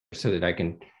so that I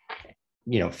can,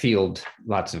 field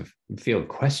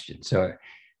questions. So I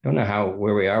don't know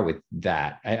where we are with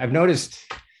that. I've noticed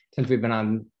since we've been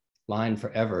online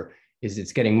forever, is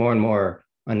it's getting more and more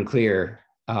unclear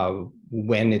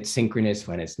when it's synchronous,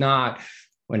 when it's not,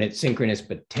 when it's synchronous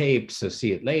but taped, so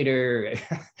see it later.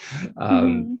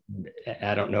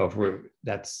 I don't know if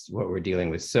that's what we're dealing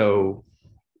with. So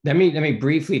let me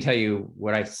briefly tell you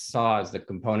what I saw as the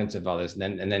components of all this,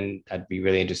 and then I'd be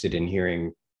really interested in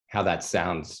hearing how that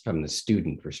sounds from the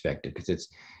student perspective, because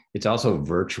it's also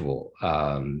virtual.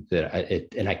 And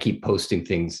I keep posting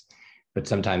things, but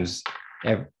sometimes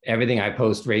everything I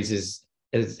post raises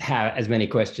as many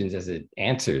questions as it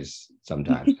answers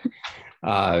sometimes.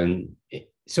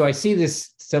 So I see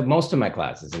this. So most of my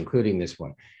classes, including this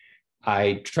one,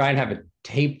 I try and have a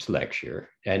taped lecture.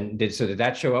 And did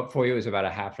that show up for you? It was about a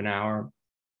half an hour.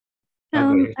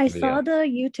 I saw the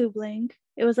YouTube link.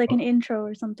 It was like an intro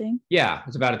or something. Yeah,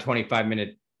 it's about a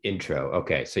 25-minute intro.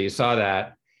 Okay, so you saw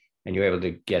that and you were able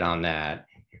to get on that.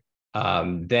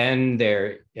 Then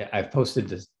I've posted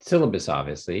the syllabus,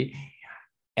 obviously.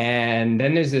 And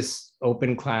then there's this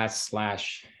open class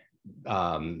 /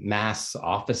 mass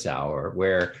office hour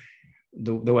where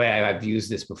the way I've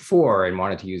used this before and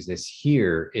wanted to use this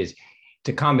here is it's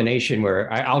a combination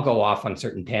where I'll go off on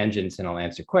certain tangents and I'll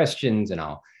answer questions and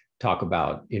I'll talk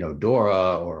about,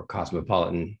 Dora or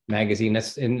Cosmopolitan magazine.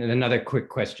 That's another quick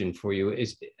question for you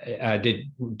is,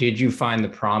 did you find the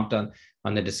prompt on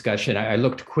the discussion? I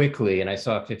looked quickly and I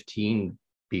saw 15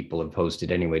 people have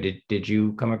posted anyway. Did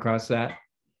you come across that?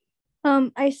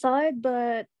 I saw it,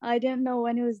 but I didn't know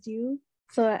when it was due,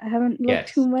 so I haven't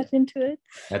looked too much into it.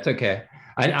 That's okay.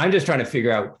 I'm just trying to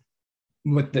figure out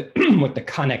what the what the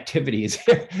connectivity is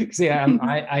here. See,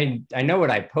 I know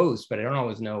what I post, but I don't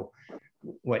always know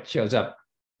what shows up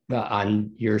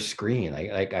on your screen.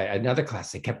 Another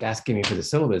class, they kept asking me for the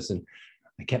syllabus, and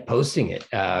I kept posting it,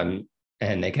 and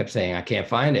they kept saying I can't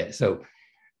find it. So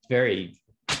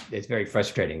it's very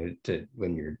frustrating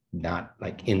when you're not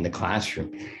like in the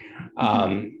classroom.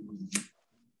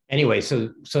 Anyway, so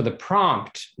the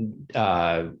prompt,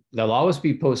 they'll always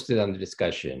be posted on the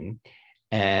discussion.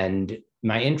 And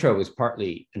my intro was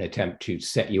partly an attempt to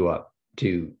set you up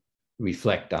to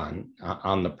reflect on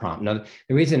the prompt. Now,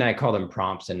 the reason I call them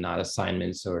prompts and not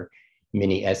assignments or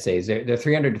mini essays, they're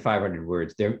 300 to 500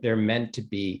 words. They're meant to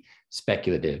be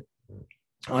speculative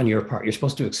on your part. You're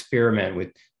supposed to experiment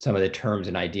with some of the terms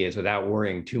and ideas without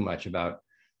worrying too much about,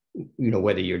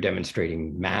 whether you're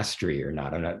demonstrating mastery or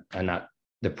not. I'm not.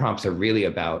 The prompts are really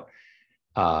about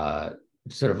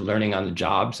sort of learning on the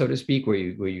job, so to speak, where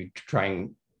you try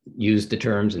and use the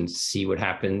terms and see what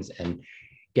happens. And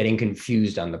getting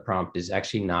confused on the prompt is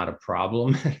actually not a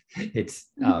problem. It's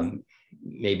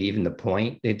maybe even the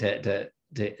point to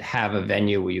have a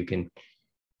venue where you can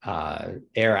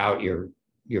air out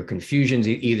your confusions,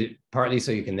 either partly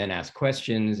so you can then ask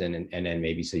questions, and then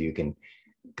maybe so you can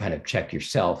kind of check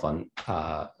yourself on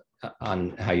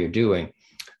how you're doing.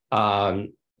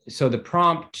 So the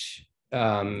prompt,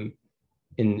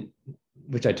 in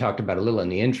which I talked about a little in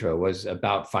the intro, was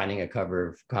about finding a cover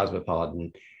of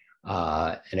Cosmopolitan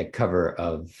and a cover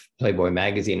of Playboy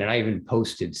magazine. And I even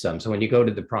posted some. So when you go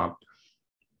to the prompt,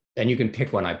 and you can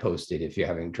pick one I posted if you're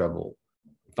having trouble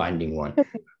finding one.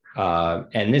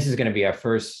 And this is going to be our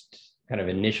first kind of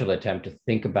initial attempt to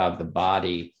think about the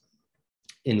body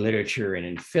in literature and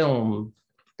in film.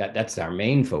 That's our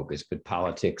main focus, but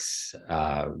politics,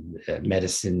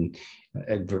 medicine,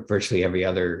 virtually every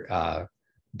other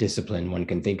discipline one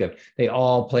can think of, they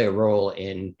all play a role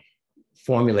in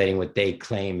formulating what they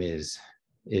claim is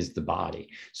the body.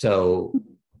 So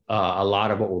a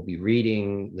lot of what we'll be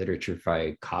reading, literature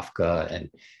by Kafka and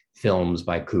films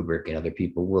by Kubrick and other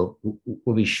people,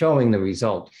 will be showing the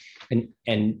result. And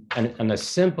on the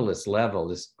simplest level,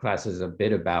 this class is a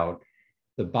bit about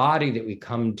the body that we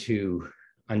come to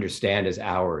understand as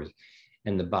ours,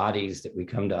 and the bodies that we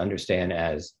come to understand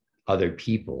as other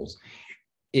people's.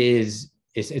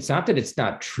 It's not that it's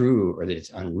not true or that it's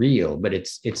unreal, but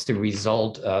it's the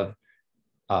result of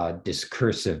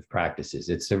discursive practices.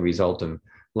 It's the result of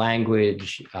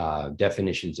language,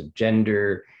 definitions of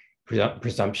gender,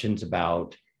 presumptions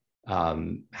about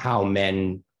how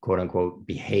men, quote unquote,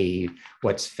 behave,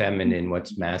 what's feminine,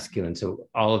 what's masculine. So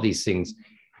all of these things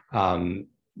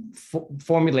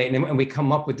formulate, and we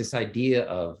come up with this idea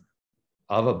of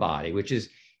a body, which is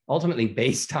ultimately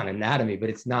based on anatomy, but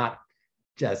it's not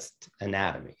just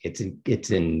anatomy. It's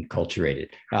enculturated.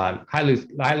 Hi,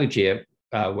 Lucia.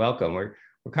 Welcome. We're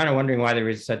kind of wondering why there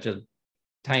is such a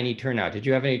tiny turnout. Did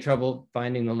you have any trouble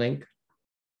finding the link?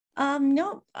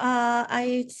 No.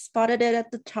 I spotted it at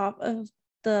the top of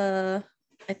the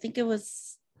I think it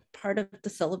was part of the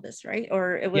syllabus, right?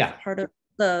 Or it was part of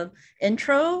the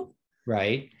intro.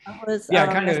 Right. Was,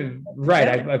 kind of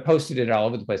right. I posted it all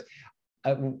over the place.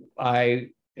 Oh,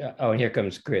 and here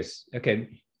comes Chris. Okay.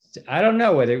 I don't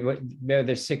know whether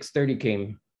 6:30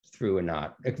 came through or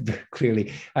not.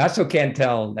 Clearly. I also can't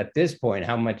tell at this point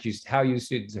how you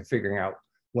students are figuring out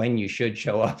when you should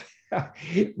show up,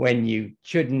 when you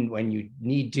shouldn't, when you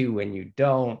need to, when you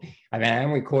don't. I mean,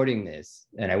 I'm recording this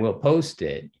and I will post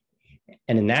it.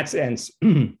 And in that sense,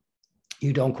 you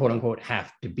don't quote unquote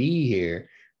have to be here.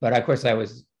 But of course, I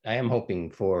am hoping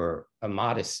for a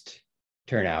modest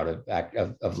turnout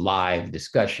of live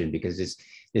discussion, because this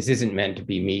isn't meant to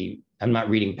be me. I'm not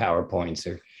reading PowerPoints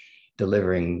or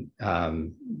delivering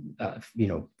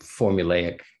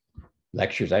formulaic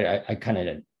lectures. I kind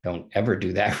of don't ever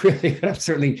do that really, but I'm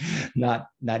certainly not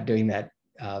doing that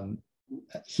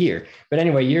here. But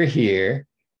anyway, you're here.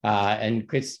 And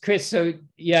Chris, so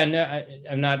yeah, no,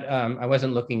 I'm not. I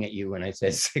wasn't looking at you when I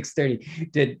said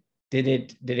 6:30. Did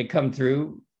it come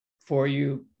through for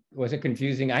you? Was it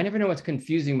confusing? I never know what's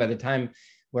confusing by the time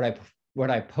what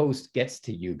I post gets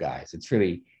to you guys. It's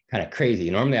really kind of crazy.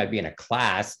 Normally, I'd be in a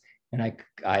class and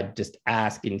I'd just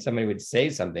ask, and somebody would say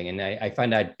something, and I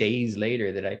find out days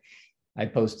later that I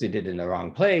posted it in the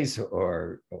wrong place,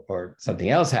 or something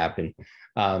else happened.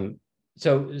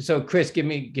 So Chris, give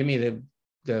me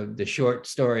the short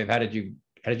story of how did you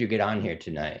get on here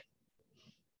tonight?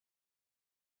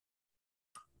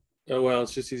 Oh, well,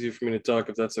 it's just easier for me to talk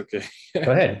if that's okay.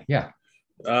 Go ahead. Yeah.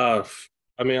 I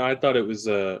mean, I thought it was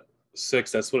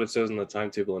 6. That's what it says in the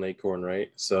timetable in Acorn, right?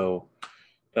 So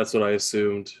that's what I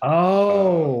assumed.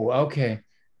 Oh, okay.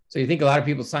 So you think a lot of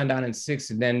people signed on in 6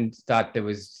 and then thought there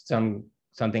was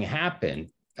something happened?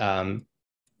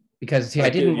 Because see, I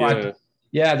didn't want.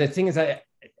 Yeah, the thing is,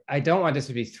 I don't want this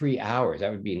to be 3 hours.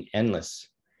 That would be an endless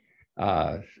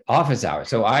office hour.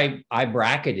 So I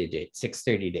bracketed it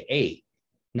 6:30 to 8,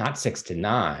 not 6 to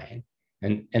 9.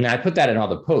 And I put that in all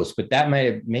the posts, but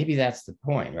maybe that's the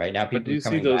point, right? Now people I do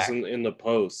see those in the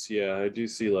posts. Yeah, I do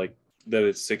see like that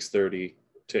it's 6:30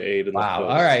 to 8 in the post.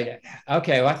 All right.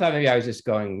 Okay. Well, I thought maybe I was just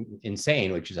going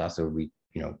insane, which is also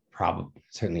probably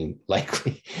certainly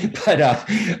likely. But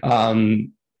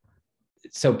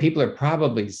so people are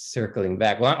probably circling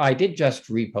back. Well, I did just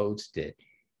repost it,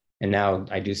 and now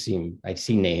I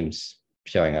see names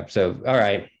showing up. So all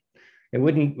right. It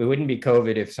wouldn't be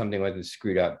COVID if something wasn't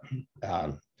screwed up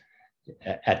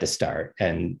at the start.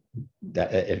 And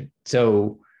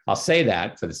so I'll say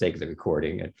that for the sake of the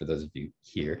recording and for those of you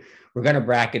here, we're going to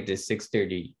bracket this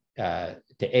 6:30 to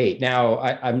 8. Now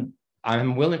I'm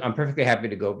perfectly happy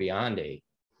to go beyond 8,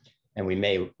 and we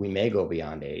may go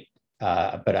beyond 8.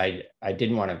 But I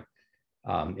didn't want to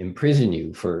imprison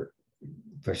you for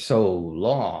so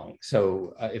long.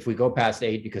 So if we go past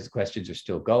 8 because questions are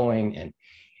still going,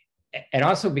 and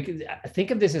also because I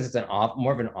think of this as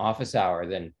more of an office hour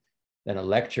than a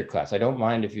lecture class. I don't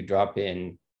mind if you drop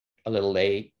in a little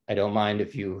late. I don't mind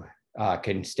if you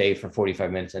can stay for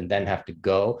 45 minutes and then have to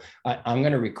go. I'm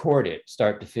going to record it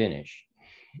start to finish.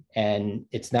 And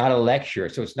it's not a lecture,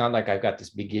 so it's not like I've got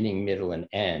this beginning, middle, and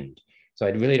end. So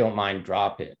I really don't mind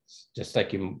drop-ins, just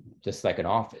like an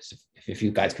office. If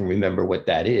you guys can remember what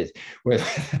that is, where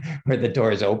the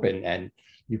doors open and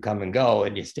you come and go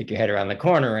and you stick your head around the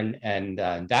corner, and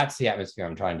that's the atmosphere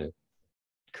I'm trying to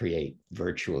create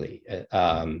virtually.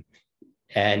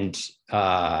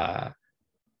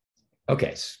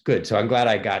 Okay, good. So I'm glad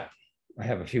I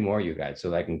have a few more of you guys so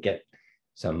that I can get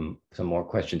some more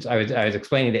questions. I was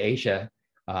explaining to Aisha,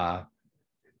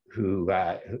 who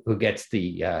gets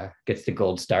the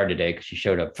gold star today because she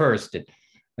showed up first at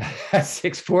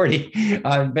 6:40.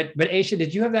 But Aisha,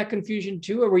 did you have that confusion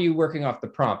too, or were you working off the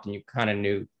prompt and you kind of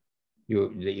knew you were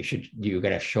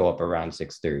going to show up around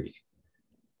 6:30?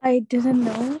 I didn't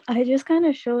know. I just kind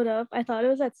of showed up. I thought it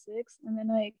was at 6, and then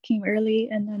I came early,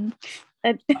 and then.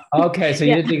 Okay, so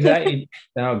you did exactly.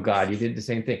 Oh God, you did the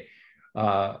same thing.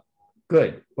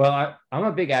 Good. Well, I'm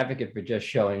a big advocate for just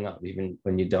showing up, even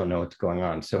when you don't know what's going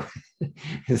on. So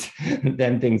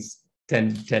then things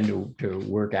tend to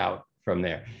work out from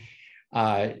there.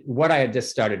 What I had just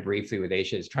started briefly with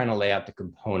Aisha is trying to lay out the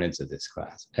components of this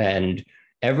class. And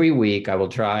every week I will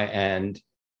try and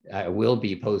I will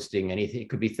be posting anything. It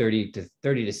could be 30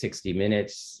 to 60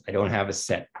 minutes. I don't have a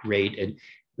set rate. And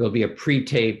there'll be a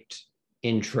pre-taped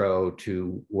intro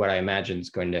to what I imagine is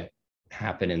going to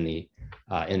happen in the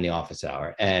office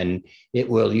hour. And it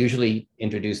will usually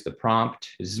introduce the prompt.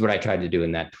 This is what I tried to do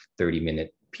in that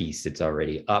 30-minute piece that's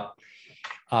already up.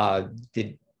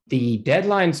 The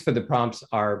deadlines for the prompts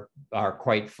are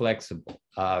quite flexible.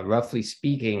 Roughly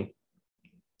speaking,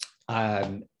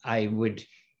 I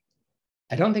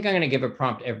don't think I'm going to give a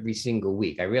prompt every single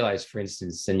week. I realize, for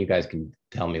instance, and you guys can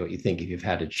tell me what you think if you've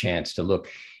had a chance to look,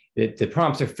 the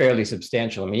prompts are fairly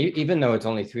substantial. I mean, even though it's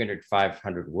only 300,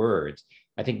 500 words,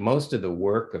 I think most of the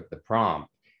work of the prompt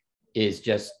is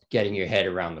just getting your head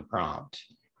around the prompt.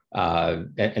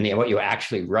 And what you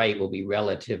actually write will be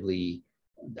relatively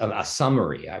a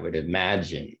summary, I would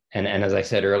imagine. And as I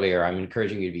said earlier, I'm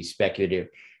encouraging you to be speculative.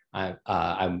 I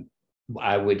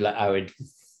would,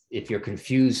 if you're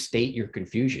confused, state your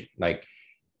confusion. Like,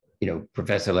 you know,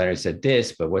 Professor Leonard said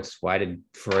this, but why did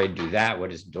Freud do that?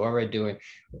 What is Dora doing?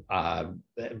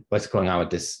 What's going on with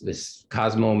this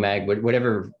Cosmo mag?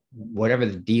 Whatever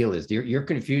the deal is, your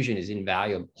confusion is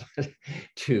invaluable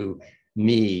to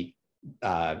me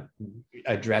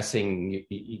addressing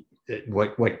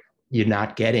what you're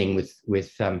not getting with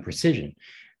precision,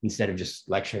 instead of just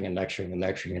lecturing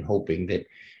and hoping that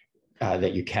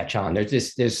that you catch on.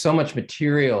 There's so much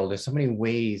material. There's so many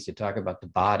ways to talk about the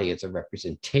body as a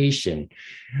representation,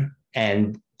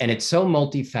 and it's so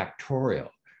multifactorial.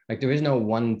 Like, there is no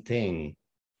one thing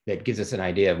that gives us an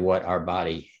idea of what our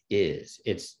body is.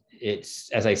 It's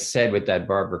as I said with that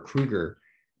Barbara Kruger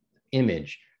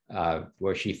image,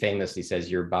 where she famously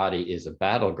says your body is a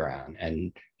battleground,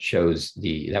 and shows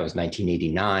that was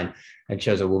 1989, and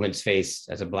shows a woman's face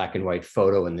as a black and white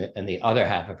photo, and the other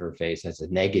half of her face as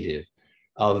a negative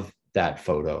of that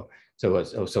photo. So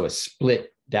a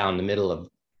split down the middle of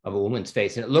a woman's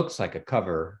face, and it looks like a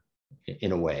cover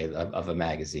in a way of a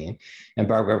magazine. And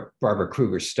Barbara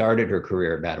Kruger started her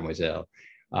career at Mademoiselle,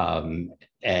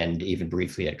 and even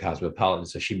briefly at Cosmopolitan.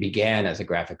 So she began as a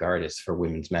graphic artist for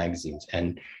women's magazines,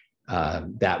 and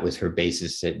that was her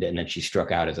basis. And then she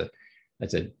struck out as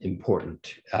an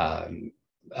important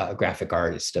graphic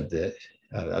artist of the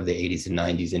 80s and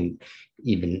 90s, and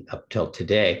even up till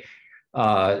today.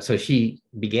 So she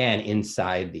began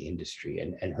inside the industry,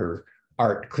 and her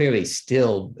art clearly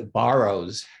still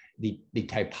borrows the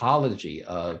typology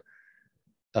of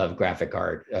graphic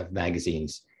art, of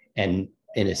magazines, and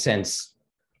in a sense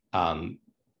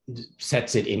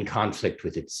sets it in conflict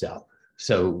with itself.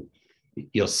 So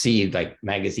you'll see like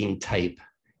magazine type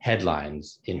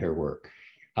headlines in her work,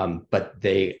 but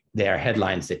they are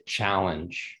headlines that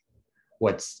challenge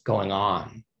what's going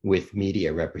on with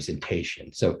media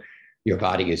representation. So Your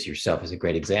Body is Yourself is a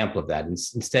great example of that.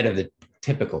 Instead of the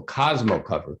typical Cosmo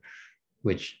cover,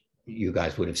 which you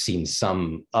guys would have seen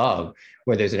some of,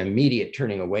 where there's an immediate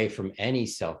turning away from any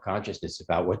self-consciousness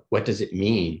about what does it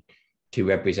mean to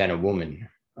represent a woman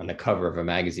on the cover of a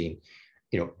magazine,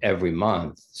 you know, every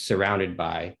month, surrounded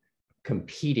by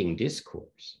competing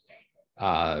discourse.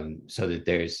 So that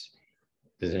there's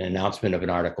an announcement of an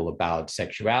article about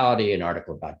sexuality, an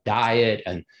article about diet,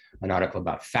 and an article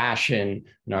about fashion,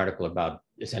 an article about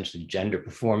essentially gender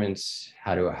performance,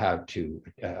 how to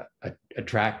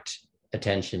attract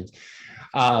attention.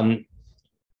 I'm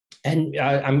going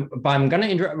to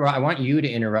interrupt. I want you to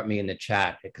interrupt me in the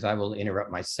chat, because I will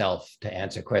interrupt myself to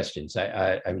answer questions.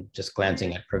 I'm just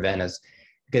glancing at Pravena's,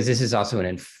 because this is also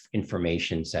an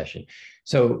information session.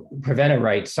 So Pravena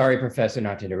writes, sorry, Professor,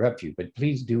 not to interrupt you, but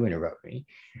please do interrupt me.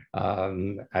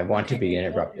 I want to be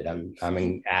interrupted.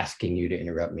 I'm asking you to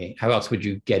interrupt me. How else would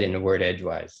you get in the word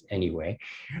edgewise anyway?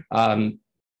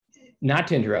 Not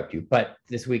to interrupt you, but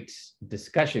this week's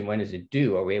discussion, when is it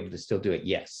due? Are we able to still do it?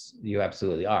 Yes, you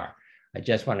absolutely are. I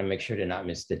just want to make sure to not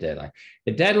miss the deadline.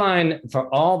 The deadline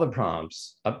for all the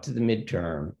prompts up to the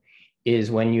midterm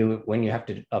is when you have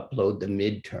to upload the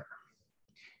midterm.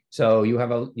 So you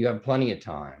have plenty of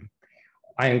time.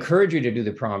 I encourage you to do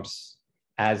the prompts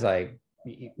as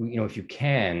if you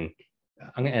can.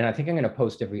 And I think I'm going to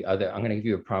post I'm going to give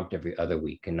you a prompt every other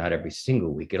week and not every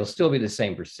single week. It'll still be the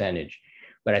same percentage,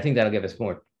 but I think that'll give us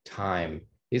more time.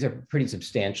 These are pretty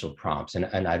substantial prompts,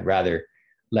 and I'd rather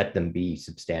let them be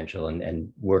substantial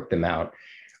and work them out.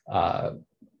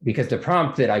 Because the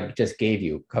prompt that I just gave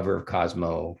you, cover of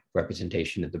Cosmo,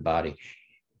 representation of the body,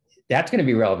 that's going to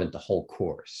be relevant the whole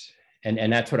course.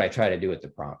 And that's what I try to do with the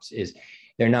prompts, is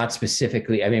they're not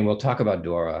specifically, I mean, we'll talk about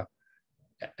Dora,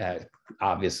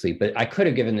 obviously, but I could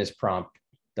have given this prompt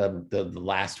the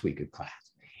last week of class,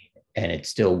 and it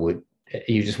still would,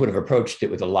 you just would have approached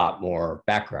it with a lot more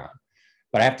background.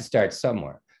 But I have to start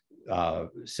somewhere.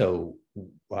 So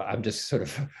I'm just sort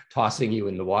of tossing you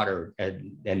in the water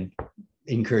and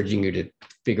encouraging you to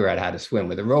figure out how to swim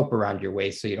with a rope around your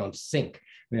waist so you don't sink.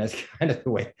 I mean, that's kind of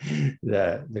the way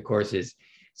the course is.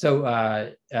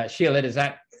 So Sheila, does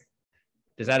that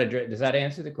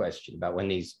answer the question about when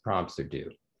these prompts are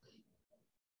due?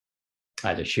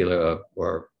 Either Sheila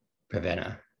or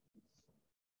Pravena.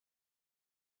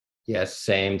 Yes,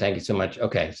 same. Thank you so much.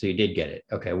 Okay, so you did get it.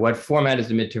 Okay, what format is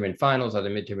the midterm and finals? Are the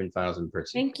midterm and finals in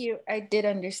person? Thank you. I did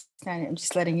understand it. I'm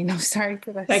just letting you know. Sorry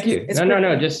for that. Thank you.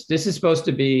 No. Just this is supposed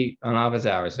to be an office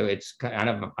hour, so it's kind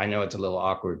of, I know it's a little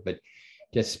awkward, but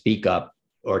just speak up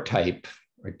or type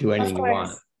or do anything you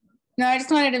want. No, I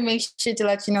just wanted to make sure to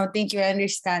let you know. Thank you. I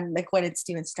understand like what it's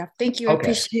doing stuff. Thank you. I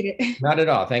appreciate it. Not at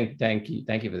all. Thank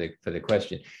you for the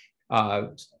question.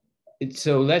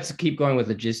 So let's keep going with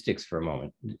logistics for a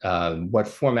moment. What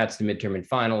formats the midterm and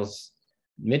finals?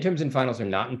 Midterms and finals are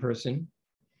not in person.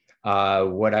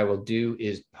 What I will do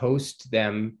is post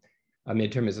them. A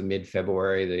midterm is in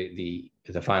mid-February.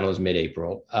 The final is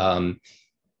mid-April.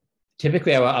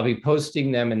 Typically, I'll be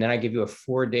posting them, and then I give you a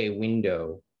 4-day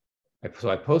window.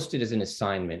 So I post it as an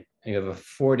assignment, and you have a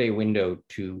 4-day window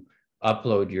to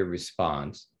upload your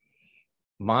response.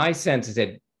 My sense is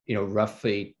that,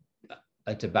 roughly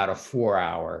it's about a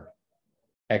 4-hour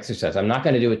exercise. I'm not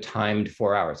going to do a timed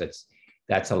 4 hours.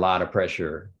 That's a lot of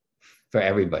pressure for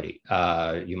everybody.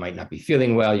 You might not be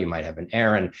feeling well. You might have an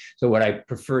errand. So what I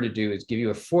prefer to do is give you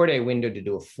a 4-day window to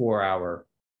do a 4-hour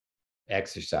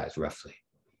exercise, roughly.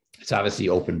 It's obviously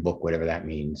open book, whatever that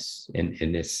means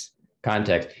in this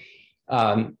context.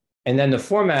 And then the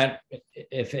format,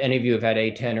 if any of you have had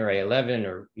A10 or A11,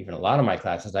 or even a lot of my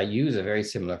classes, I use a very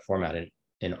similar format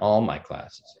in all my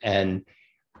classes. And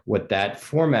what that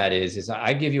format is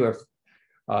I give you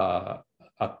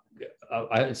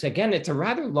it's a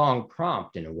rather long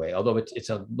prompt in a way, although it's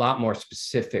a lot more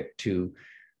specific to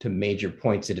major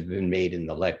points that have been made in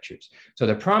the lectures. So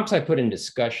the prompts I put in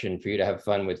discussion for you to have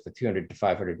fun with, the 200 to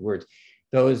 500 words,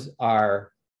 those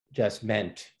are just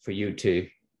meant for you to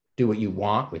do what you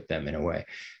want with them in a way.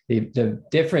 The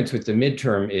difference with the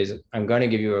midterm is I'm going to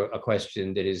give you a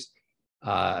question that is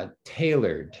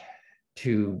tailored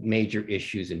to major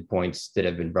issues and points that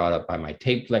have been brought up by my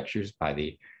taped lectures, by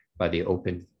the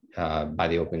open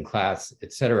class,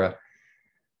 etc.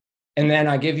 And then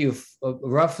I give you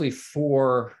roughly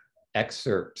 4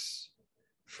 excerpts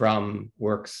from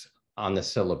works on the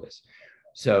syllabus.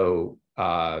 So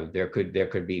there could be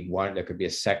a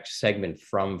segment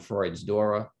from Freud's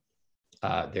Dora.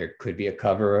 There could be a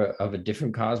cover of a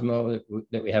different Cosmo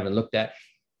that we haven't looked at.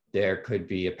 There could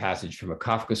be a passage from a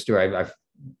Kafka story.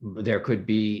 There could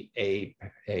be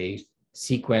a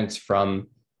sequence from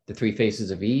The Three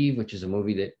Faces of Eve, which is a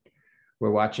movie that we're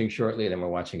watching shortly. Then we're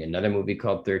watching another movie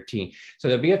called 13. So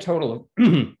there'll be a total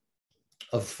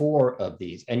of 4 of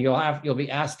these, and you'll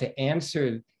be asked to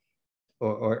answer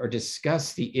or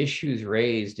discuss the issues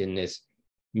raised in this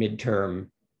midterm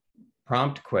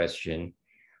prompt question,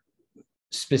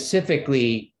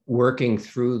 specifically working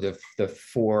through the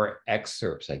 4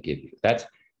 excerpts I give you.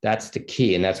 That's the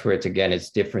key, and that's where it's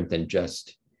different than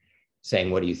just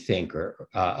saying, what do you think? Or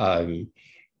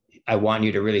I want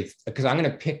you to really, because I'm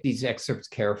going to pick these excerpts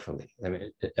carefully. I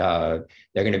mean, they're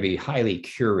going to be highly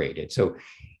curated. So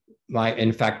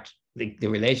in fact, the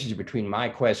relationship between my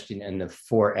question and the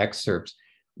 4 excerpts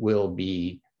will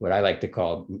be what I like to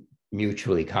call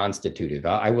mutually constitutive.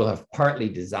 I will have partly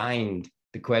designed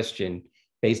the question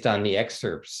based on the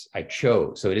excerpts I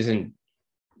chose. So it isn't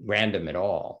random at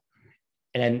all.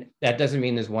 And that doesn't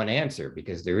mean there's one answer,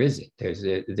 because there isn't. There's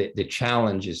the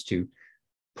challenge is to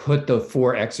put the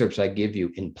 4 excerpts I give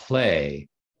you in play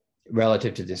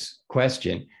relative to this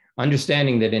question,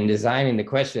 understanding that in designing the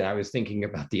question, I was thinking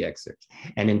about the excerpts,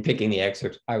 and in picking the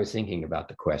excerpts, I was thinking about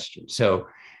the question. So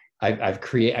I've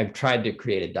tried to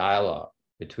create a dialogue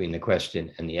between the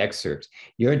question and the excerpts.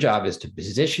 Your job is to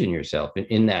position yourself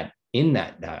in that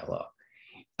dialogue.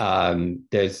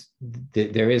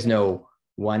 There is no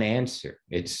one answer.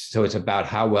 It's about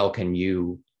how well can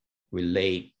you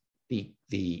relate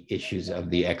the issues of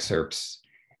the excerpts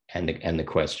and the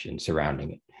question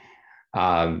surrounding it.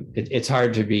 It's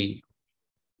hard to be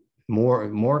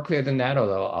more clear than that,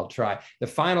 although I'll try. The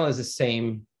final is the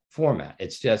same format.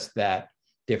 It's just that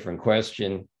different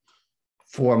question,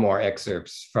 4 more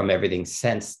excerpts from everything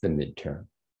since the midterm.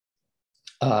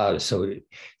 So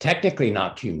technically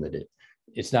not cumulative.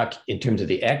 It's not in terms of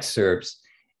the excerpts,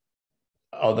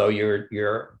 although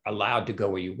you're allowed to go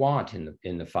where you want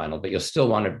in the final, but you'll still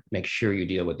want to make sure you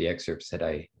deal with the excerpts that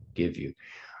I give you.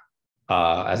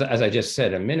 As I just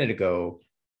said a minute ago,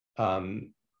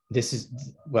 this is,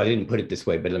 well, I didn't put it this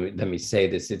way, but let me say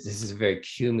this. This is a very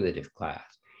cumulative class.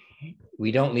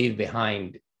 We don't leave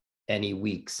behind any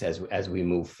weeks as we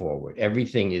move forward.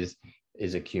 Everything is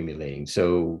accumulating.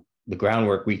 So the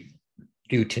groundwork we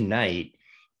do tonight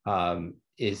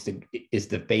is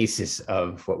the basis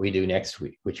of what we do next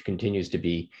week, which continues to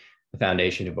be the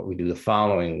foundation of what we do the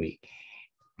following week,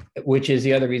 which is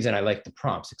the other reason I like the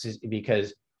prompts,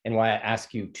 because and why I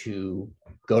ask you to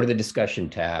go to the discussion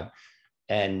tab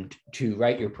and to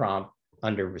write your prompt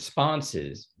under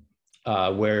responses,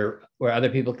 where other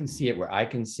people can see it, where I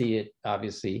can see it,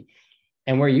 obviously,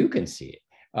 and where you can see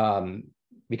it.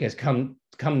 Because come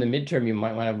the midterm, you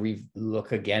might want to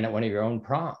look again at one of your own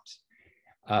prompts,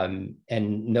 and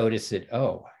notice that,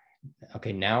 oh,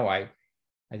 okay, now I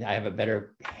have a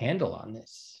better handle on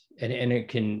this, and it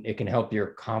can help your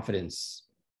confidence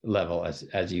level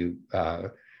as you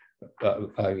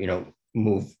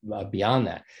move beyond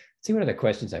that. Let's see what other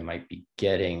questions I might be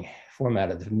getting. Format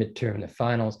of the midterm, the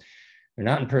finals. They're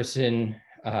not in person.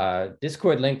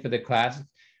 Discord link for the class.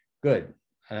 Good.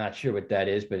 I'm not sure what that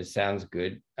is, but it sounds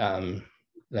good.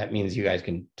 That means you guys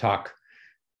can talk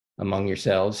among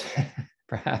yourselves,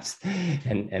 perhaps,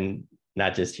 and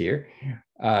not just here.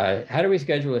 How do we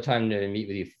schedule a time to meet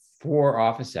with you for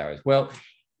office hours? Well,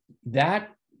 that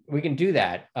we can do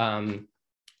that.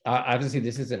 Obviously,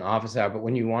 this is an office hour, but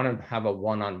when you want to have a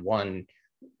one-on-one,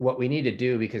 what we need to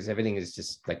do, because everything is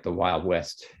just like the Wild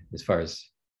West as far as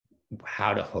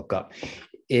how to hook up,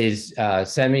 is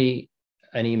send me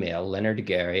an email, Leonard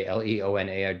Gary,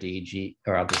 Leonardg,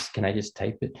 or can I just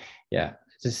type it? Yeah,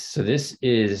 so this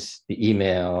is the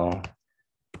email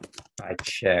I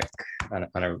check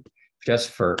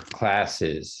just for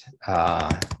classes.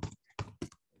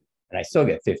 And I still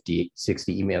get 50,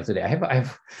 60 emails a day. I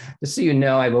have, just so you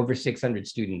know, I have over 600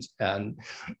 students in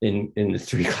the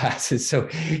 3 classes. So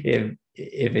if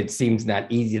it seems not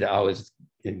easy to always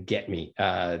get me,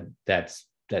 that's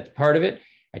part of it.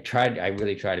 I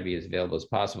really try to be as available as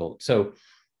possible. So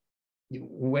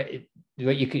when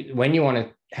you want to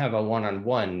have a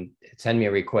one-on-one, send me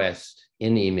a request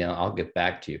in the email. I'll get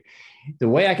back to you. The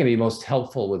way I can be most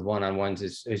helpful with one-on-ones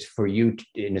is for you,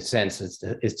 in a sense,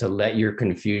 is to let your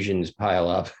confusions pile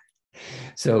up,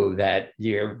 so that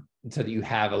you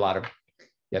have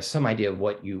some idea of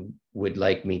what you would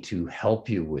like me to help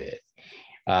you with,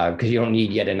 because you don't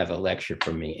need yet another lecture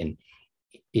from me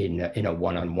in a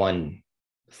one-on-one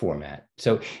format.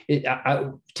 So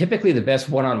typically the best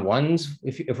one-on-ones,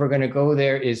 if we're going to go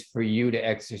there, is for you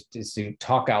to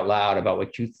talk out loud about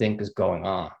what you think is going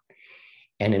on,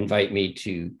 and invite me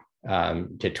to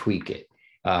tweak it.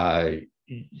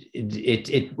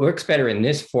 It works better in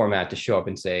this format to show up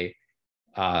and say,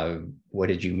 what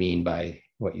did you mean by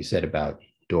what you said about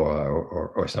Dora,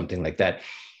 or something like that?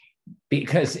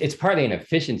 Because it's partly an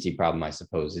efficiency problem, I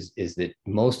suppose, is that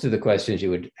most of the questions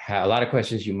you would have, a lot of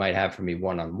questions you might have for me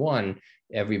one-on-one,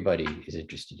 everybody is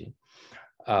interested in.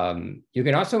 You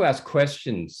can also ask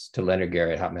questions to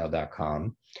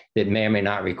leonardgary@hotmail.com that may or may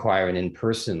not require an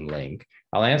in-person link.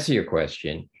 I'll answer your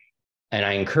question, and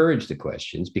I encourage the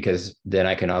questions, because then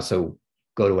I can also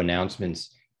go to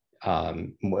announcements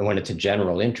when it's a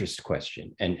general interest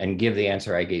question, and give the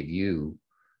answer I gave you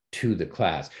to the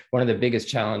class. One of the biggest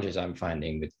challenges I'm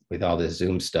finding with all this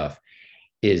Zoom stuff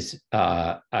is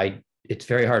it's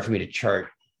very hard for me to chart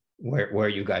where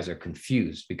you guys are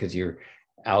confused, because you're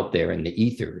out there in the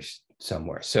ethers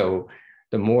somewhere. So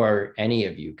the more any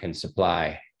of you can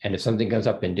supply, and if something comes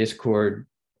up in Discord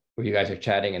where you guys are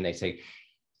chatting and they say,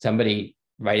 somebody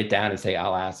write it down and say,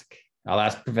 I'll ask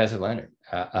Professor Leonard.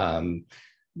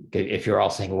 If you're all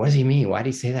saying, what does he mean? Why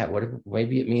did he say that?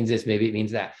 Maybe it means this, maybe it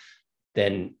means that.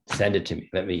 Then send it to me.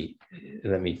 Let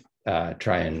me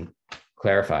try and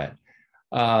clarify it.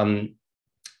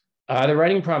 The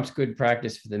writing prompt's good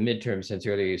practice for the midterm, since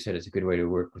earlier you said it's a good way to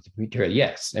work with the material.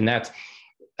 Yes, and that's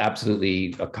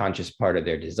absolutely a conscious part of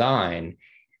their design.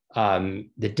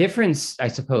 The difference, I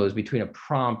suppose, between a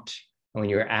prompt and when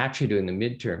you're actually doing the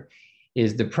midterm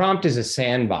is the prompt is a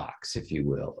sandbox, if you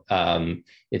will.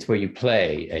 It's where you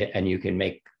play and you can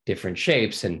make different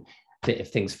shapes, and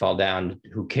if things fall down,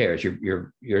 who cares?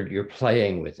 You're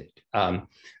playing with it.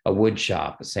 A wood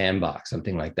shop, a sandbox,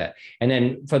 something like that. And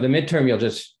then for the midterm, you'll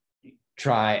just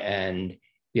try and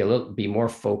be more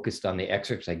focused on the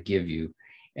excerpts I give you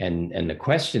and the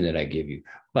question that I give you.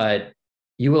 But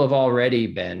you will have already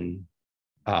been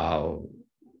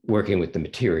working with the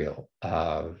material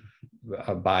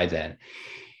by then.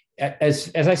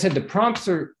 As I said, the prompts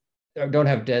don't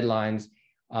have deadlines.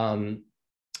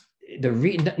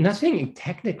 Nothing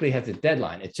technically has a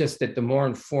deadline. It's just that the more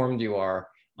informed you are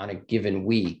on a given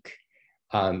week,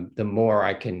 the more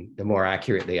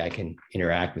accurately I can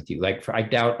interact with you. Like, I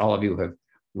doubt all of you have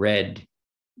read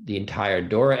the entire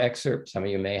Dora excerpt. Some of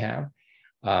you may have.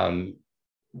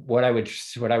 What I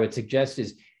would suggest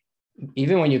is,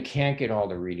 even when you can't get all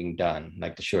the reading done,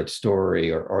 like the short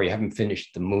story, or you haven't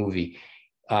finished the movie,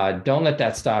 don't let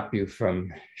that stop you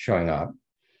from showing up.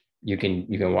 You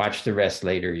can watch the rest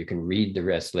later. You can read the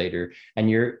rest later,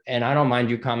 and I don't mind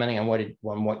you commenting on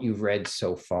what you've read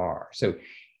so far. So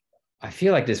I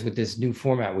feel like with this new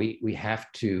format, we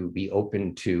have to be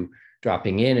open to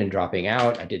dropping in and dropping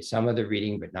out. I did some of the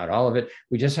reading, but not all of it.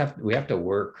 We have to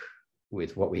work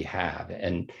with what we have,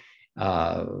 and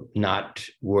not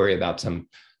worry about some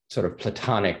sort of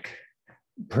platonic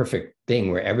perfect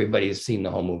thing where everybody's seen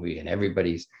the whole movie and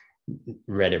everybody's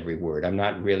read every word. I'm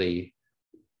not really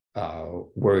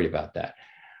worried about that.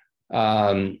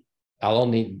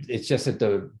 It's just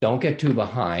that don't get too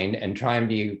behind, and try and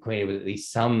be acquainted with at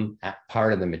least some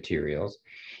part of the materials.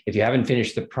 If you haven't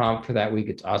finished the prompt for that week,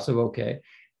 it's also okay.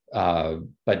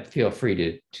 But feel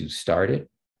free to start it.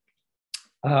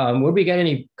 Will we get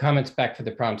any comments back for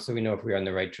the prompt so we know if we're on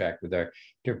the right track with our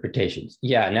interpretations?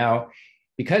 Yeah, now,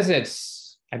 because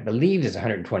I believe there's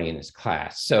 120 in this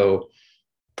class, so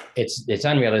it's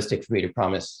unrealistic for me to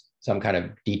promise some kind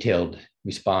of detailed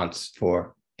response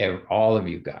for all of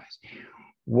you guys.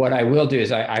 What I will do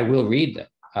is I will read them,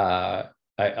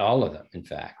 all of them, in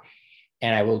fact,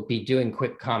 and I will be doing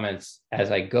quick comments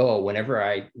as I go.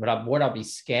 What I'll be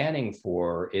scanning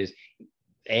for is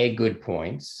good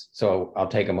points. So I'll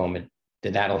take a moment,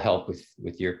 that'll help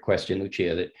with your question,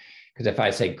 Lucia, because if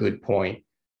I say good point,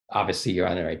 obviously you're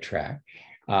on the right track.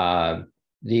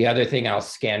 The other thing I'll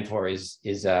scan for is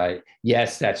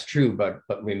yes, that's true, but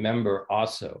remember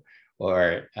also,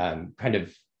 or kind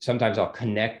of sometimes I'll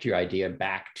connect your idea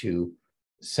back to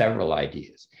several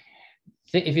ideas.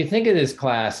 If you think of this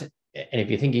class, and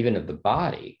if you think even of the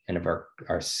body and of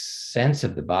our sense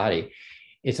of the body,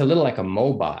 it's a little like a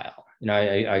mobile.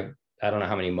 I don't know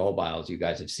how many mobiles you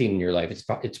guys have seen in your life.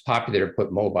 It's popular to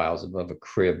put mobiles above a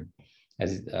crib,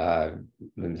 as some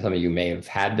of you may have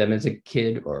had them as a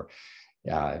kid, or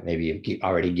maybe you've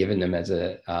already given them as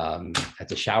a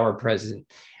shower present.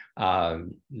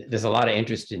 There's a lot of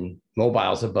interest in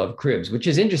mobiles above cribs, which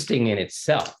is interesting in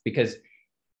itself, because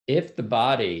if the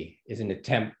body is an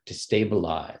attempt to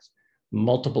stabilize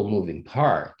multiple moving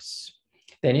parts,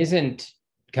 then isn't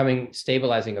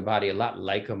stabilizing a body a lot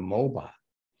like a mobile,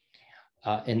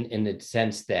 in the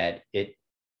sense that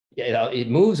it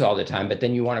moves all the time, but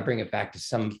then you want to bring it back to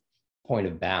some point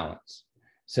of balance.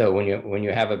 So when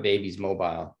you have a baby's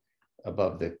mobile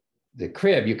above the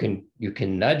crib, you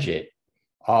can nudge it,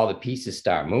 all the pieces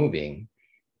start moving,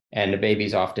 and the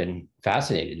baby's often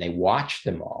fascinated, and they watch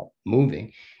them all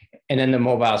moving, and then the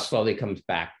mobile slowly comes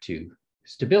back to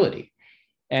stability.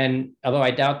 And although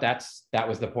I doubt that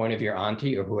was the point of your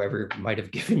auntie or whoever might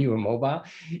have given you a mobile,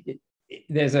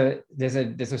 there's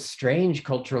a strange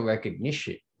cultural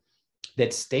recognition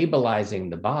that stabilizing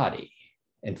the body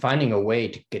and finding a way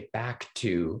to get back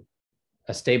to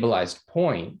a stabilized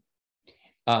point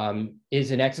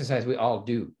is an exercise we all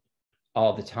do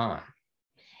all the time.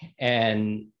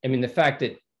 And I mean, the fact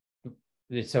that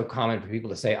it's so common for people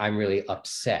to say, I'm really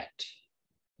upset,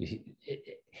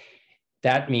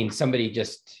 that means somebody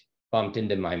just bumped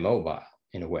into my mobile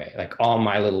in a way, like all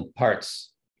my little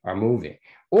parts are moving,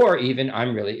 or even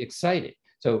I'm really excited.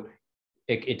 So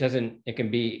it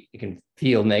can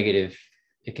feel negative,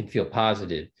 it can feel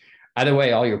positive. Either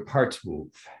way, all your parts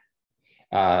move.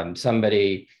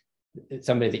 Somebody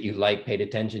that you like paid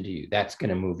attention to you, that's going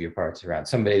to move your parts around.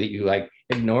 Somebody that you like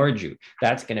ignored you,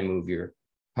 that's going to move your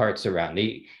parts around.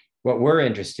 What we're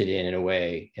interested in a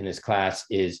way, in this class,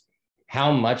 is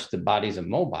how much the body's a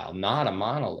mobile, not a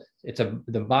monolith.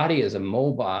 The body is a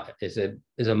mobile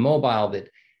that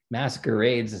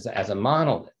masquerades as a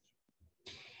monolith.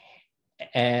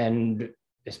 And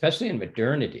especially in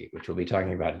modernity, which we'll be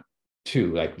talking about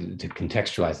too, like to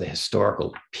contextualize the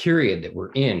historical period that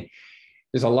we're in,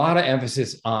 there's a lot of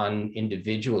emphasis on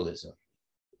individualism,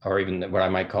 or even what I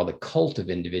might call the cult of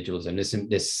individualism,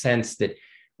 this sense that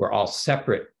we're all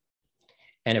separate.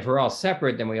 And if we're all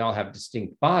separate, then we all have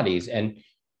distinct bodies. And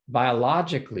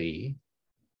biologically,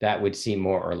 that would seem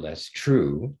more or less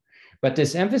true. But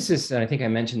this emphasis, and I think I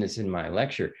mentioned this in my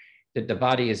lecture, that the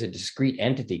body is a discrete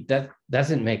entity, that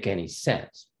doesn't make any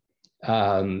sense.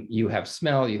 You have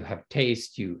smell, you have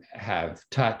taste, you have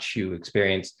touch, you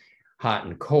experience hot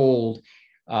and cold.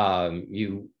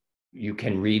 You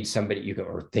can read somebody,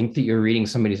 or think that you're reading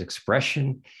somebody's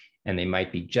expression, and they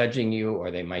might be judging you,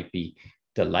 or they might be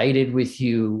delighted with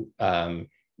you.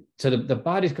 So the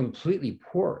body's completely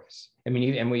porous. I mean,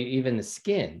 even the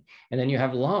skin, and then you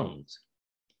have lungs.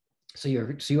 So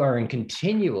you are in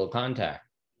continual contact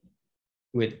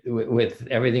with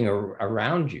everything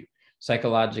around you,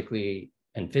 psychologically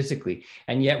and physically.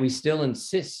 And yet we still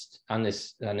insist on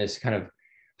this kind of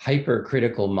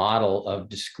hypercritical model of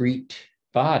discrete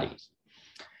bodies.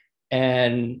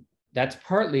 And that's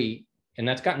partly and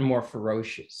that's gotten more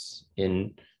ferocious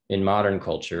in modern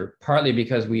culture, partly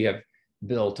because we have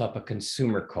built up a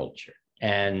consumer culture.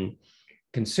 And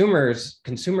consumer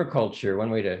culture,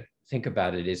 one way to think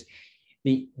about it is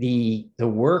the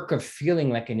work of feeling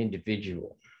like an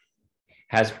individual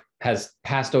has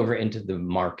passed over into the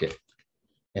market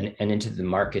and into the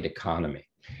market economy.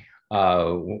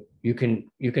 You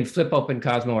can flip open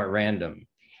Cosmo at random,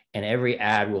 and every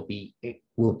ad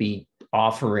will be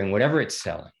offering whatever it's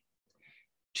selling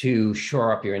to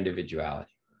shore up your individuality.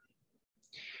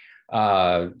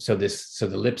 So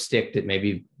the lipstick that may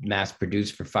be mass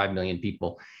produced for 5 million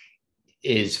people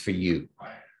is for you. I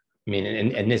mean,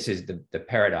 and this is the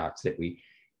paradox that we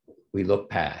look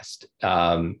past.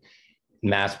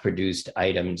 Mass produced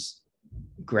items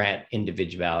grant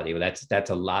individuality. Well, that's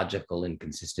a logical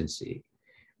inconsistency,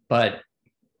 but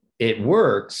it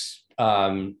works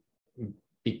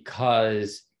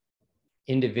because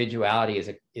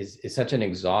individuality is such an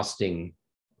exhausting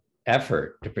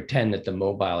effort. To pretend that the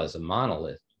mobile is a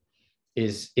monolith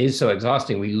is so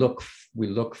exhausting. We look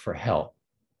for help,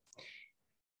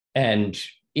 and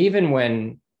even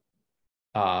when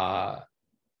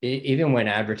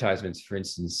advertisements, for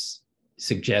instance,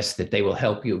 suggest that they will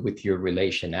help you with your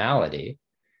relationality.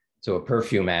 So a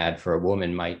perfume ad for a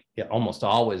woman might almost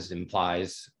always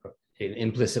implies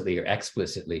implicitly or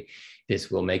explicitly, this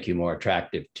will make you more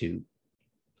attractive to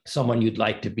someone you'd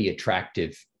like to be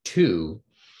attractive to,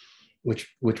 which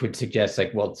would suggest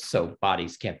like, well, so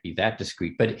bodies can't be that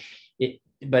discrete, but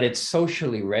it's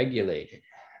socially regulated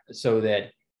so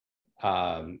that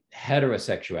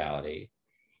heterosexuality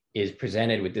is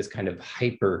presented with this kind of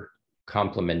hyper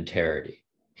complementarity,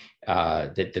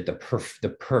 that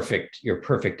your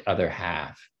perfect other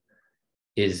half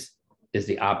is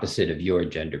the opposite of your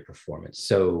gender performance.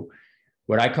 So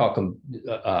what I call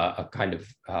a kind of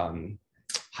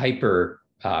hyper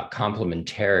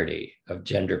complementarity of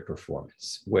gender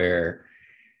performance, where,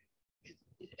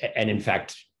 and in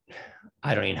fact,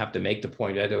 I don't even have to make the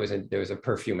point. There was a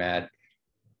perfume ad,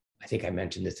 I think I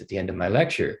mentioned this at the end of my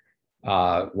lecture,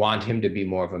 want him to be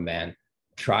more of a man,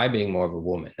 try being more of a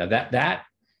woman. Now that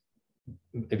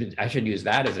I should use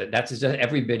that that's just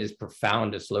every bit as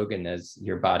profound a slogan as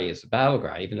your body is a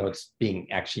battleground, even though it's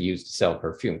being actually used to sell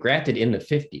perfume. Granted, in the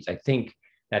 50s, I think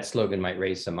that slogan might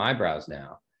raise some eyebrows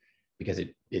now, because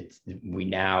we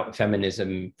now,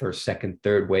 feminism, first, second,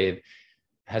 third wave,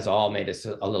 has all made us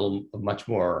a little much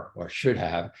more, or should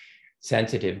have,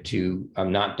 sensitive to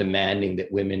not demanding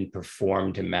that women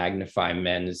perform to magnify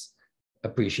men's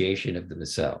appreciation of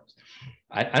themselves.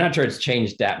 I'm not sure it's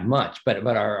changed that much, but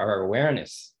our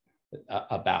awareness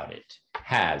about it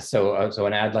has. So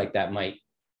an ad like that might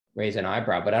raise an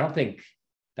eyebrow, but I don't think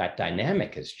that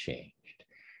dynamic has changed.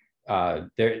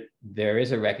 There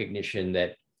is a recognition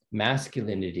that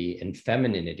masculinity and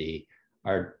femininity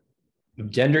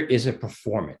gender is a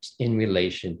performance in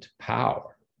relation to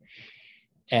power,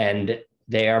 and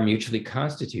they are mutually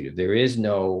constitutive.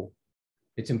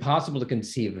 It's impossible to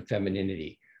conceive of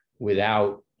femininity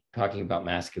without talking about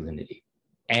masculinity,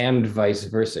 and vice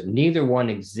versa. Neither one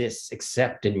exists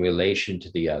except in relation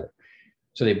to the other.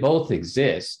 So they both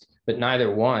exist, but neither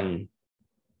one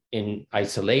in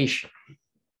isolation.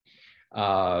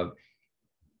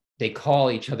 They call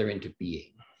each other into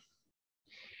being.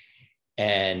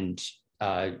 And,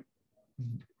 but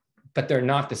they're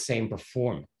not the same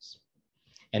performance.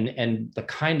 And the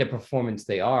kind of performance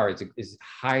they are is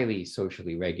highly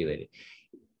socially regulated.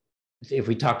 If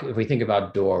we think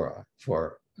about Dora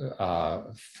for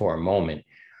a moment,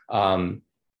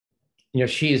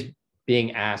 she is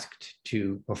being asked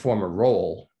to perform a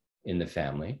role in the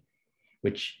family,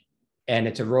 and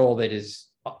it's a role that is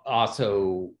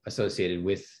also associated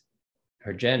with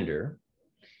her gender.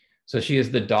 So she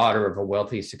is the daughter of a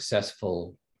wealthy,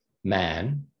 successful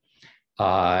man,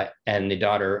 and the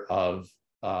daughter of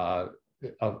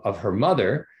her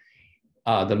mother.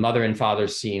 The mother and father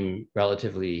seem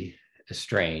relatively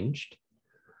estranged.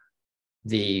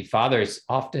 The father is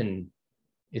often,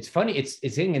 it's funny,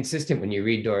 it's inconsistent when you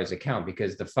read Dora's account,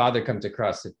 because the father comes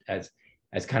across as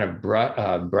kind of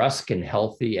brusque and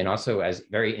healthy, and also as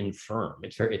very infirm.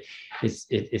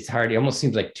 It's hard. It almost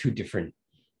seems like two different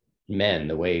men,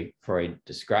 the way Freud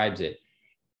describes it.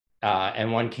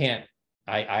 And one can't,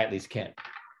 I at least can't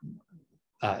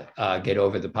get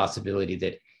over the possibility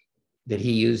that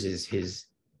he uses his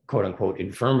quote unquote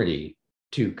infirmity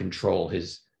to control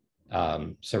his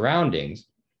surroundings,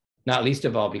 not least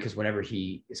of all because whenever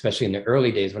especially in the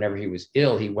early days, whenever he was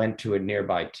ill, he went to a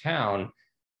nearby town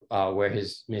where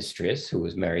his mistress, who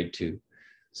was married to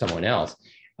someone else,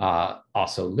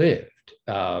 also lived.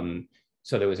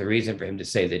 So there was a reason for him to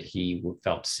say that he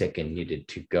felt sick and needed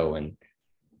to go and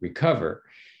recover.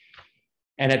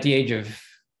 And at the age of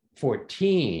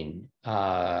 14,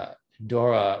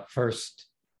 Dora first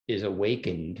is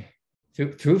awakened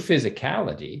through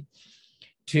physicality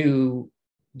to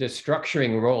the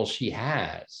structuring role she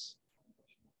has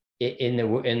in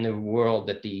the world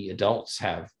that the adults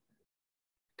have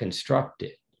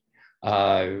constructed,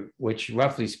 which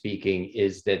roughly speaking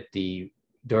is that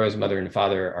Dora's mother and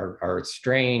father are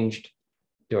estranged.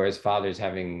 Dora's father's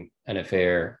having an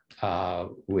affair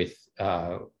with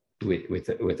a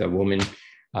woman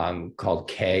called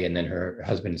Kay, and then her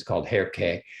husband is called Herr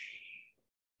Kay.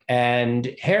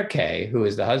 And Herr Kay, who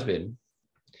is the husband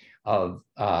of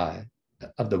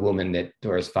the woman that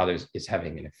Dora's father is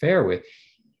having an affair with,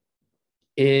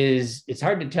 it's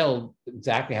hard to tell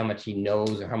exactly how much he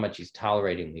knows or how much he's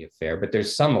tolerating the affair, but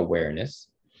there's some awareness.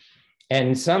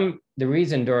 And the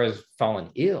reason Dora's fallen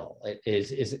ill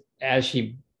is as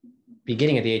she,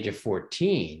 beginning at the age of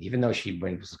 14, even though she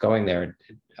was going there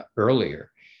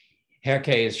earlier, Herr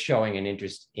Kay is showing an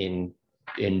interest in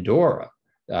Dora,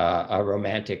 a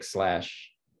romantic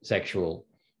 / sexual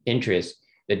interest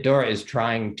that Dora is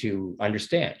trying to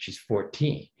understand. She's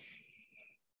 14.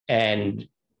 And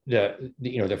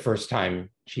the first time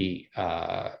she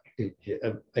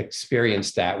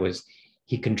experienced that was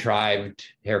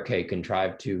Herr Kay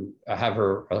contrived to have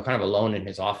her kind of alone in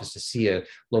his office to see a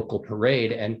local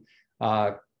parade and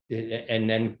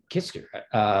then kissed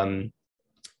her.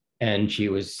 And she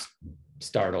was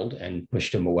startled and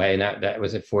pushed him away. And that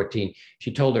was at 14.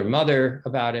 She told her mother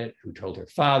about it, who told her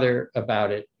father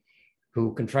about it,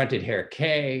 who confronted Herr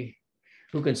Kay,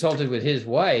 who consulted with his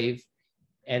wife,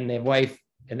 and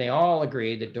they all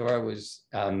agreed that Dora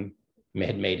had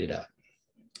made it up.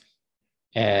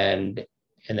 And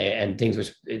things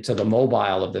was, so the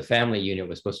mobile of the family unit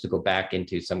was supposed to go back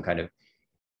into some kind of,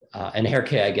 and Herr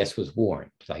Kay, I guess, was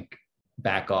warned, like,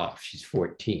 back off, she's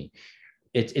 14.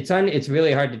 It's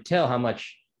really hard to tell how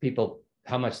much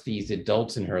these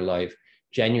adults in her life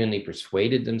genuinely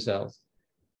persuaded themselves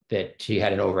that she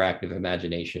had an overactive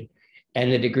imagination, and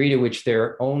the degree to which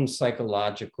their own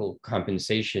psychological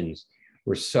compensations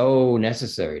were so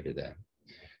necessary to them.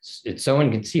 It's so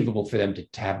inconceivable for them to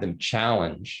have them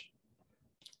challenged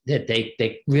that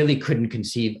they really couldn't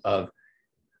conceive of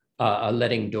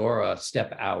letting Dora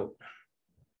step out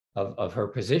of her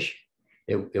position.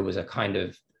 It was a kind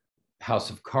of house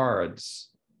of cards,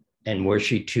 and were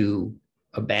she to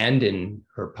abandon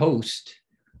her post,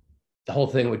 the whole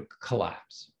thing would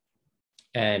collapse.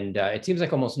 And it seems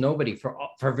like almost nobody,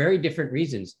 for very different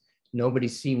reasons, nobody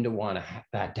seemed to want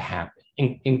that to happen,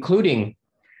 including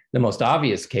the most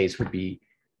obvious case would be,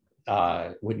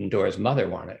 wouldn't Dora's mother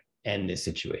want to end this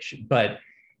situation? But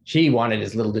she wanted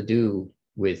as little to do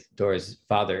with Dora's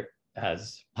father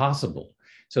as possible.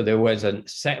 So there was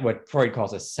what Freud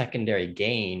calls a secondary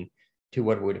gain to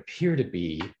what would appear to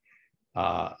be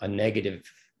a negative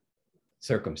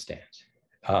circumstance.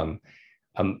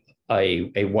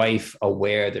 A wife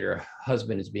aware that her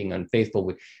husband is being unfaithful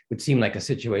would seem like a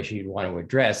situation you'd want to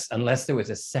address, unless there was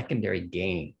a secondary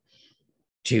gain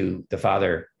to the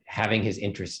father having his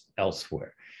interests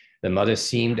elsewhere. The mother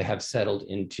seemed to have settled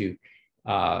into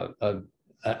an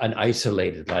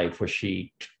isolated life where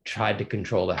she tried to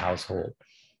control the household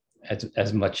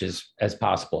as much as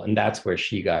possible, and that's where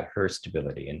she got her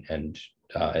stability and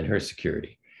her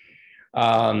security.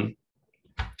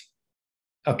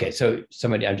 Okay, so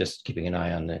I'm just keeping an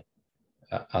eye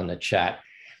on the chat.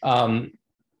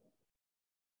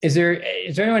 Is there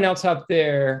anyone else out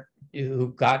there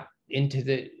who got into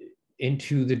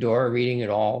the Dora reading at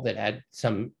all that had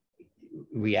some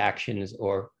reactions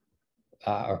or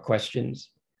questions?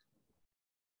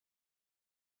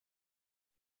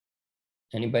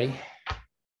 Anybody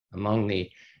among the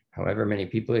however many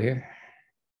people are here?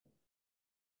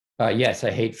 Yes,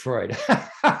 I hate Freud.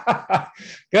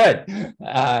 Good.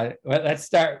 Well, let's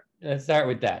start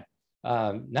with that.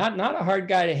 Not a hard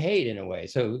guy to hate in a way.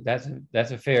 So that's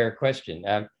a fair question.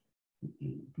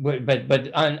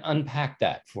 But unpack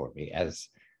that for me, as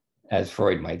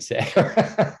Freud might say.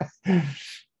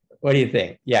 What do you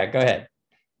think? Yeah, go ahead.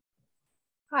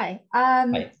 Hi.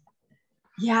 Hi.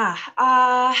 Yeah.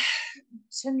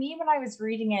 To me, when I was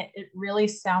reading it, it really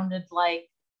sounded like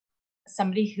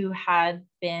somebody who had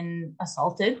been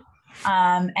assaulted,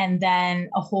 and then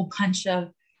a whole bunch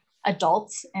of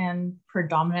adults, and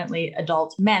predominantly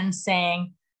adult men,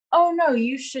 saying, "Oh no,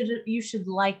 you should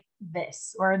like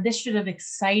this, or this should have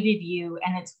excited you,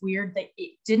 and it's weird that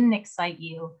it didn't excite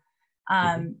you."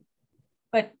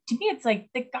 But to me, it's like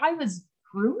the guy was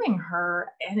grooming her,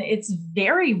 and it's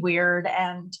very weird.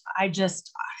 And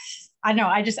I know,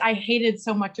 I hated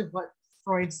so much of what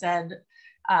Freud said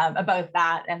about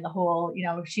that, and the whole,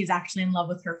 she's actually in love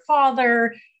with her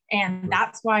father, and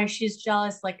that's why she's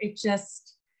jealous. Like, it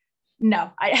just,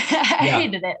 no, I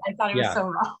hated it. I thought it was so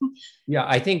wrong. Yeah,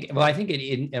 I think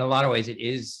it, in a lot of ways, it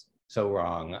is so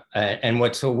wrong. And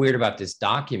what's so weird about this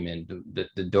document,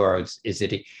 the Dora, is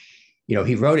that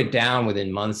he wrote it down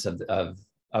within months of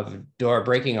Dora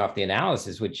breaking off the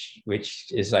analysis, which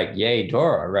is like, yay,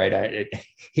 Dora, right?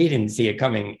 He didn't see it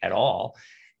coming at all.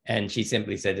 And she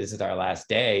simply said, this is our last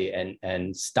day,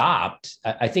 and stopped.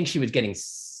 I think she was getting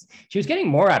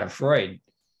more out of Freud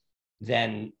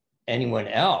than anyone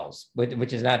else,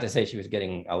 which is not to say she was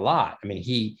getting a lot. I mean,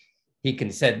 he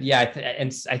said,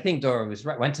 and I think Dora was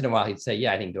right. Once in a while, he'd say,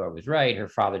 I think Dora was right. Her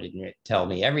father didn't tell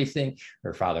me everything.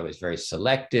 Her father was very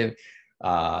selective.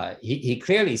 He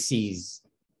clearly sees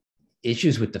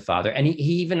issues with the father, and he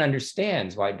even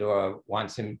understands why Dora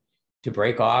wants him to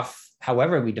break off,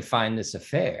 however we define this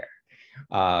affair.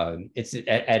 It's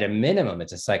at a minimum,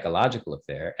 it's a psychological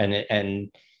affair,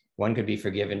 and one could be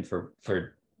forgiven for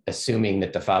assuming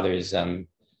that the father is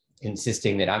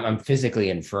insisting that I'm physically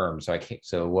infirm, so I can't.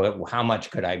 So how much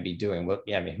could I be doing? Well,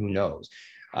 I mean, who knows?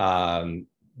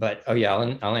 But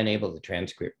I'll enable the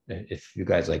transcript if you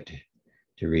guys like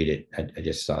to read it. I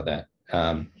just saw that.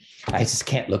 I just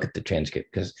can't look at the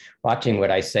transcript because watching what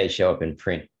I say show up in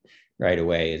print right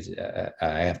away is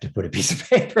I have to put a piece of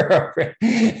paper over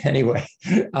it anyway.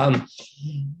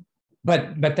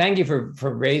 But thank you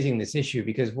for raising this issue,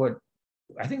 because what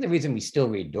I think the reason we still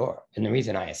read Dora, and the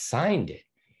reason I assigned it,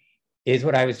 is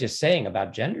what I was just saying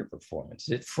about gender performance.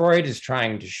 That Freud is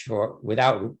trying to show,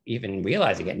 without even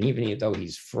realizing it, and even though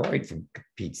he's Freud, for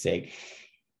Pete's sake,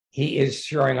 he is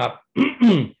showing up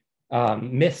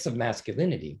myths of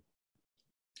masculinity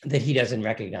that he doesn't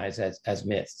recognize as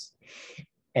myths.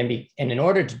 And in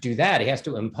order to do that, he has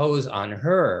to impose on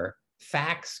her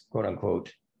facts, quote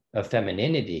unquote, of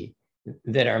femininity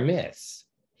that are myths.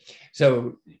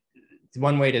 So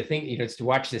one way to think, is to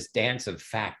watch this dance of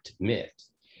fact myth.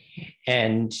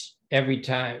 And every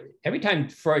time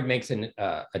Freud makes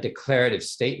a declarative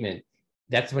statement,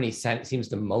 that's when he seems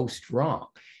the most wrong.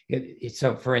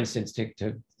 So, for instance, to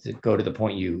go to the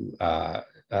point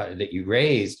that you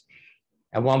raised,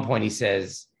 at one point he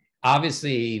says,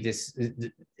 obviously, this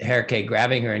Herke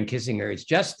grabbing her and kissing her is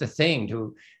just the thing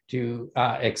to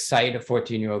excite a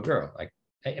 14-year-old girl. Like,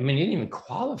 I mean, he didn't even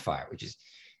qualify, which is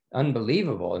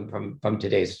unbelievable, and from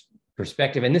today's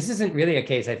perspective. And this isn't really a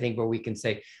case, I think, where we can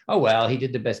say, oh, well, he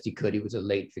did the best he could. He was a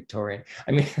late Victorian.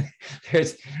 I mean,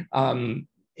 there's, I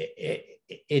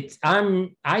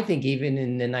think even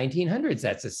in the 1900s,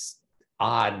 that's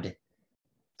odd.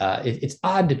 It's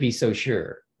odd to be so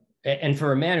sure. And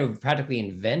for a man who practically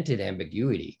invented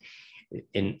ambiguity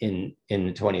in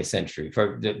the 20th century,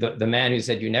 for the man who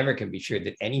said you never can be sure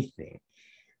that anything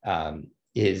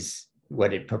is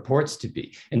what it purports to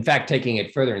be. In fact, taking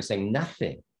it further and saying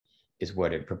nothing is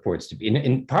what it purports to be.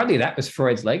 And partly that was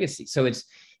Freud's legacy. So it's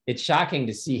shocking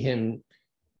to see him,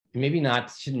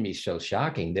 shouldn't be so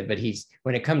shocking, but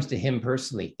when it comes to him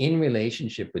personally in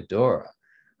relationship with Dora,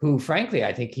 who frankly,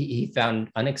 I think he found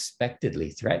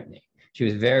unexpectedly threatening. She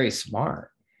was very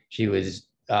smart. She was,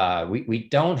 we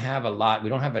don't have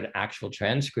an actual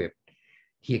transcript.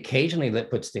 He occasionally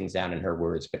puts things down in her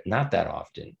words, but not that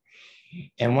often.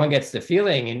 And one gets the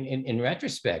feeling in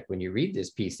retrospect, when you read this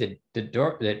piece,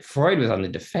 that Freud was on the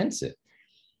defensive,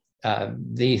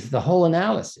 the whole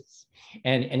analysis.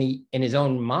 And he, in his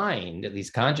own mind, at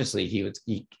least consciously,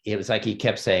 it was like he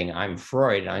kept saying, I'm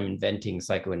Freud, I'm inventing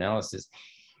psychoanalysis.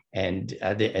 And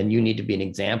you need to be an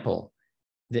example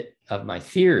of my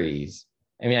theories.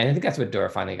 I mean, I think that's what Dora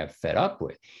finally got fed up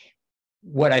with.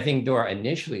 What I think Dora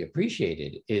initially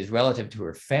appreciated is, relative to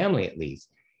her family at least,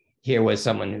 here was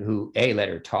someone who, A, let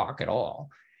her talk at all,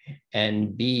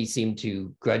 and B, seemed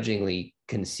to grudgingly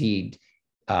concede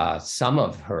some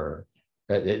of her,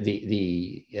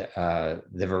 the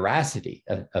veracity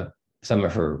of some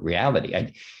of her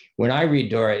reality. When I read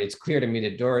Dora, it's clear to me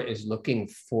that Dora is looking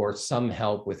for some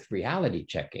help with reality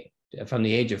checking. From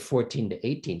the age of 14 to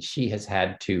 18, she has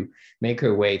had to make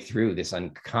her way through this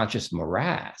unconscious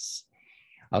morass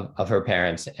of her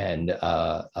parents and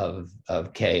of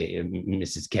K,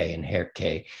 Mrs. K and Herr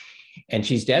K. And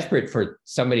she's desperate for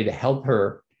somebody to help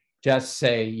her just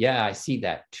say, yeah, I see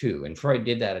that too. And Freud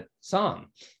did that some.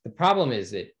 The problem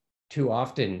is that too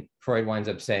often Freud winds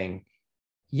up saying,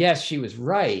 yes, she was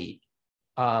right,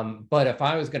 but if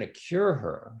I was going to cure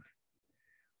her,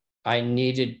 I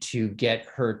needed to get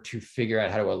her to figure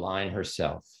out how to align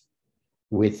herself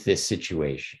with this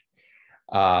situation.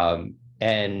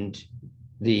 And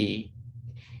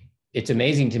it's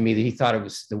amazing to me that he thought it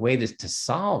was the way to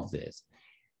solve this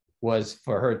was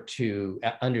for her to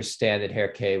understand that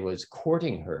Herké was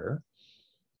courting her.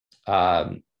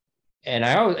 And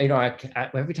I always,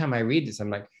 every time I read this, I'm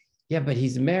like, yeah, but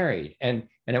he's married. And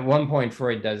at one point,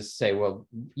 Freud does say, well,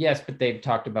 yes, but they've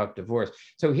talked about divorce.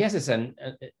 So he has this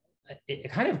a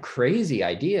kind of crazy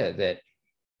idea that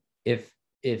if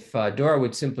Dora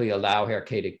would simply allow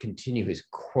Herké to continue his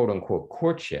quote unquote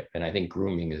courtship, and I think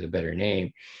grooming is a better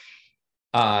name,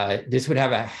 this would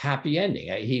have a happy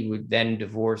ending. He would then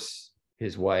divorce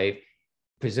his wife.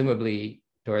 Presumably,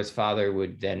 Dora's father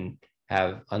would then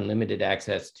have unlimited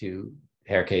access to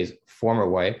Herké's former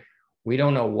wife. We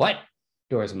don't know what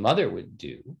Dora's mother would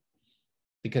do,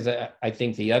 because I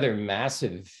think the other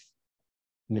massive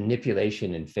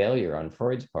manipulation and failure on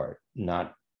Freud's part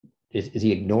is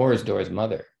he ignores Dora's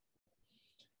mother.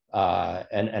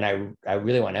 And I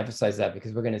really want to emphasize that,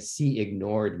 because we're going to see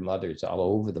ignored mothers all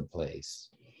over the place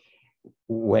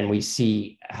when we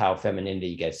see how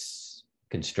femininity gets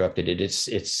constructed. It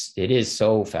is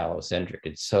so phallocentric.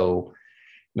 It's so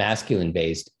masculine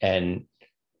based. And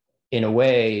in a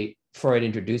way, Freud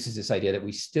introduces this idea that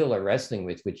we still are wrestling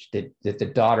with, which that a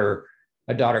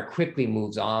daughter quickly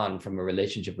moves on from a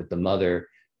relationship with the mother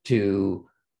to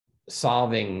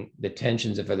solving the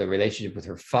tensions of the relationship with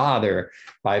her father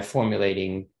by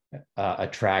formulating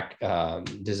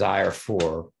desire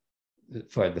for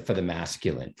the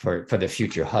masculine, for the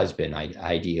future husband,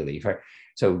 ideally.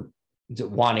 So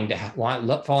falling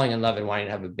in love and wanting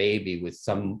to have a baby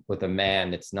with a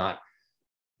man that's not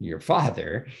your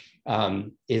father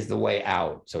is the way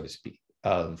out, so to speak,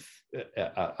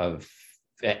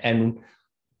 and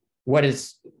what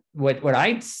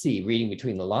I see reading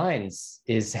between the lines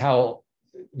is how,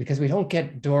 because we don't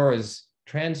get Dora's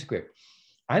transcript,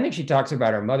 I think she talks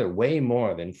about her mother way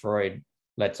more than Freud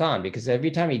lets on, because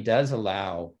every time he does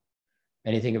allow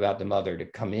anything about the mother to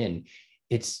come in,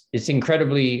 it's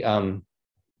incredibly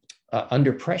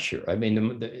under pressure. I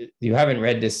mean, you haven't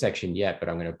read this section yet, but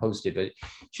I'm going to post it. But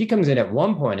she comes in at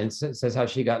one point and says how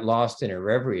she got lost in a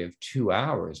reverie of 2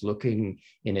 hours looking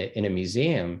in a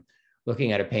museum,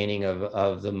 looking at a painting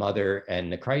of the mother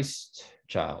and the Christ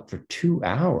child for 2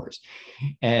 hours.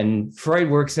 And Freud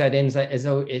works that in as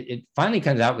though it finally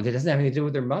comes out with it doesn't have anything to do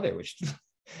with her mother, which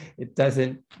it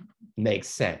doesn't make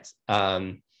sense.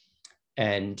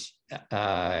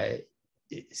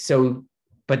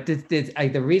 But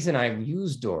the reason I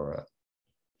use Dora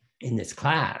in this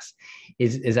class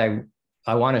is I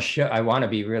want to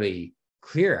be really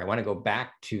clear. I want to go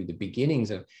back to the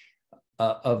beginnings of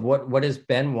what has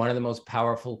been one of the most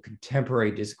powerful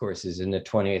contemporary discourses in the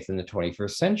 20th and the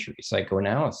 21st century: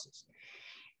 psychoanalysis,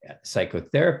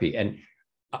 psychotherapy. And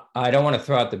I don't want to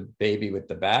throw out the baby with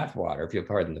the bathwater, if you'll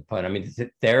pardon the pun. I mean,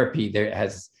 therapy there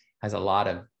has a lot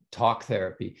of talk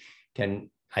therapy can,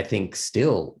 I think,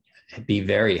 still be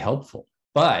very helpful,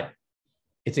 but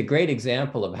it's a great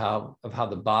example of how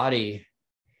the body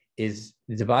is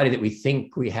the body that we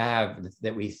think we have,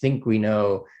 that we think we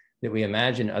know, that we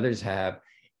imagine others have,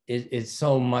 is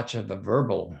so much of a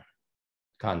verbal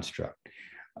construct.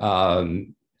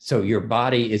 So your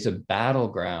body is a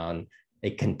battleground,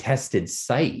 a contested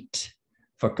site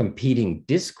for competing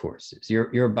discourses.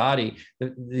 Your body,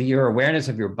 your awareness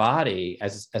of your body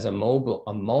as a mobile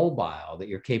that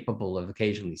you're capable of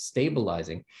occasionally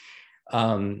stabilizing,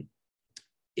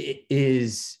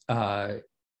 is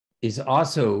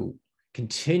also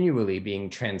continually being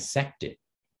transected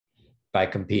by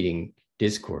competing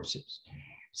discourses.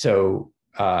 So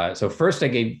first I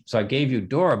gave you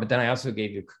Dora, but then I also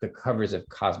gave you the covers of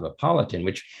Cosmopolitan,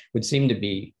 which would seem to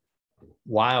be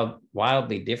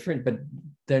wildly different, but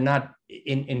they're not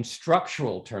in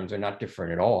structural terms, they're not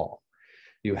different at all.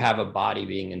 You have a body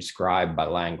being inscribed by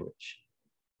language,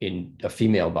 in a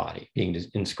female body being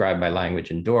inscribed by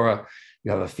language in Dora.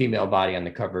 You have a female body on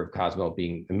the cover of Cosmo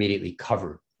being immediately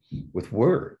covered with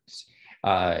words.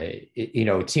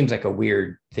 It seems like a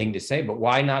weird thing to say, but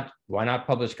why not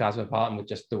publish Cosmopolitan with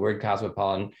just the word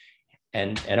Cosmopolitan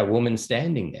and a woman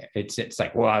standing there? It's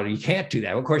like, well, you can't do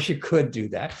that. Of course you could do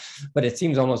that, but it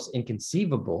seems almost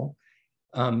inconceivable,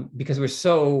 because we're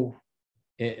so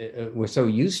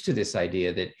used to this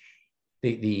idea that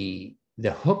the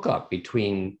hookup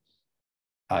between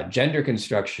gender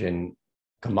construction,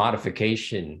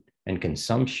 commodification, and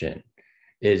consumption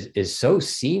is so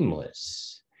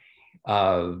seamless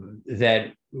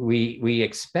that we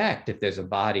expect if there's a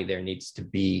body, there needs to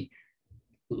be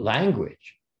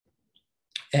language.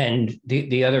 And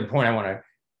the other point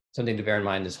something to bear in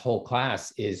mind this whole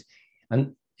class is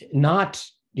not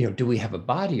do we have a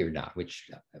body or not? Which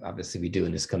obviously we do,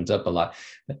 and this comes up a lot.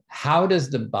 But how does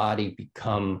the body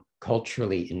become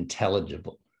culturally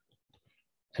intelligible?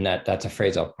 And that's a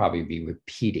phrase I'll probably be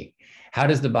repeating. How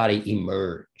does the body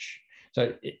emerge?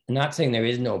 So I'm not saying there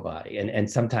is no body, and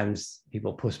sometimes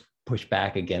people push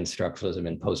back against structuralism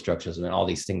and post-structuralism and all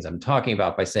these things I'm talking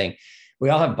about by saying, we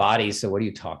all have bodies, so what are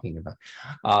you talking about?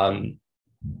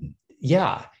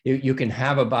 Yeah, you can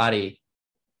have a body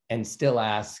and still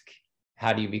ask,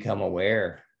 how do you become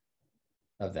aware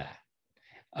of that?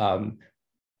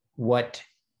 What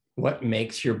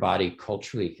makes your body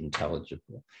culturally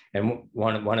intelligible? And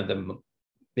one of the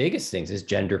biggest things is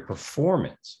gender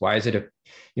performance. Why is it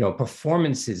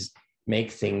performances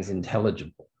make things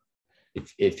intelligible?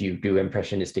 If you do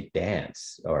impressionistic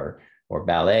dance or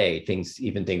ballet,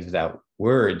 even things without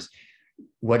words,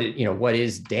 what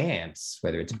is dance,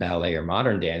 whether it's ballet or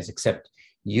modern dance, except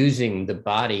using the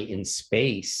body in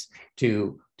space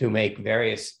to make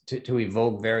to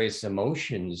evoke various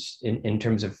emotions in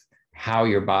terms of how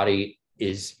your body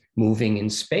is moving in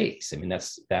space. I mean,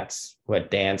 that's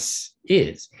what dance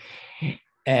is.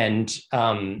 And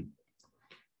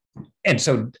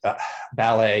so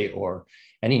ballet or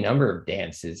any number of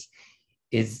dances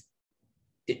is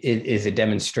a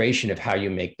demonstration of how you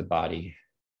make the body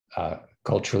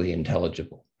culturally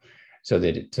intelligible, so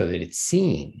that it's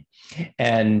seen.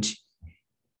 And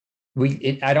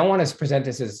I don't want to present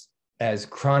this as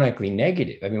chronically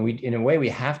negative. I mean, in a way, we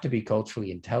have to be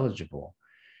culturally intelligible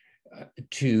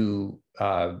to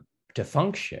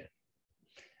function.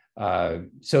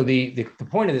 So the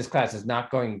point of this class is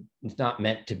not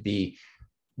meant to be,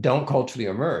 don't culturally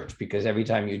emerge, because every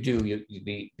time you do,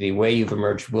 the way you've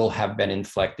emerged will have been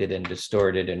inflected and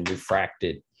distorted and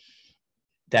refracted.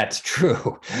 That's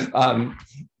true.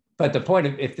 But the point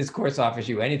of, if this course offers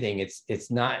you anything, it's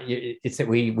that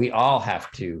we all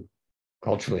have to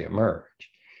culturally emerge.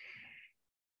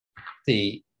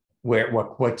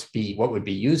 What would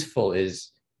be useful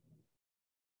is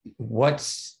what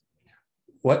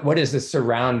is the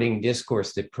surrounding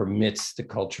discourse that permits the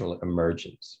cultural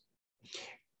emergence?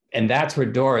 And that's where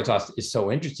Dora is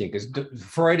so interesting, because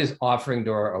Freud is offering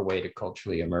Dora a way to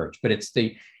culturally emerge, but it's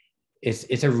a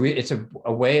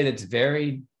way that's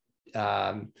very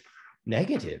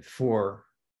negative for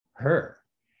her,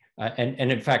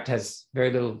 and in fact has very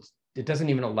little. It doesn't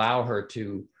even allow her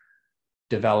to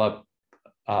develop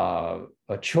a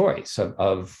choice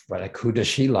of like, who does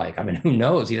she like? I mean, who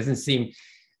knows? He doesn't seem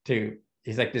to.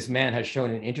 He's like, this man has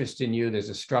shown an interest in you. There's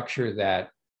a structure that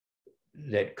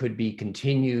could be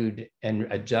continued and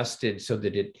adjusted so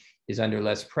that it is under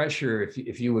less pressure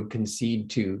if you would concede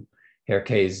to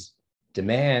Herké's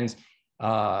demands.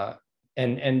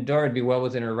 And Dora would be well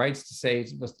within her rights to say,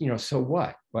 so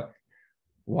what?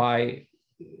 Why?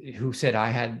 Who said I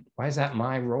had? Why is that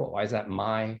my role? Why is that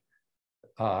my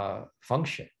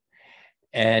function?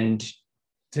 And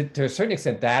to a certain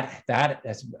extent, that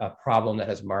is a problem that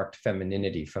has marked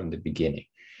femininity from the beginning.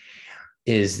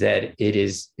 Is that it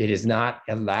is not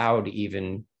allowed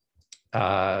even.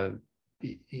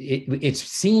 It's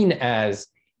seen as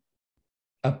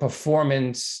a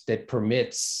performance that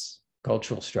permits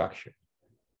cultural structure.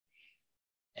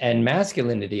 And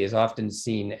masculinity is often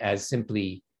seen as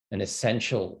simply an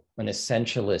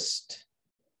essentialist,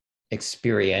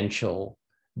 experiential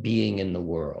being in the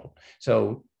world.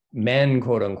 So men,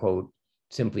 quote unquote,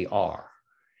 simply are,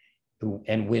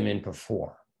 and women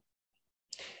perform.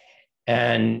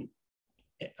 And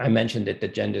I mentioned that the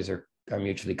genders are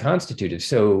mutually constitutive.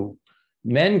 So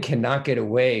men cannot get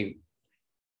away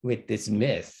with this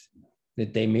myth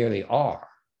that they merely are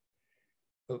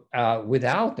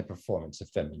without the performance of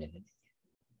femininity.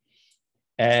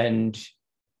 And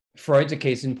Freud's a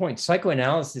case in point.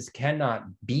 Psychoanalysis cannot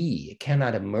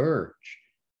emerge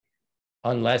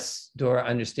unless Dora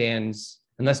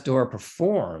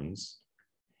performs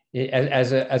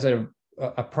as a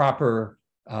proper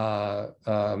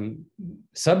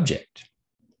subject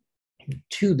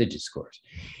to the discourse.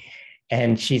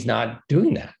 And she's not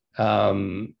doing that,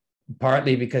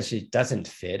 partly because she doesn't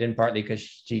fit, and partly because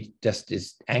she just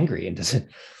is angry and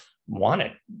doesn't want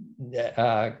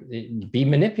to be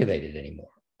manipulated anymore.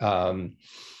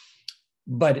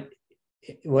 But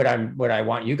what I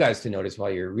want you guys to notice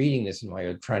while you're reading this and while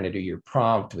you're trying to do your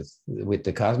prompt with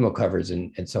the Cosmo covers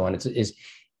and so on, is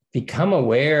become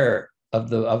aware of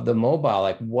the mobile,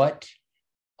 like what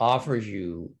offers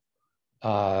you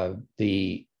how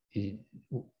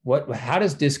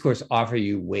does discourse offer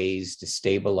you ways to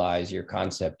stabilize your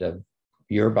concept of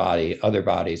your body, other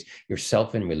bodies,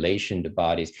 yourself in relation to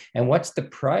bodies, and what's the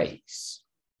price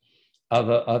of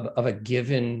a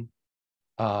given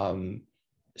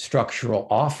structural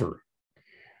offer.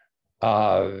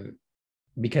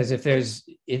 Because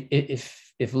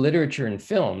if literature and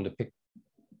film, to pick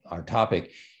our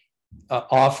topic,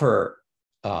 offer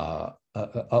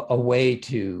a way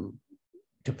to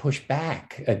push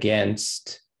back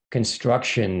against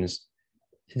constructions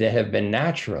that have been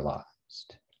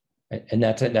naturalized, and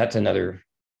that's another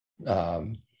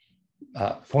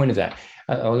point of that.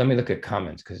 Let me look at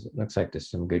comments, because it looks like there's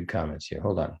some good comments here.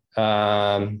 Hold on.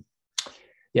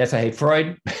 Yes, I hate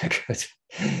Freud, because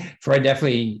Freud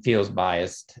definitely feels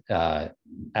biased at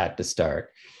the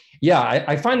start. Yeah,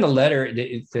 I find the letter,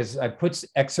 I put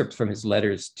excerpts from his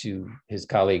letters to his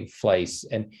colleague Fleiss,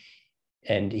 and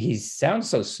he sounds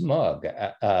so smug.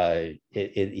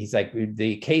 He's like,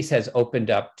 the case has opened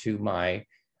up to my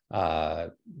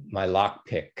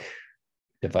lockpick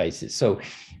devices. So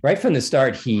right from the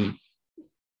start,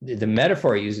 the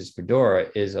metaphor he uses for Dora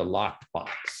is a locked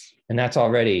box, and that's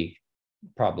already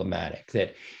problematic.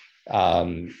 That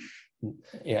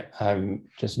yeah, I'm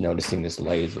just noticing this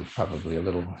light is probably a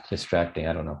little distracting.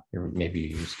 I don't know. Maybe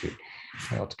you're used to it.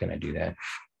 How else can I do that?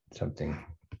 Something,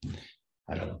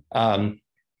 I don't know.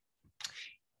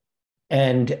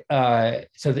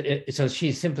 So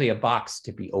she's simply a box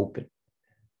to be open.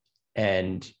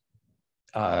 And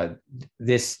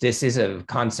this is a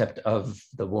concept of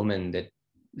the woman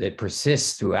that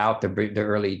persists throughout the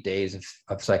early days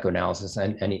of psychoanalysis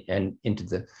and into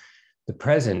the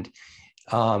present.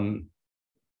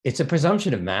 It's a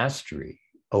presumption of mastery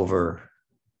over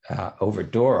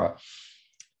Dora,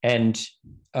 and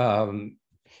I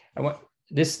want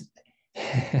this.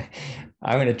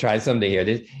 I'm going to try something here.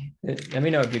 Let me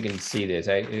know if you can see this.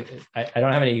 I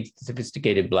don't have any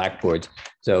sophisticated blackboards,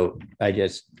 so I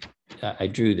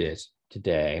drew this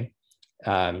today,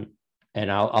 and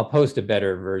I'll post a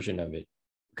better version of it,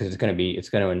 because it's going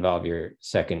to involve your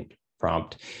second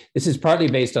prompt. This is partly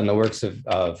based on the works of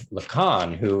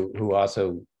Lacan, who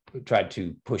also tried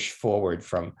to push forward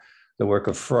from the work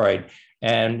of Freud.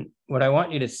 And what I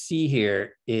want you to see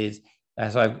here is,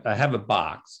 so I have a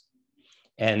box,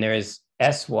 and there is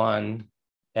S1,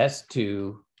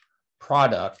 S2,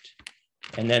 product,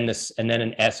 and then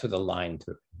an S with a line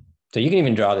through it. So you can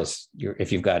even draw this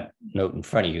if you've got a note in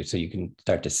front of you, so you can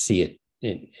start to see it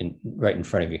right in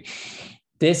front of you.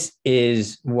 This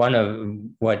is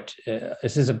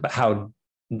this is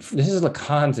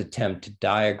Lacan's attempt to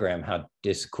diagram how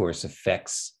discourse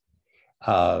affects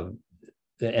and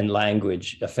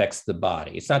language affects the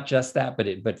body. It's not just that,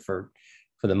 but for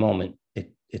the moment,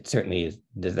 it certainly is.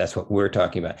 That's what we're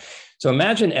talking about. So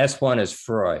imagine S1 as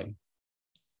Freud,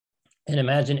 and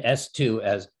imagine S2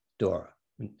 as Dora.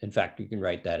 In fact, you can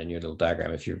write that in your little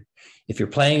diagram if you're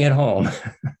playing at home.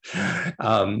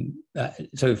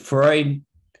 So Freud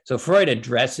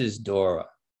addresses Dora,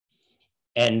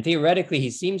 and theoretically he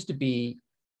seems to be.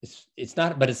 It's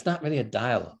not really a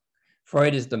dialogue.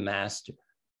 Freud is the master,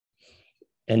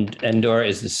 and Dora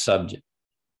is the subject.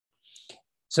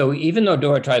 So even though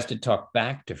Dora tries to talk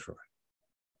back to Freud,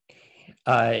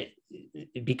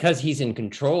 because he's in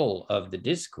control of the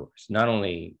discourse, not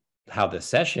only how the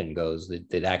session goes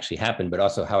that actually happened, but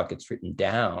also how it gets written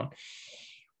down.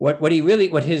 What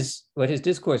his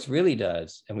discourse really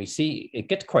does, and we see it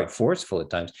gets quite forceful at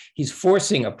times. He's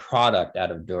forcing a product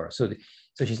out of Dora. So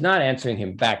she's not answering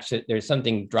him back. So there's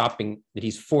something dropping that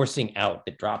he's forcing out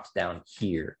that drops down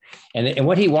here. And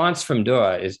what he wants from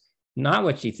Dora is not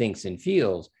what she thinks and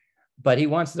feels, but he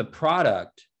wants the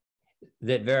product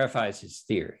that verifies his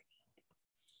theory.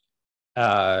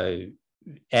 And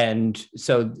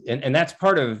that's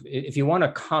part of, if you want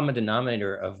a common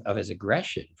denominator of his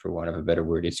aggression, for want of a better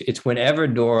word, it's whenever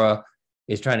Dora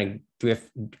is trying to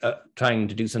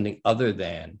do something other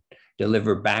than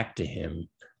deliver back to him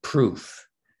proof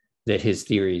that his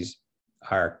theories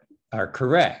are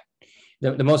correct.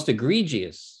 The most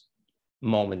egregious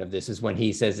moment of this is when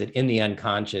he says that in the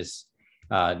unconscious,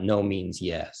 no means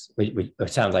yes, which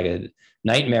sounds like a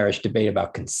nightmarish debate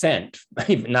about consent,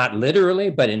 not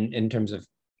literally, but in terms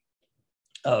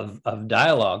of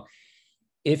dialogue.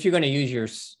 If you're going to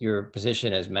use your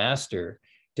position as master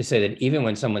to say that even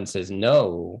when someone says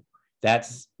no,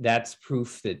 that's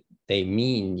proof that they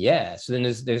mean yes, then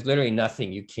there's literally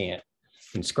nothing you can't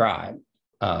inscribe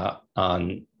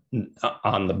on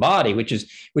the body, which is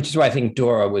why I think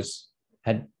Dora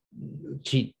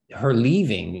her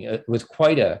leaving was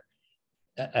quite a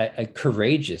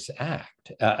courageous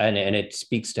act, and it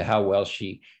speaks to how well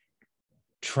she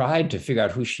tried to figure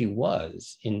out who she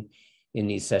was in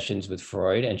these sessions with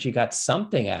Freud, and she got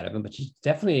something out of him, but she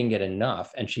definitely didn't get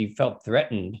enough, and she felt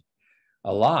threatened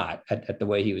a lot at the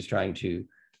way he was trying to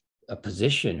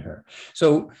position her.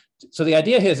 So the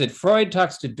idea here is that Freud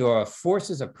talks to Dora,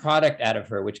 forces a product out of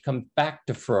her, which comes back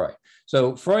to Freud.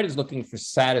 So Freud is looking for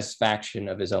satisfaction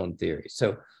of his own theory.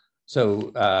 So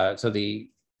the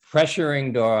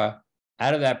pressuring Dora,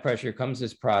 out of that pressure comes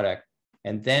this product,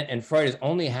 and Freud is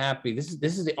only happy. This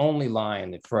is the only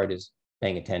line that Freud is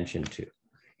paying attention to.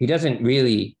 He doesn't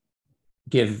really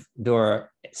give Dora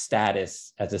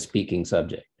status as a speaking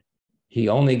subject. He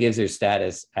only gives her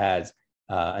status as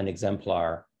an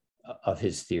exemplar of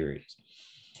his theories.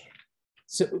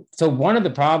 So one of the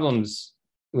problems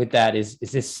with that is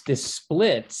this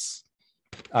splits.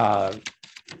 Part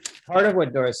of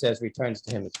what Dora says returns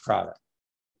to him as product.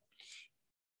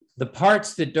 The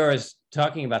parts that Dora's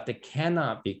talking about that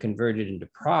cannot be converted into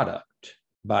product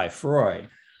by Freud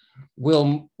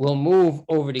will move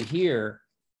over to here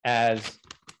as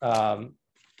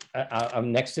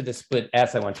next to the split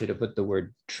S. I want you to put the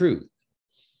word truth.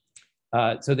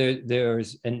 So there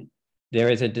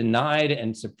is a denied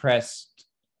and suppressed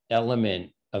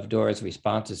element of Dora's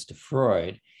responses to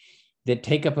Freud that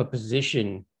take up a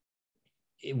position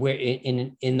where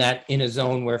in a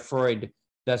zone where Freud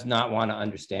does not want to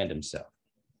understand himself.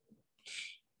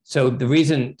 So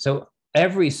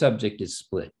every subject is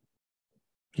split.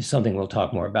 Is something we'll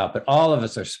talk more about, but all of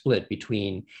us are split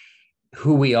between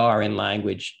who we are in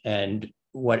language and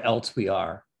what else we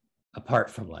are apart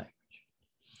from language.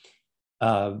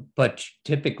 But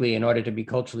typically, in order to be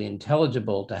culturally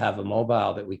intelligible, to have a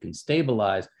mobile that we can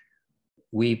stabilize,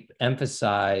 we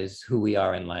emphasize who we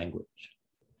are in language.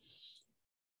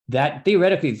 That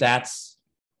theoretically, that's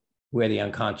where the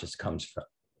unconscious comes from.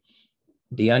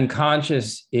 The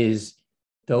unconscious is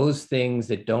those things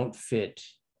that don't fit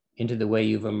into the way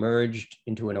you've emerged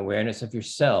into an awareness of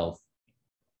yourself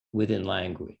within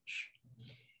language.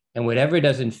 And whatever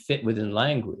doesn't fit within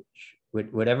language,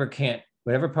 whatever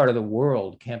part of the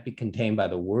world can't be contained by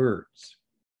the words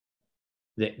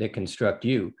that construct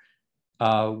you,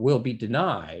 will be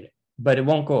denied, but it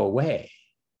won't go away.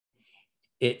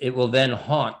 It will then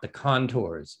haunt the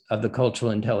contours of the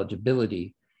cultural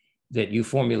intelligibility that you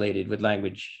formulated with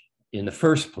language in the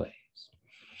first place.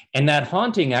 And that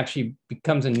haunting actually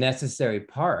becomes a necessary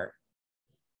part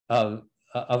of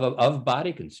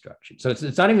body construction. So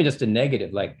it's not even just a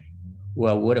negative, like,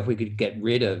 well, what if we could get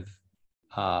rid of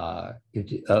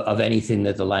anything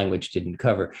that the language didn't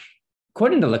cover?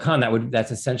 According to Lacan,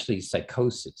 that's essentially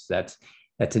psychosis. That's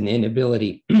an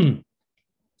inability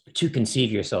to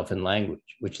conceive yourself in language,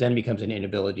 which then becomes an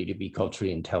inability to be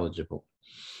culturally intelligible.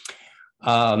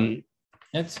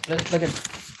 Let's look at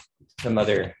some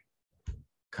other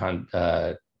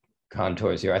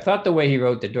contours here. I thought the way he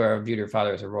wrote that Dora viewed her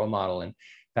father as a role model and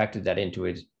factored that into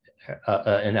his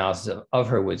analysis of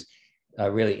her was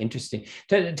really interesting.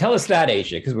 Tell us that,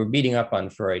 Asia, because we're beating up on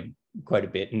Freud quite a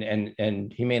bit,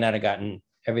 and he may not have gotten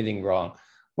everything wrong.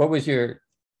 What was your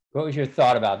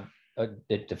thought about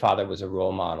that the father was a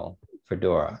role model for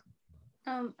Dora?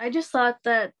 I just thought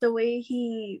that the way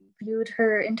he viewed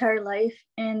her entire life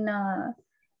in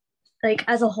like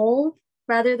as a whole,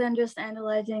 rather than just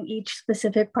analyzing each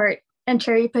specific part and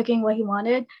cherry picking what he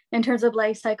wanted in terms of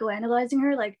like psychoanalyzing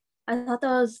her, like I thought that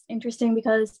was interesting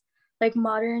because like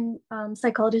modern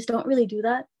psychologists don't really do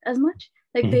that as much.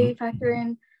 Like they factor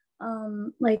in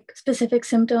like specific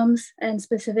symptoms and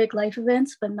specific life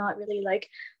events, but not really like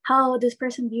how this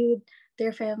person viewed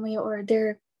their family or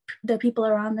the people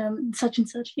around them, such and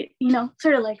such,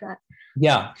 sort of like that.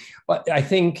 Yeah, but I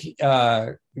think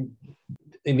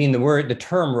the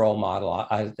term role model,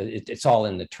 it's all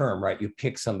in the term, right? You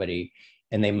pick somebody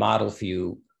and they model for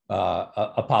you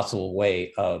a possible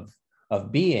way of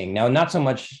being. Now, not so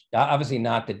much, obviously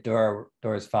not that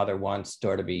Dora's father wants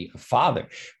Dora to be a father,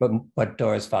 but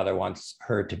Dora's father wants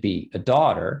her to be a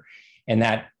daughter,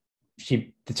 and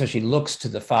so she looks to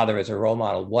the father as a role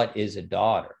model. What is a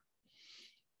daughter?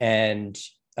 And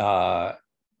this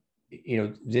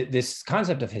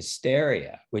concept of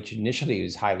hysteria, which initially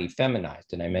was highly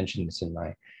feminized, and I mentioned this in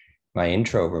my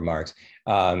intro remarks.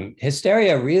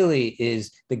 Hysteria really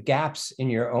is the gaps in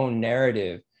your own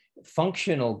narrative,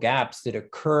 functional gaps that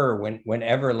occur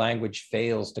whenever language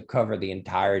fails to cover the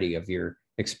entirety of your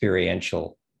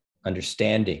experiential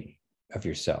understanding of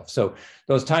yourself. So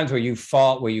those times where you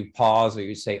pause, or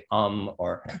you say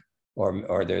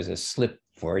or there's a slip,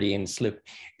 Freudian slip.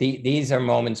 These are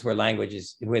moments where language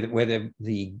is where the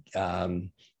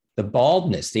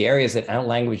baldness, the areas that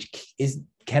language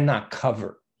cannot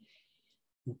cover,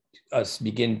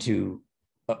 begin to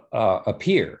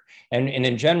appear. And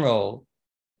in general,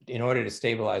 in order to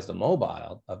stabilize the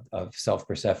mobile of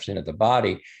self-perception of the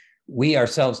body, we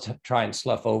ourselves try and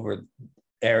slough over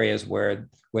areas where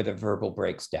the verbal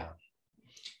breaks down.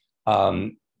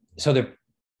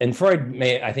 And Freud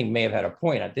I think may have had a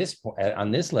point at this point,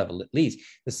 on this level at least.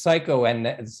 The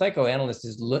psychoanalyst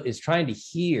is trying to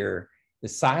hear the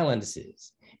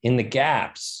silences in the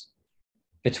gaps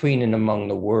between and among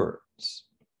the words.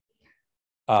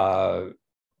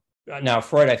 Now,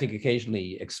 Freud, I think,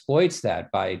 occasionally exploits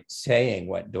that by saying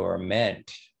what Dora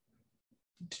meant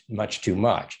much too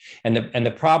much. And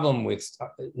the problem with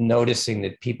noticing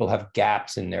that people have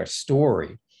gaps in their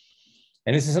story,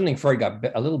 and this is something Freud got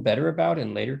a little better about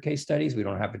in later case studies. We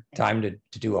don't have time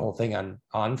to do a whole thing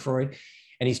on Freud.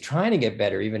 And he's trying to get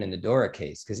better even in the Dora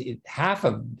case, because half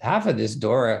of this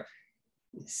Dora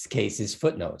case is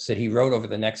footnotes that he wrote over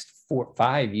the next 4 or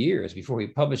 5 years before he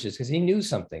publishes, because he knew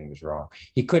something was wrong.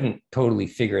 He couldn't totally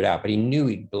figure it out, but he knew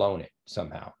he'd blown it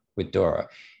somehow with Dora.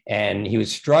 And he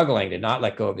was struggling to not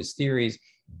let go of his theories,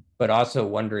 but also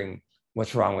wondering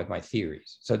what's wrong with my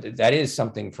theories. So that is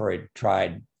something Freud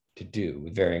tried to do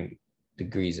with varying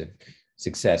degrees of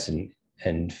success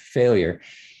and failure.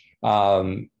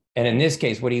 And in this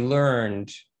case, what he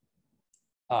learned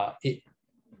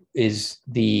is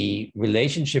the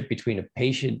relationship between a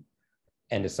patient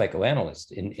and a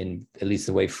psychoanalyst, in at least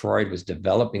the way Freud was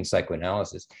developing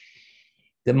psychoanalysis.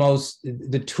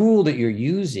 The tool that you're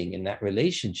using in that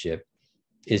relationship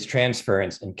is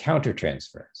transference and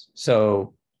countertransference.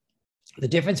 So the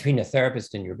difference between a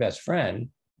therapist and your best friend,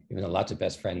 even though lots of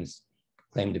best friends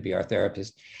claim to be our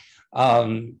therapist,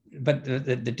 but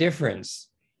the difference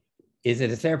is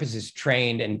that a therapist is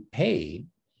trained and paid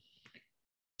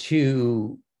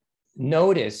to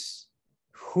notice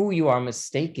who you are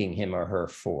mistaking him or her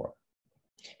for.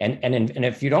 And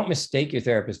if you don't mistake your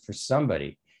therapist for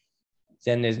somebody,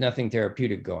 then there's nothing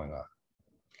therapeutic going on.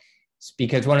 It's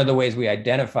because one of the ways we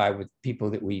identify with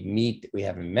people that we meet that we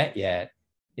haven't met yet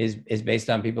is based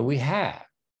on people we have.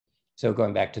 So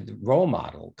going back to the role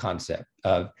model concept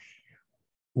of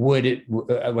whether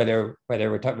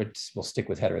we're talking, we'll stick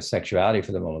with heterosexuality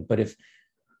for the moment, but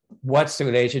what's the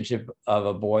relationship of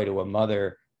a boy to a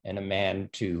mother and a man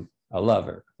to a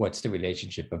lover? What's the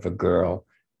relationship of a girl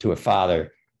to a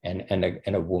father and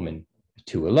a woman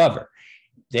to a lover?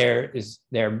 There is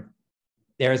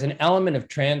an element of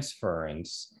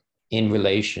transference in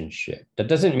relationship. That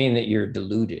doesn't mean that you're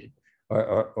deluded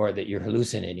or that you're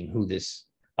hallucinating who this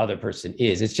other person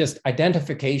is. It's just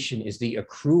identification is the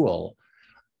accrual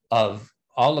of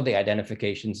all of the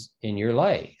identifications in your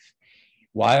life.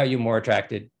 Why are you more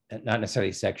attracted, not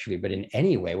necessarily sexually, but in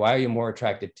any way, why are you more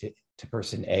attracted to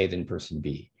person A than person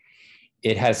B?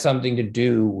 It has something to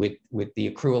do with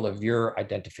the accrual of your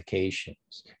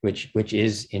identifications, which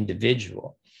is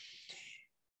individual.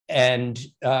 And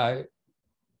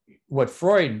what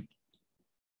Freud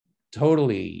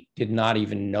totally did not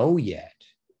even know yet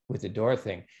with the Dora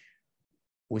thing,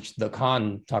 which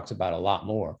Lacan talks about a lot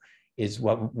more, is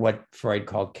what Freud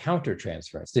called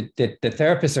countertransference. The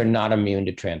therapists are not immune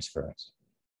to transference.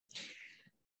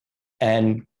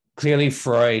 And clearly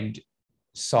Freud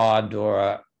saw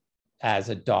Dora as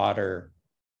a daughter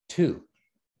too.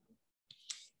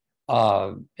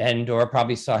 And Dora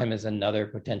probably saw him as another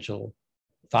potential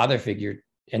father figure.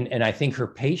 And I think her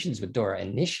patience with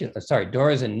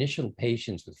Dora's initial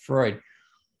patience with Freud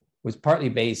was partly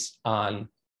based on,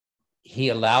 he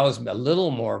allows a little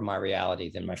more of my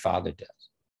reality than my father does.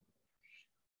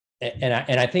 And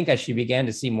I think as she began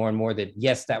to see more and more that,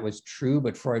 yes, that was true,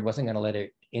 but Freud wasn't going to let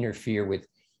it interfere with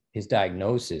his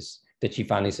diagnosis, that she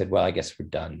finally said, well, I guess we're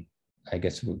done. I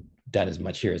guess we've done as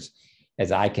much here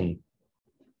as I can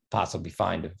possibly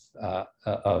find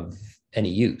of any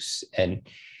use. And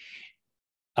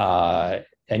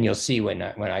you'll see when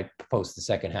I post the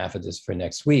second half of this for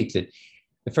next week, that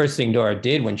the first thing Dora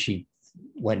did when she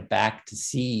went back to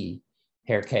see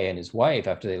Herké and his wife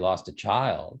after they lost a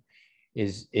child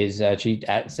is she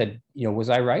said, was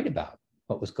I right about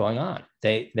what was going on?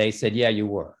 They said, yeah, you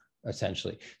were,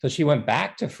 essentially. So she went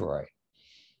back to Freud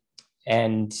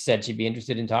and said she'd be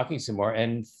interested in talking some more,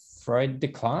 and Freud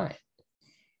declined.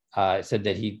 Said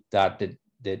that he thought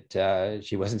that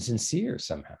she wasn't sincere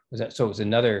somehow. So it was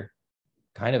another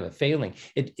kind of a failing.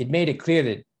 It made it clear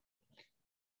that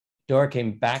Dora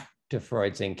came back to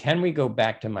Freud saying, can we go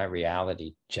back to my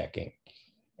reality checking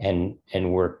and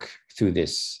work through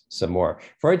this some more?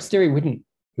 Freud's theory wouldn't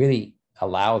really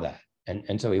allow that.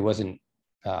 And so he wasn't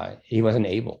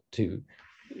able to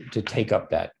take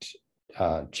up that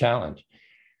challenge.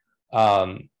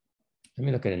 Let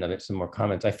me look at some more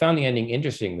comments. I found the ending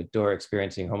interesting with Dora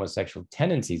experiencing homosexual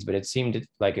tendencies, but it seemed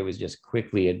like it was just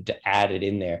quickly added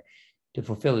in there to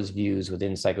fulfill his views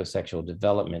within psychosexual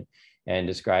development, and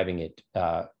describing it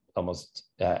almost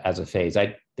as a phase.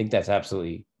 I think that's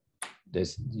absolutely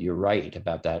you're right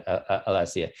about that,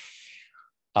 Alessia.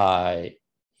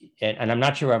 And I'm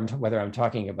not sure whether I'm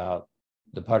talking about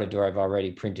the part of Dora I've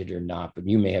already printed or not, but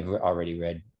you may have already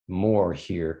read more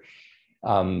here.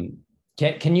 Can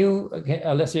you,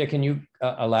 Alessia, can you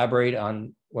elaborate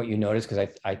on what you noticed? Because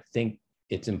I think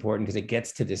it's important because it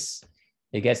gets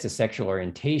to sexual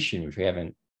orientation, which we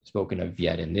haven't spoken of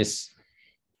yet in this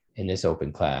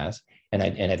open class. And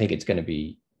I think it's going to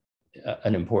be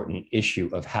an important issue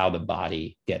of how the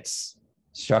body gets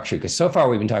structured. Because so far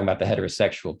we've been talking about the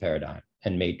heterosexual paradigm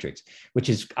and matrix, which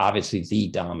is obviously the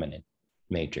dominant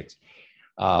matrix.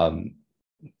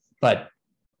 But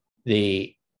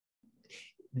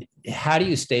how do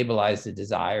you stabilize the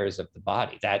desires of the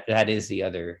body? That is the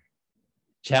other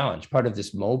challenge, part of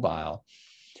this mobile.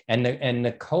 And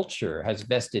the culture has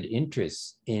vested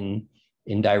interests in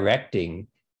directing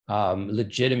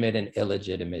legitimate and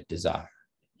illegitimate desire.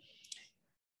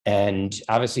 And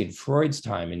obviously in Freud's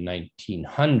time in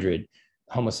 1900,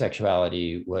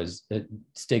 homosexuality was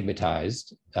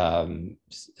stigmatized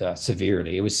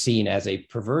severely. It was seen as a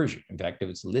perversion. In fact, it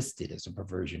was listed as a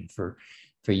perversion for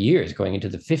years, going into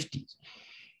the 50s.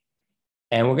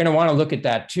 And we're going to want to look at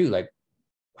that too. Like,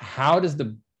 how does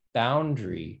the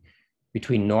boundary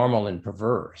between normal and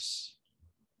perverse,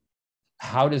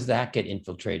 how does that get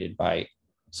infiltrated by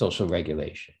social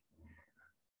regulation?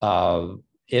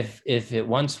 If it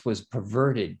once was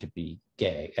perverted to be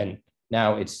gay and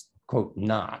now it's, quote,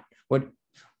 not,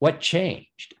 what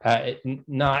changed?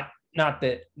 Not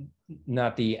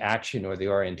the action or the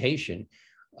orientation,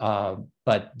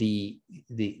 but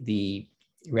the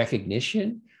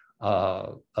recognition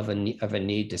of a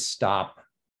need to stop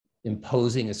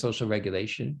imposing a social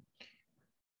regulation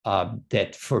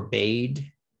that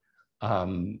forbade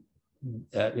and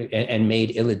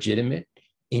made illegitimate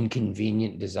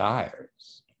inconvenient desires.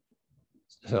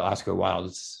 So Oscar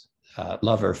Wilde's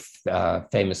lover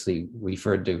famously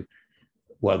referred to,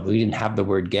 well, we didn't have the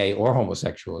word gay or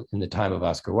homosexual in the time of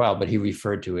Oscar Wilde, but he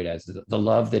referred to it as the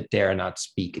love that dare not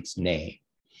speak its name,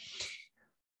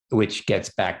 which gets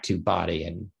back to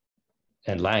body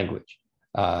and language.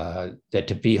 That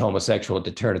to be homosexual at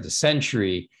the turn of the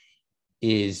century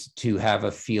is to have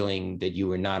a feeling that you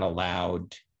were not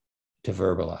allowed to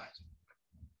verbalize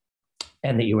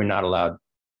and that you were not allowed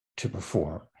to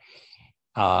perform.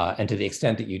 And to the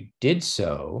extent that you did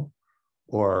so,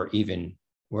 or even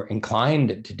were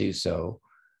inclined to do so,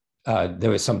 there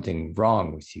was something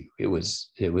wrong with you. It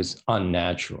was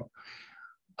unnatural.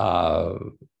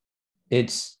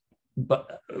 It's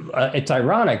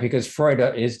ironic because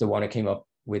Freud is the one who came up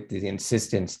with the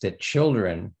insistence that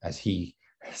children, as he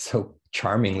so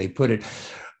charmingly put it,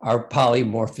 are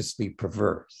polymorphously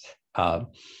perverse.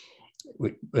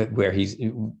 Where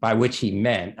by which he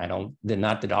meant,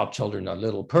 not that all children are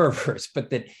little perverts, but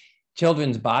that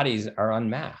children's bodies are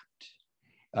unmapped.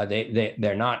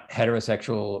 They're not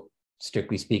heterosexual,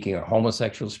 strictly speaking, or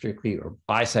homosexual strictly, or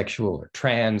bisexual, or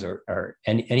trans, or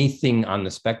anything on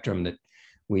the spectrum that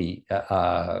we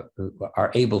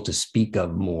are able to speak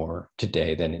of more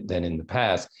today than in the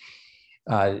past.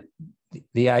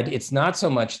 The idea, it's not so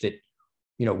much that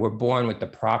we're born with the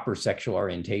proper sexual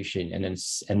orientation,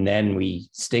 and then we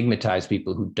stigmatize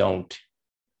people who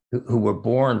were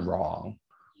born wrong.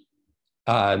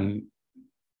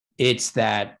 It's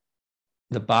that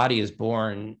the body is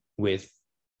born with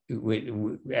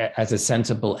as a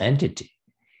sensible entity,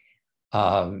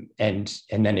 and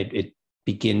then it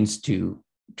begins to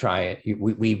try.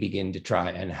 We begin to try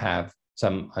and have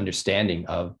some understanding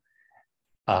of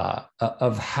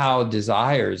how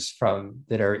desires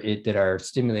that are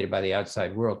stimulated by the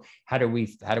outside world, how do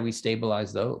we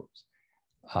stabilize those?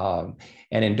 And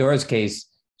in Dora's case,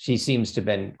 she seems to have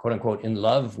been, quote unquote, in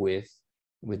love with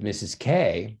Mrs.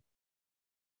 K.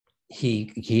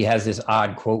 He has this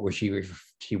odd quote where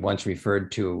she once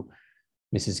referred to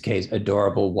Mrs. K's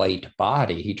adorable white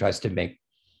body. He tries to make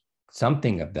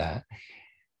something of that.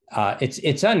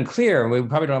 It's unclear, and we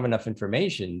probably don't have enough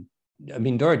information. I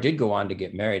mean, Dora did go on to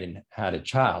get married and had a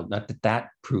child. Not that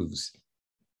proves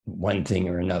one thing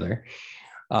or another.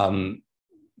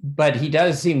 But he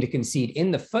does seem to concede in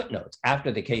the footnotes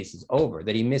after the case is over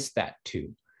that he missed that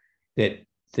too. That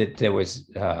there was,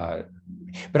 but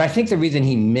I think the reason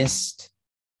he missed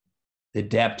the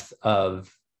depth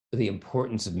of the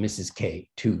importance of Mrs. K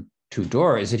to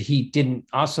Dora is that he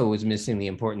was missing the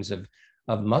importance of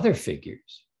mother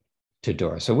figures to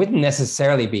Dora. So it wouldn't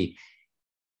necessarily be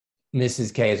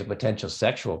Mrs. K as a potential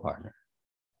sexual partner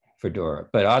for Dora,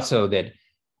 but also that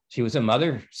she was a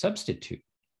mother substitute.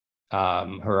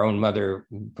 Her own mother,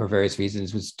 for various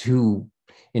reasons, was too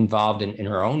involved in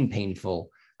her own painful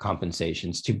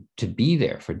compensations to be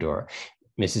there for Dora.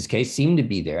 Mrs. K seemed to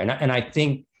be there. And I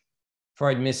think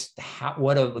Freud missed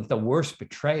what the worst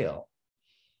betrayal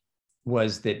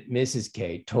was that Mrs.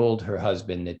 K told her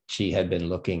husband that she had been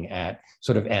looking at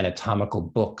sort of anatomical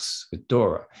books with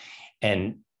Dora.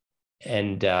 And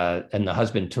the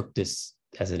husband took this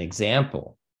as an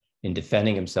example in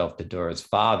defending himself to Dora's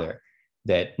father,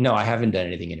 that no, I haven't done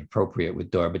anything inappropriate with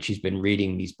Dora, but she's been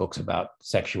reading these books about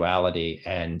sexuality.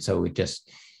 And so it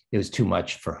was too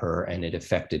much for her and it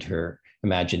affected her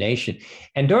imagination.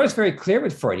 And Dora's very clear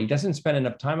with Freud. He doesn't spend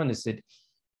enough time on this.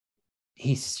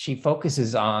 She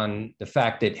focuses on the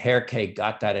fact that Herr K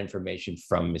got that information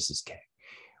from Mrs. K,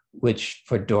 which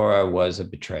for Dora was a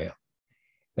betrayal.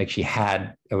 Like she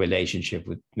had a relationship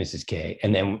with Mrs. K.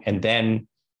 And then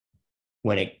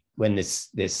when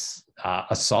this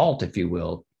assault, if you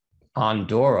will, on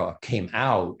Dora came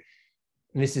out,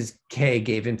 Mrs. K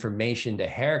gave information to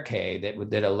Herr K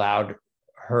that allowed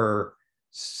her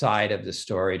side of the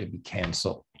story to be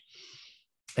canceled.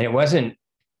 And it wasn't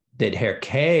that Herr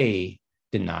K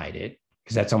denied it,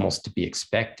 because that's almost to be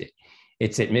expected.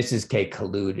 It's that Mrs. K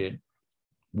colluded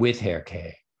with Herr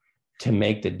K to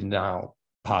make the denial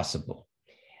possible,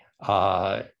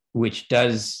 which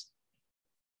does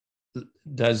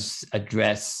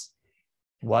address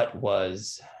what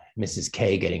was Mrs.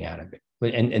 K getting out of it,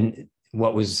 and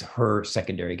what was her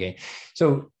secondary gain.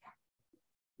 So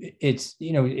it's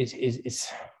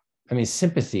I mean,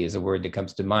 sympathy is a word that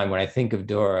comes to mind when I think of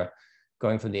Dora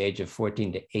going from the age of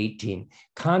 14 to 18,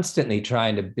 constantly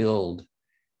trying to build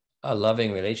a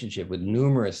loving relationship with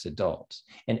numerous adults.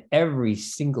 And every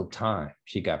single time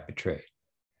she got betrayed.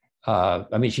 I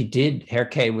mean, she did, Herr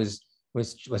K was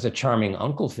a charming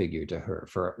uncle figure to her,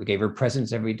 gave her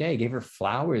presents every day, gave her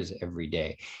flowers every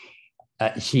day.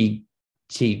 She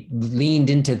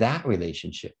leaned into that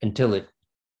relationship until it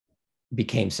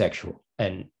became sexual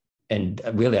and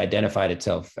really identified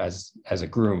itself as a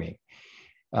grooming.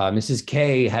 Mrs.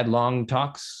 K had long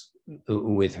talks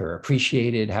with her,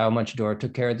 appreciated how much Dora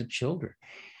took care of the children.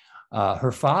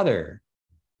 Her father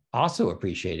also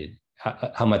appreciated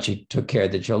how much he took care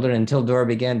of the children, until Dora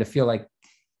began to feel like,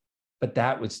 but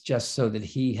that was just so that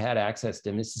he had access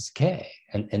to Mrs. K.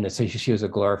 And so she was a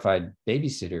glorified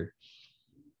babysitter,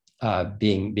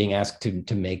 being asked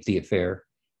to make the affair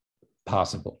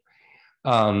possible.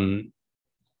 Okay,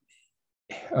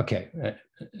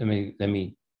 let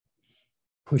me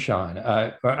push on.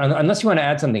 Unless you want to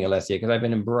add something, Alessia, because I've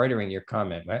been embroidering your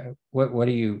comment. What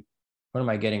am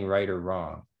I getting right or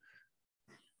wrong?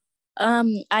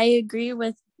 I agree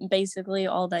with basically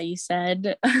all that you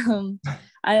said.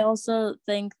 I also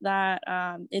think that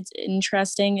it's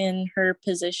interesting in her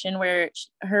position where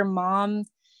her mom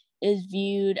is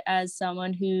viewed as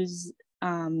someone who's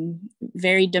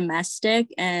very domestic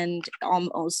and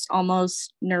almost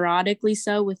neurotically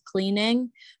so with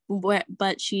cleaning, but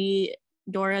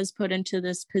Dora's put into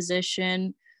this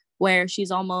position where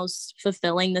she's almost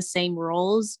fulfilling the same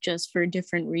roles, just for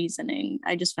different reasoning.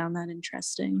 I just found that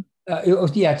interesting.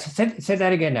 Yeah, say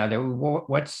that again now.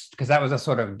 Because that was a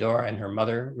sort of Dora and her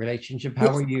mother relationship.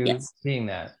 How were you seeing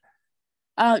that?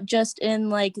 Just in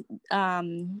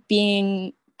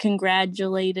being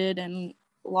congratulated and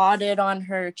lauded on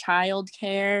her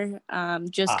childcare,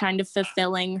 just kind of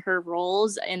fulfilling her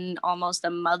roles in almost a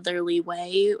motherly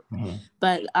way. Mm-hmm.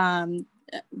 But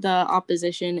the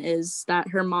opposition is that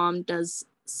her mom does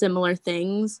similar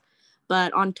things,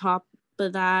 but on top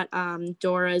of that,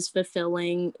 Dora is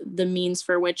fulfilling the means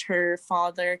for which her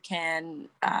father can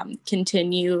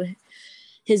continue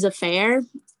his affair.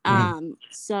 Mm-hmm.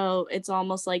 So it's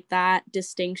almost like that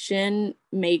distinction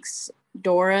makes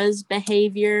Dora's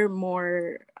behavior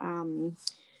more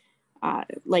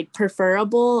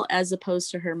preferable as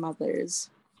opposed to her mother's.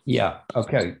 Yeah.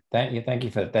 Okay. Thank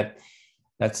you for that.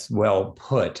 That's well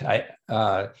put.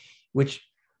 Which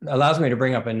allows me to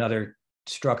bring up another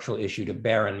structural issue to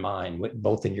bear in mind,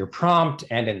 both in your prompt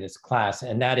and in this class,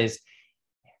 and that is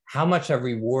how much a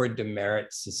reward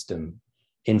demerit system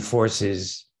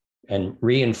enforces and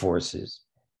reinforces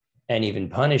and even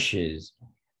punishes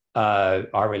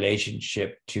our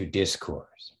relationship to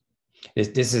discourse.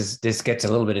 This gets a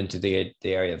little bit into the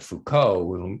area of Foucault,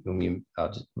 whom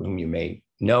you may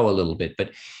know a little bit,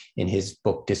 but in his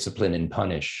book Discipline and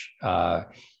Punish,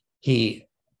 he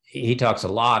talks a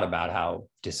lot about how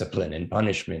discipline and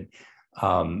punishment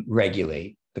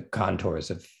regulate the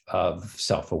contours of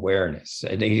self-awareness.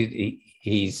 And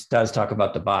he does talk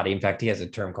about the body. In fact, he has a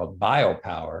term called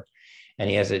biopower, and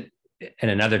he has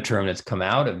another term that's come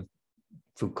out of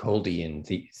Foucauldian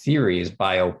theory is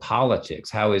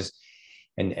biopolitics.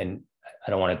 And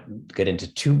don't want to get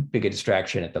into too big a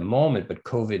distraction at the moment, but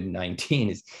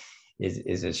COVID-19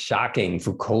 is a shocking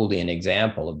Foucauldian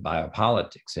example of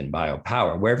biopolitics and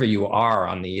biopower. Wherever you are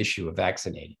on the issue of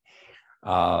vaccinating,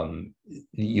 the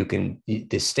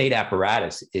state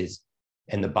apparatus is,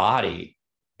 and the body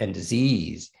and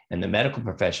disease and the medical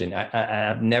profession,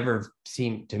 I've never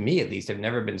seen, to me at least, have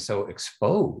never been so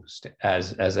exposed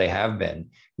as they have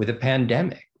been with a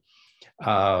pandemic.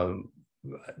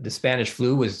 The Spanish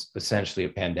flu was essentially a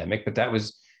pandemic, but that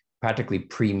was practically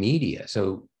pre-media.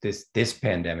 So this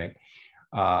pandemic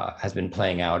has been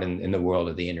playing out in the world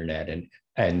of the internet,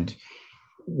 and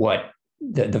what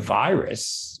the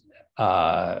virus,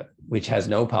 which has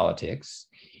no politics,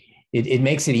 it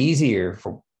makes it easier,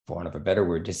 for want of a better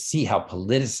word, to see how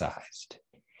politicized,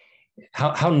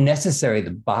 how necessary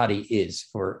the body is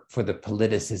for the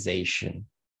politicization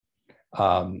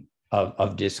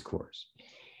of discourse.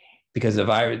 Because the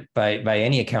virus, by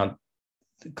any account,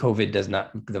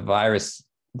 the virus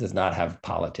does not have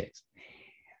politics.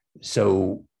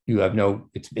 So you have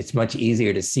it's much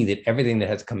easier to see that everything that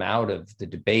has come out of the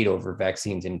debate over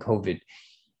vaccines and COVID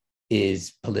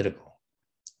is political.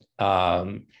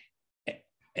 And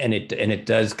it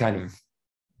does kind of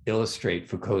illustrate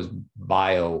Foucault's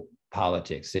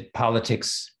biopolitics.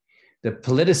 The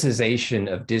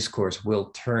politicization of discourse will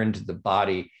turn to the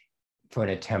body for an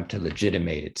attempt to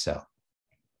legitimate itself.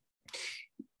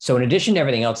 So in addition to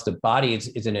everything else, the body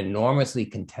is an enormously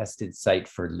contested site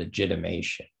for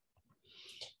legitimation.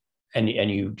 And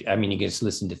you can just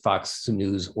listen to Fox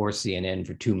News or CNN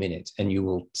for 2 minutes, and you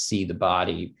will see the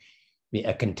body be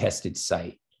a contested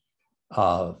site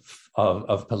of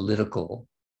political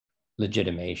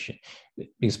legitimation.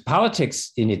 Because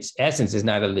politics in its essence is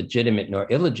neither legitimate nor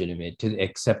illegitimate,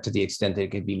 except to the extent that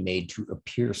it can be made to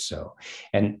appear so.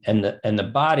 And the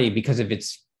body, because of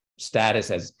its status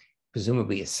as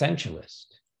presumably essentialist,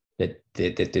 that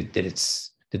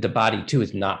the body too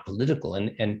is not political.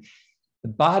 And the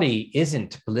body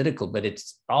isn't political, but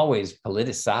it's always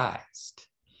politicized.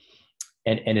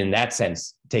 And in that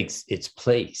sense, takes its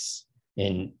place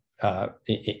in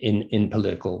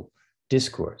political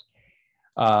discourse.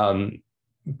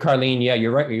 Carlene, yeah,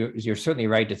 you're right. You're certainly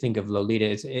right to think of Lolita.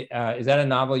 Is that a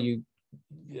novel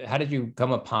how did you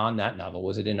come upon that novel?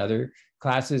 Was it in other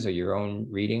classes or your own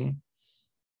reading?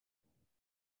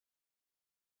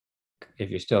 If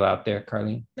you're still out there,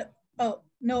 Carlene? Oh,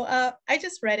 no, I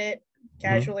just read it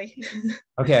casually. Mm-hmm.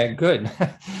 Okay, good.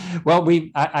 Well,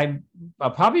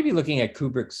 I'll probably be looking at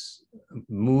Kubrick's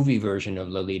movie version of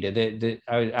Lolita.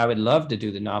 I would love to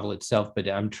do the novel itself, but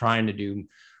I'm trying to do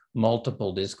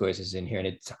multiple discourses in here, and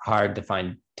it's hard to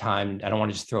find time. I don't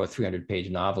want to just throw a 300-page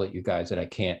novel at you guys that I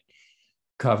can't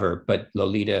cover. But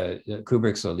Lolita,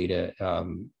 Kubrick's Lolita,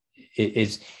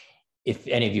 is, if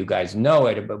any of you guys know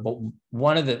it, but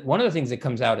one of the things that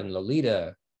comes out in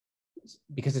Lolita,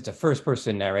 because it's a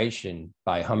first-person narration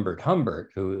by Humbert,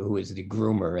 who is the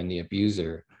groomer and the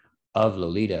abuser of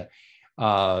Lolita,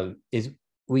 is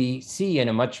we see in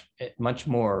a much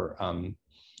more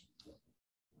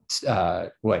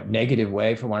negative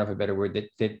way, for want of a better word,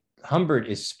 that Humbert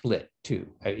is split too.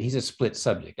 He's a split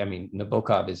subject. I mean,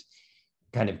 Nabokov is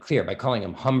kind of clear by calling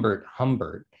him Humbert.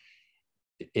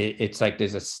 It's like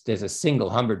there's a single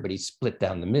Humbert, but he's split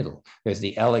down the middle. There's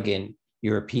the elegant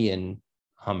European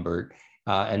Humbert,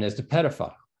 and there's the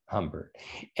pedophile Humbert.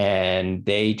 And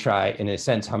they try, in a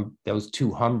sense, those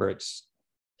two Humberts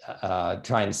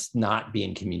try and not be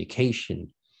in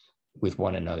communication with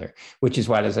one another, which is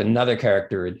why there's another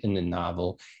character in the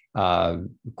novel,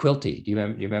 Quilty. Do you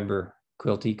remember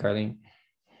Quilty, Carlene?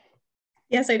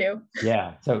 Yes, I do.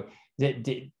 Yeah. So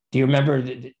do you remember,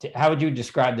 how would you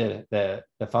describe the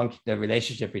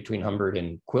relationship between Humbert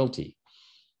and Quilty?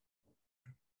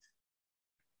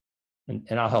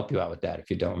 And I'll help you out with that if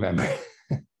you don't remember.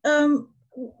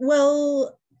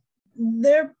 Well,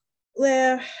 they're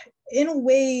in a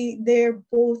way, they're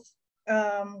both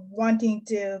wanting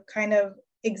to kind of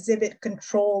exhibit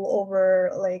control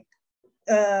over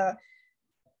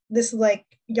this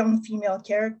young female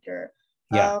character.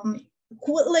 Yeah.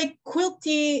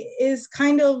 Quilty is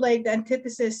kind of like the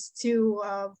antithesis to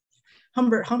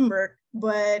Humbert,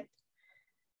 but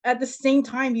at the same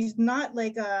time, he's not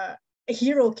like a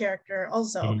hero character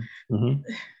also. Mm-hmm.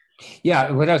 Mm-hmm.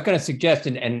 Yeah, what I was going to suggest,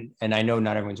 and I know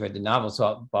not everyone's read the novel,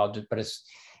 so I'll just, but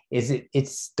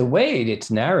it's the way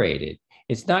it's narrated.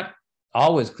 It's not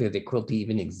always clear that Quilty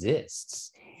even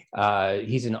exists.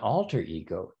 He's an alter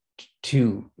ego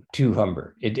to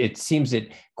Humbert. It seems that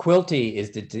Quilty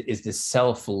is the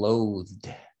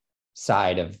self-loathed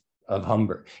side of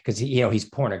Humbert, because he's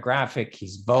pornographic,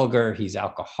 he's vulgar, he's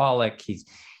alcoholic,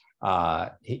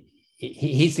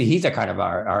 he's a kind of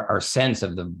our sense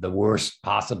of the worst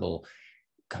possible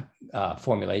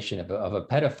formulation of a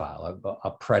pedophile,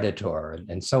 a predator,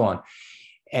 and so on.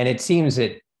 And it seems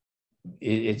that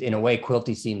in a way,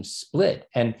 Quilty seems split.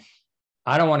 And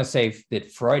I don't want to say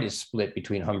that Freud is split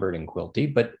between Humbert and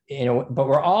Quilty, but but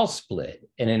we're all split.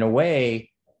 And in a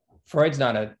way, Freud's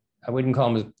not I wouldn't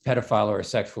call him a pedophile or a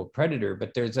sexual predator,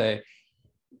 but there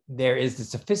is the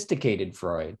sophisticated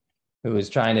Freud who is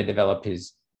trying to develop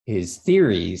his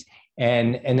theories.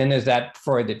 And then there's that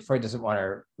Freud doesn't want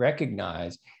to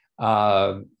recognize,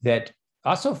 that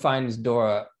also finds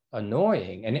Dora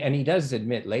annoying. And he does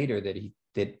admit later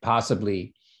that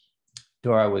possibly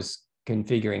Dora was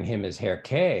configuring him as Herr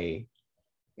K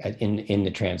in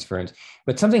the transference.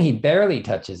 But something he barely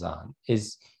touches on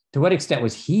is, to what extent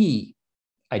was he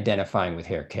identifying with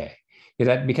Herr K? Because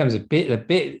that becomes a bit,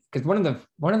 because one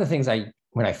of the things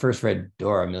when I first read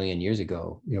Dora a million years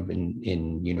ago,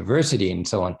 in university and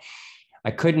so on,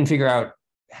 I couldn't figure out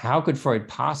how could Freud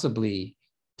possibly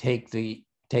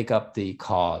take up the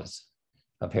cause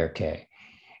of Herr K.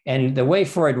 And the way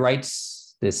Freud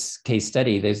writes this case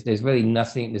study, there's really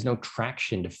nothing, there's no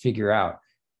traction to figure out.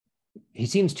 He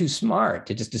seems too smart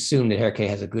to just assume that Herr K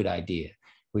has a good idea,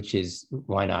 which is,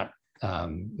 why not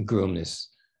groom this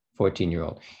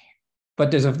 14-year-old? But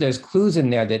there's clues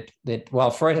in there that while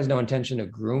Freud has no intention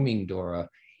of grooming Dora,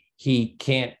 he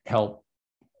can't help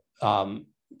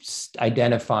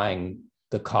identifying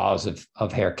the cause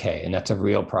of Herr K, and that's a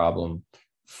real problem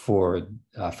for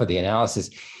the analysis.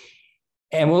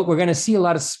 And we're going to see a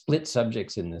lot of split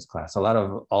subjects in this class, a lot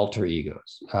of alter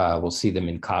egos. We'll see them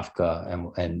in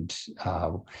Kafka, and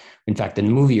in fact, the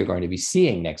movie you're going to be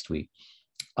seeing next week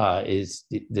is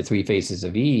The Three Faces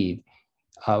of Eve.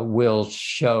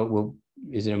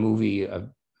 Is in a movie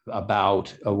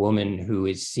about a woman who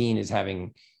is seen as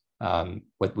having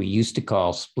what we used to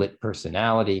call split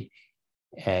personality,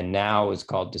 and now is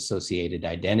called dissociated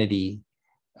identity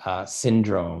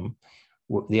syndrome.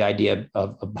 The idea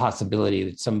of a possibility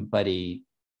that somebody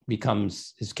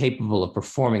is capable of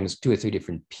performing as 2 or 3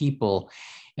 different people,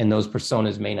 and those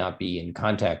personas may not be in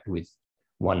contact with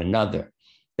one another.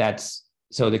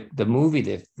 So the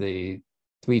movie, The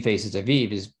Three Faces of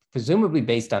Eve, is presumably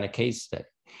based on a case study.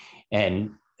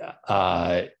 And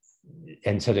so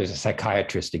there's a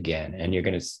psychiatrist again, and you're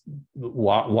going to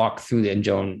walk through and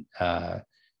Joan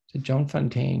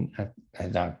Fontaine.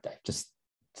 I just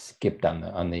skipped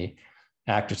on the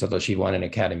actress, although she won an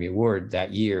Academy Award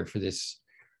that year for this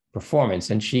performance,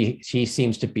 and she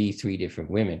seems to be 3 different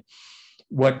women.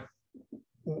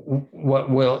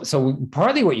 So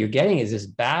partly what you're getting is this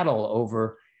battle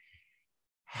over,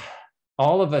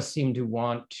 all of us seem to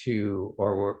want to,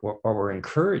 or we're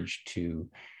encouraged to,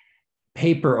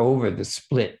 paper over the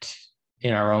split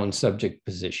in our own subject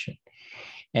position.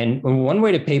 And one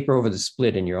way to paper over the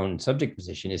split in your own subject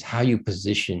position is how you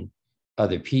position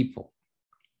other people.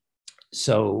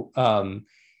 So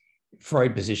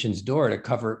Freud positions Dora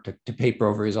to paper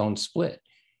over his own split.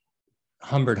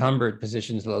 Humbert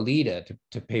positions Lolita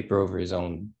to paper over his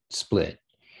own split.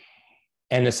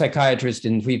 And the psychiatrist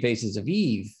in Three Faces of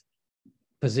Eve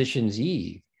positions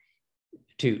Eve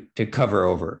to cover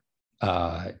over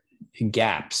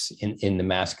gaps in the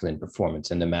masculine performance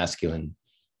and the masculine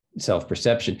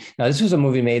self-perception. Now, this was a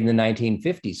movie made in the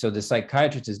 1950s, so the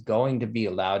psychiatrist is going to be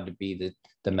allowed to be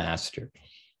the master,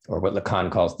 or what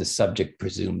Lacan calls the subject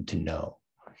presumed to know,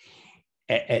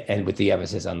 and with the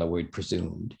emphasis on the word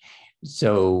presumed.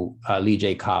 So Lee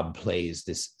J. Cobb plays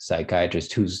this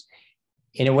psychiatrist who's,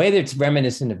 in a way that's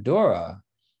reminiscent of Dora.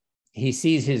 He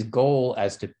sees his goal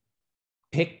as to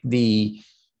pick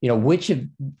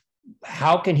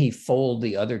how can he fold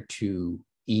the other 2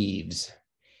 Eves,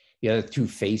 the other 2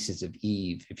 faces of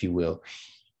Eve, if you will,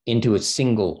 into a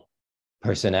single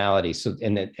personality, so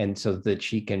that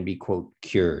she can be, quote,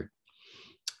 cured.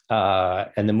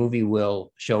 And the movie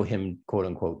will show him, quote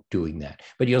unquote, doing that.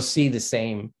 But you'll see the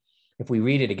same, if we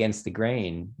read it against the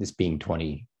grain, this being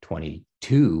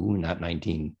 2022, not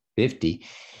 1950,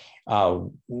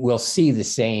 we'll see the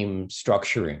same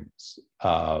structurings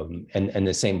and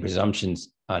the same presumptions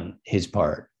on his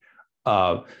part.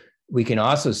 We can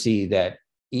also see that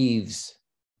Eve's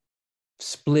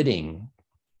splitting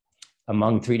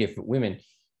among 3 different women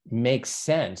makes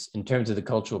sense in terms of the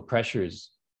cultural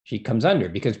pressures she comes under,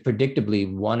 because predictably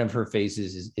one of her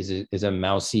faces is a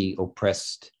mousy,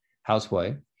 oppressed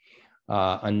housewife.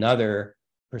 Another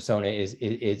persona is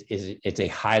a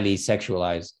highly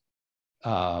sexualized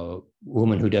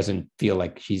woman who doesn't feel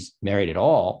like she's married at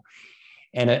all,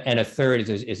 and a third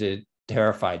is a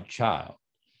terrified child.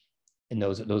 And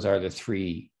those are the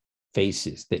 3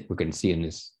 faces that we're going to see in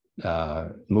this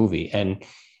movie. And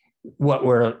what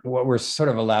we're sort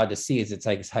of allowed to see is it's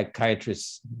like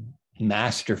psychiatrists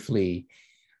masterfully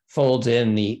folds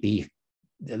in the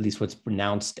at least what's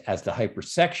pronounced as the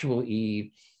hypersexual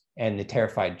Eve and the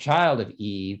terrified child of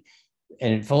Eve,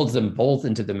 and it folds them both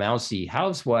into the mousy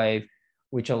housewife,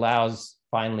 which allows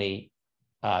finally,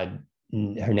 her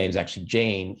name's actually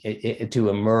Jane, to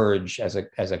emerge as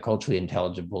a culturally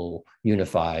intelligible,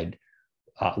 unified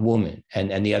woman,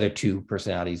 and the other two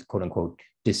personalities, quote unquote,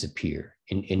 disappear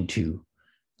into.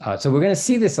 So we're going to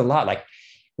see this a lot, like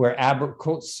where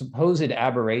supposed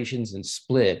aberrations and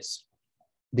splits.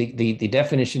 The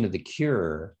definition of the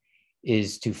cure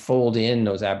is to fold in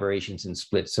those aberrations and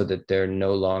splits so that they're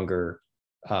no longer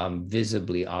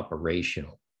visibly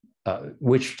operational,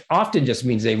 which often just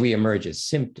means they reemerge as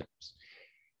symptoms,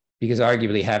 because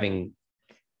arguably having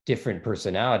different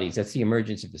personalities, that's the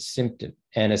emergence of a symptom.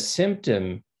 And a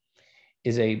symptom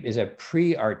is a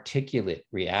pre-articulate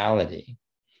reality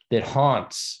that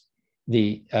haunts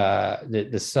the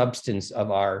substance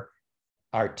of our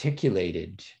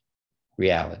articulated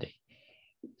reality.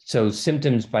 So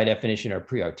symptoms by definition are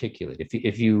pre-articulate.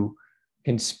 If you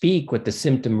can speak what the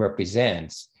symptom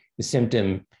represents, the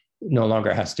symptom no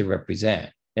longer has to represent.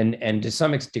 And to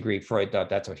some degree, Freud thought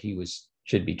that's what he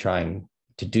should be trying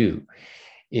to do,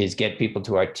 is get people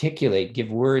to articulate, give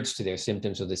words to their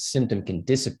symptoms so the symptom can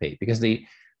dissipate, because the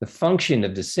function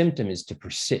of the symptom is to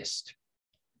persist.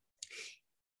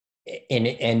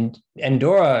 And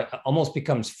Dora almost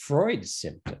becomes Freud's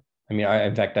symptom. I mean,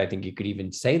 in fact, I think you could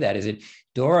even say that, is it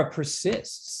Dora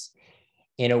persists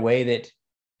in a way that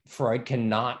Freud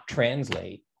cannot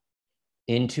translate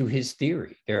into his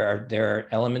theory. There are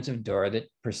elements of Dora that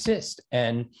persist,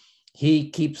 and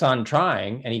he keeps on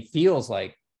trying, and he feels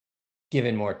like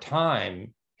given more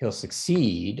time, he'll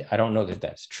succeed. I don't know that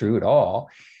that's true at all,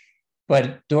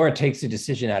 but Dora takes the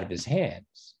decision out of his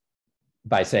hands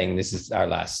by saying, this is our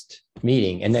last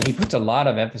meeting. And then he puts a lot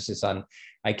of emphasis on,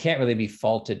 I can't really be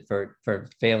faulted for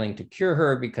failing to cure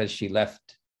her because she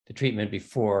left the treatment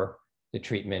before the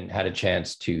treatment had a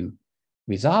chance to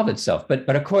resolve itself.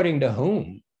 But according to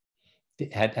whom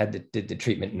did the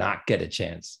treatment not get a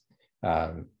chance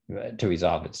to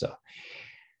resolve itself?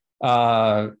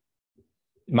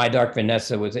 My Dark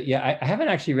Vanessa was, I haven't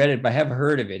actually read it, but I have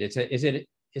heard of it. Is it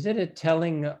a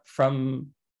telling from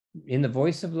in the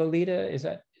voice of Lolita? Is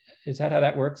that how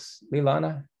that works,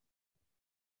 Lilana?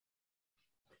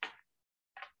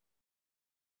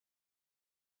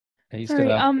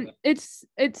 Sorry, it's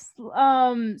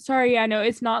sorry, yeah, no,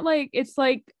 it's not like, it's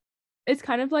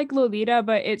kind of like Lolita,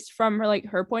 but it's from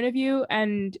her point of view,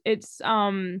 and it's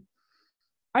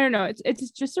I don't know,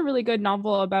 it's just a really good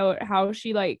novel about how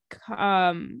she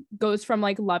goes from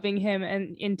loving him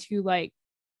and into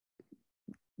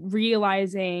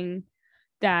realizing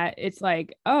that it's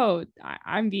oh,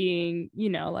 I'm being,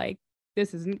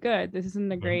 this isn't good, this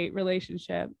isn't a great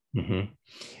relationship. Mm-hmm.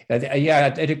 Yeah,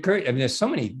 it occurred. I mean, there's so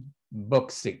many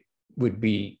books that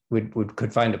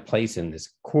could find a place in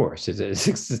this course.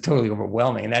 It's totally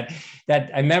overwhelming. And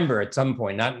that I remember at some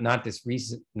point, not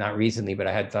recently, but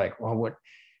I had thought, well, what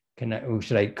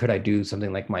could I do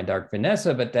something like My Dark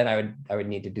Vanessa? But then I would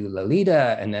need to do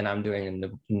Lolita, and then I'm doing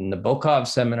the Nabokov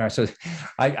seminar. So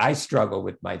I struggle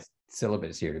with my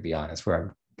syllabus here, to be honest,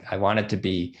 where I want it to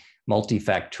be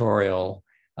multifactorial,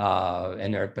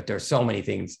 but there are so many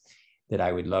things that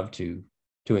I would love to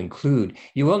include.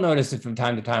 You will notice that from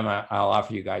time to time I'll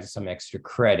offer you guys some extra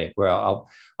credit, where I'll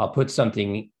put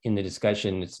something in the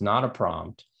discussion that's not a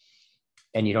prompt,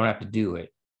 and you don't have to do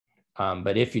it.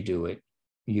 But if you do it,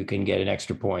 you can get an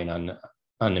extra point on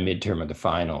the midterm or the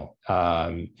final.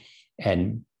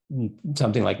 And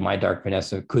something like My Dark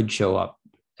Vanessa could show up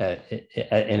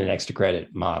in an extra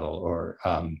credit model, or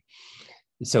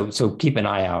so keep an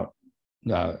eye out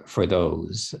for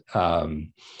those.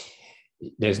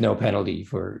 There's no penalty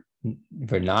for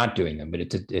not doing them, but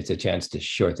it's a chance to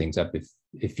shore things up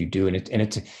if you do. And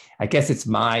it's I guess it's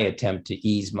my attempt to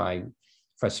ease my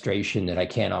frustration that I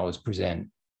can't always present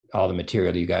all the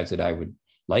material to you guys that I would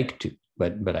like to,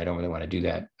 but I don't really want to do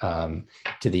that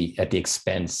at the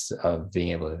expense of being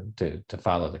able to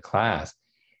follow the class.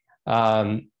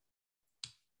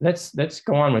 Let's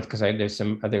go on with, because there's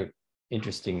some other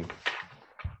interesting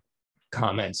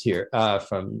comments here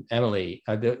from Emily.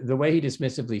 The way he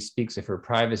dismissively speaks of her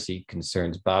privacy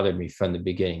concerns bothered me from the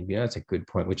beginning. That's a good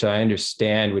point, which I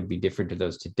understand would be different to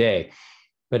those today,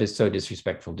 but it's so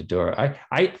disrespectful to Dora.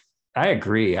 I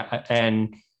agree,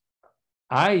 and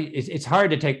it's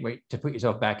hard to put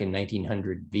yourself back in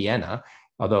 1900 Vienna,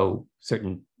 although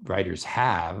certain writers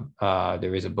have.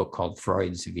 There is a book called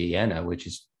Freud's Vienna, which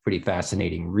is a pretty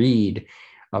fascinating read.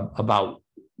 about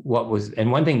what was,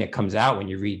 and one thing that comes out when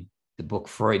you read the book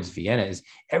Freud's Vienna is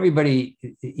everybody,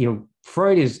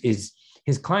 Freud is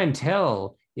his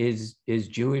clientele is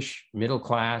Jewish, middle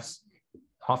class,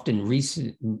 often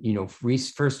recent,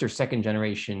 first or second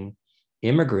generation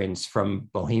immigrants from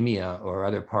Bohemia or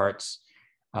other parts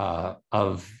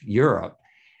of Europe.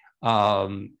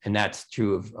 And that's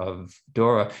true of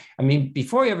Dora. I mean,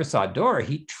 before he ever saw Dora,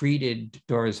 he treated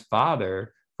Dora's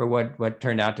father for what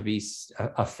turned out to be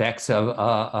effects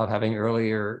of having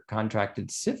earlier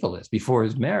contracted syphilis before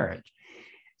his marriage.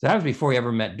 So that was before he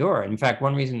ever met Dora. In fact,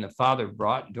 one reason the father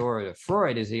brought Dora to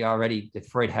Freud is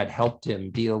Freud had helped him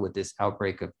deal with this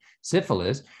outbreak of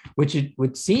syphilis, which it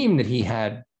would seem that he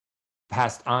had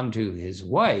passed on to his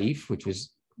wife, which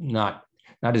was not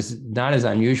as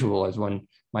unusual as one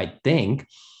might think,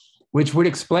 which would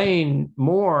explain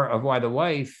more of why the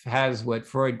wife has what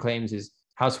Freud claims is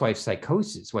housewife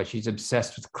psychosis, why she's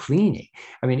obsessed with cleaning.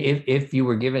 I mean, if you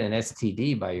were given an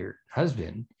STD by your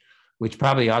husband, which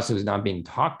probably also is not being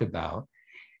talked about,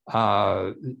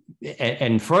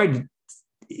 and Freud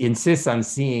insists on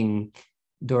seeing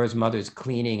Dora's mother's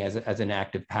cleaning as an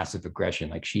act of passive aggression.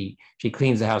 Like she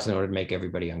cleans the house in order to make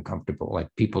everybody uncomfortable. Like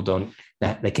people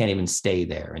they can't even stay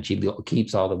there, and she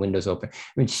keeps all the windows open. I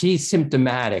mean, she's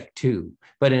symptomatic too,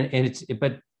 but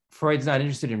Freud's not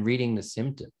interested in reading the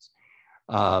symptoms.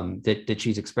 That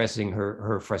she's expressing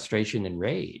her frustration and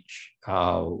rage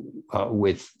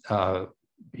with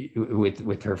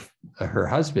her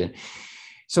husband.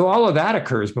 So all of that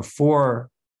occurs before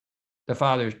the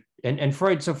father and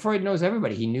Freud. So Freud knows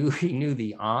everybody. He knew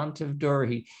the aunt of Dora.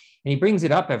 And he brings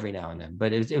it up every now and then.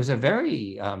 But it was a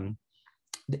very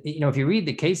if you read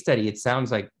the case study, it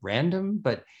sounds like random,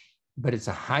 but it's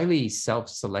a highly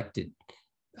self-selected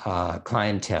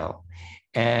clientele.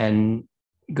 And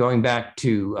going back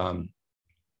to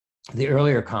the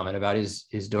earlier comment about is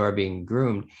Dora being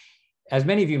groomed, as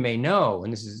many of you may know,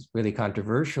 and this is really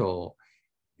controversial,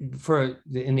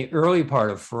 in the early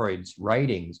part of Freud's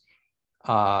writings,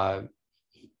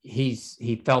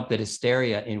 he felt that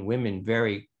hysteria in women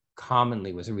very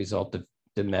commonly was a result of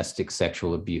domestic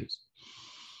sexual abuse.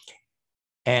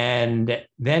 And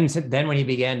then when he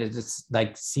began to just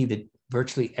see that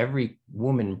virtually every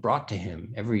woman brought to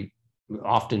him,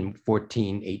 often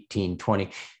 14, 18, 20,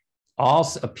 all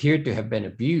appeared to have been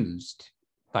abused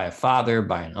by a father,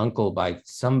 by an uncle, by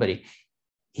somebody.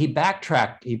 He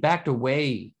backtracked, he backed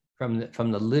away from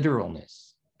the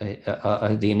literalness,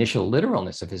 the initial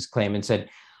literalness of his claim, and said,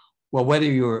 well, whether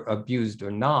you're abused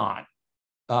or not,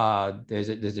 there's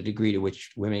a degree to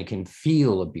which women can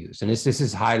feel abuse. And this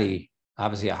is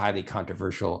obviously a highly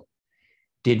controversial,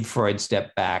 did Freud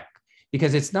step back?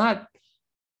 Because it's not,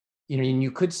 and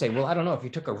you could say, well, I don't know, if you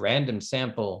took a random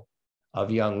sample of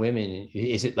young women,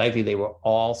 is it likely they were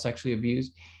all sexually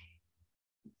abused?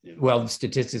 Well, the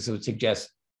statistics would suggest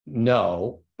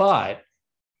no, but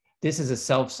this is a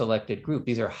self-selected group.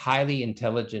 These are highly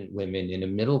intelligent women in a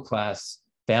middle-class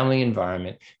family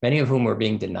environment, many of whom were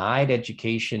being denied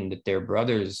education that their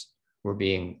brothers were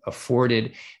being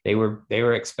afforded. They were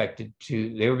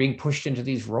being pushed into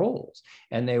these roles,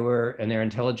 and their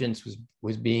intelligence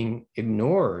was being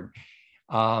ignored.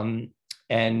 And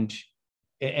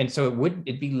so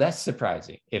it'd be less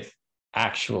surprising if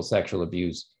actual sexual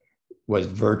abuse was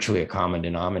virtually a common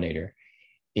denominator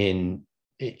in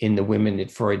the women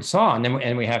that Freud saw.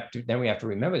 And we have to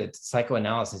remember that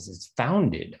psychoanalysis is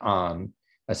founded on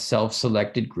a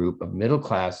self-selected group of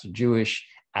middle-class Jewish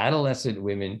adolescent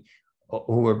women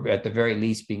who were at the very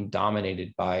least being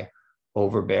dominated by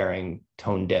overbearing,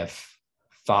 tone-deaf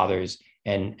fathers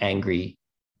and angry,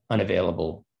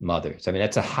 unavailable mothers. I mean,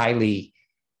 that's a highly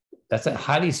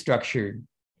structured,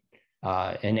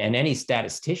 and any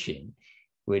statistician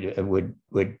would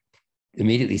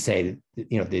immediately say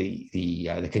that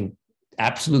the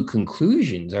absolute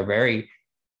conclusions are very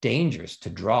dangerous to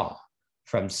draw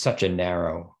from such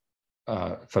narrow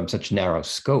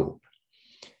scope.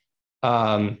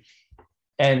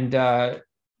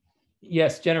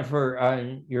 Yes,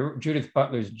 Jennifer, your Judith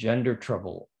Butler's Gender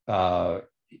Trouble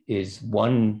is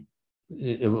one.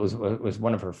 It was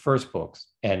one of her first books,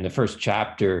 and the first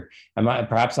chapter.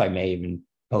 Perhaps I may even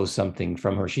post something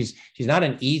from her. She's not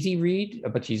an easy read,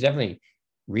 but she's definitely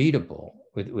readable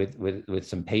with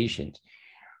some patience.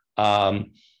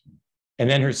 And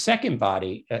then her second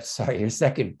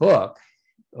book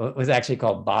was actually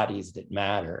called Bodies That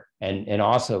Matter, and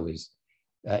also is.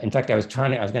 In fact, I was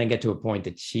going to get to a point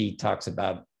that she talks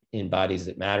about in Bodies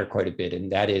That Matter quite a bit,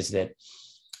 and that is that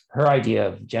her idea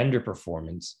of gender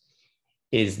performance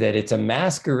is that it's a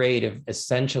masquerade of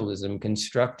essentialism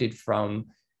constructed from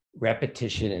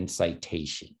repetition and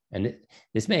citation. And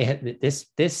this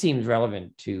seems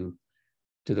relevant to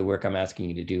the work I'm asking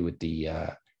you to do with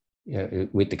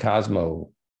the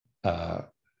Cosmo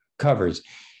covers.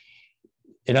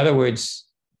 In other words,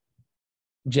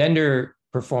 gender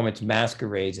performance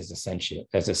masquerades as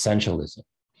essentialism.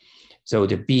 So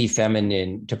to be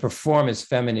feminine, to perform as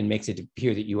feminine makes it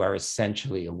appear that you are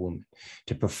essentially a woman.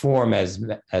 To perform as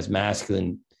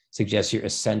masculine suggests you're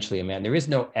essentially a man. There is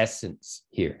no essence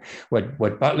here. What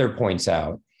Butler points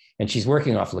out, and she's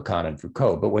working off Lacan and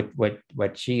Foucault, but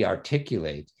what she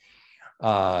articulates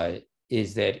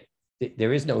is that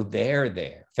there is no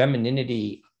there.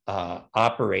 Femininity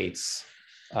operates.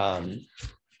 Let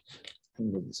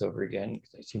me move this over again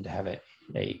because I seem to have a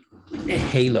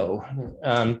halo.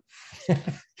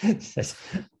 That's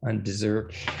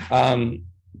undeserved.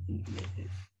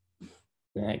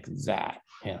 Like that.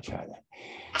 Yeah, I'll try that.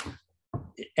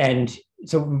 And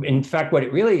so, in fact, what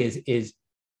it really is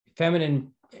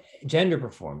feminine gender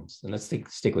performance. And let's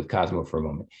stick with Cosmo for a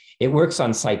moment. It works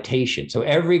on citation. So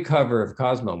every cover of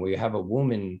Cosmo where you have a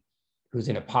woman who's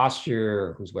in a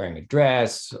posture, who's wearing a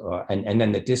dress, and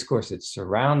then the discourse that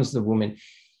surrounds the woman,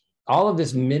 all of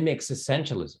this mimics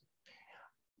essentialism,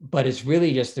 but it's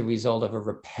really just the result of a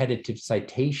repetitive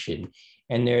citation,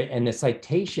 and the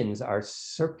citations are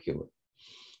circular.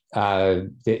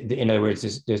 In other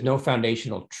words, there's no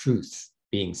foundational truth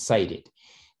being cited.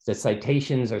 The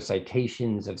citations are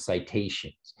citations of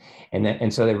citations,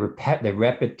 and so the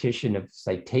repetition of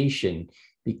citation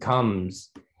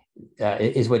becomes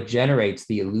is what generates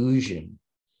the illusion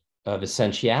of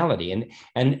essentiality,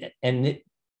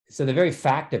 so the very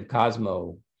fact of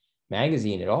Cosmo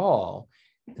magazine at all,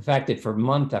 the fact that for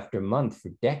month after month, for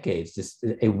decades,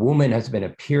 a woman has been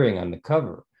appearing on the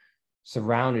cover,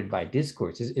 surrounded by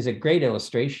discourse, is a great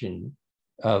illustration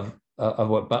of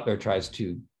what Butler tries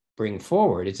to bring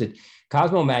forward. It's that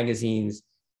Cosmo magazines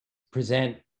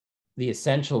present the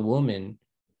essential woman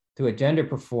through a gender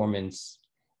performance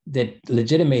that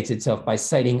legitimates itself by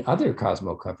citing other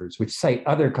Cosmo covers, which cite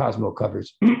other Cosmo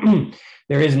covers.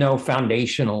 There is no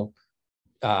foundational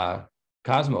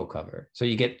Cosmo cover, so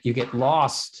you get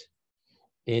lost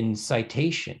in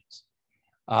citations,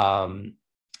 and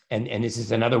this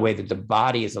is another way that the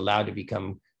body is allowed to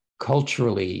become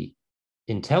culturally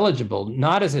intelligible,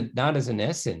 not as an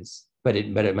essence, but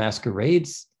it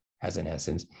masquerades as an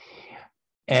essence,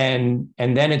 and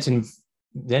then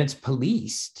it's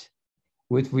policed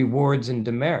with rewards and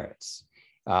demerits,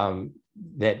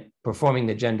 that performing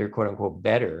the gender quote unquote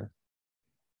better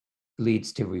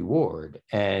leads to reward,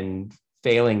 and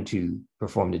failing to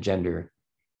perform the gender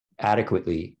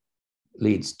adequately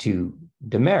leads to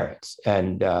demerits.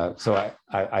 And so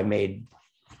I made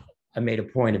a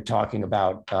point of talking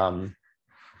about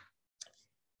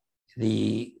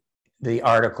the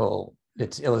article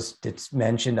that's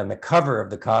mentioned on the cover of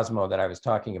the Cosmo that I was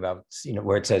talking about,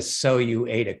 where it says, "So you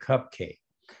ate a cupcake.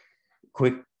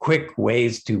 Quick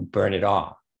ways to burn it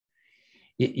off."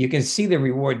 You can see the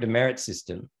reward demerit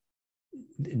system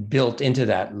built into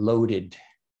that loaded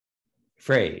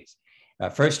phrase.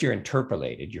 First, you're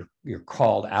interpolated. You're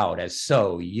called out as,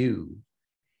 "So you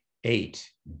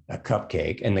ate a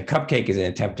cupcake," and the cupcake is an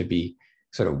attempt to be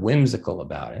sort of whimsical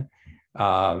about it.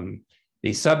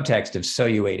 The subtext of "So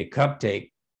you ate a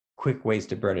cupcake, quick ways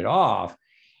to burn it off"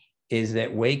 is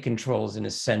that weight control is an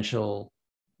essential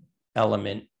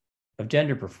element of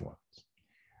gender performance.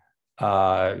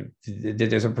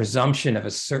 There's a presumption of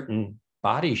a certain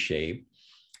body shape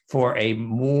for a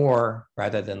more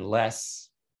rather than less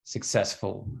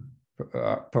successful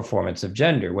performance of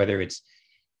gender, whether it's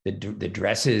the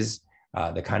dresses,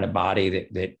 the kind of body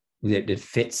that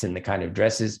fits in the kind of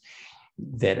dresses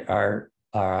that are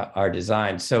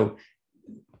designed. So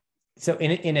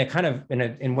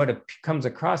in what it comes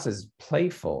across as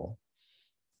playful,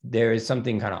 there is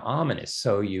something kind of ominous.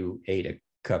 "So you ate a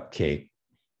cupcake,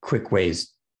 quick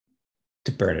ways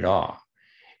to burn it off."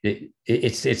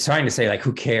 It's trying to say, like,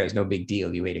 who cares? No big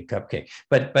deal. You ate a cupcake.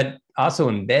 But also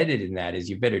embedded in that is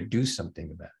you better do something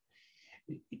about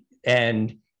it.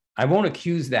 And I won't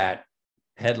accuse that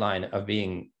headline of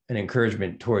being an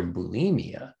encouragement toward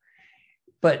bulimia,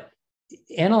 but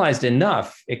analyzed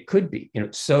enough, it could be,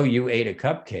 "So you ate a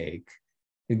cupcake,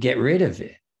 you get rid of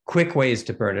it. Quick ways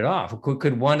to burn it off."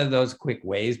 Could one of those quick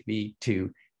ways be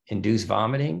to induce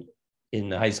vomiting in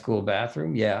the high school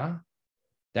bathroom? Yeah,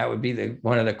 that would be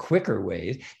one of the quicker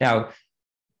ways. Now,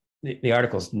 the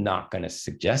article's not going to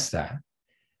suggest that.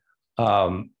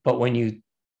 But when you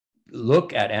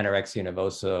look at anorexia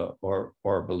nervosa or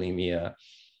bulimia,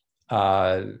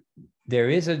 there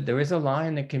is a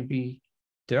line that can be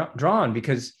drawn,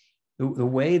 because the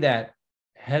way that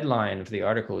headline of the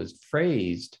article is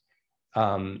phrased,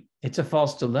 it's a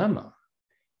false dilemma.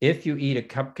 If you eat a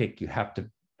cupcake, you have to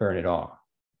burn it off.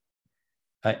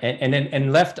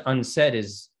 And left unsaid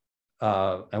is,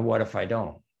 and what if I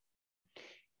don't?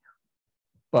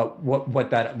 But what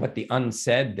the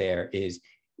unsaid there is,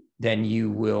 then you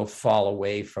will fall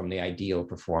away from the ideal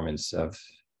performance of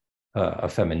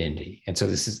femininity. And so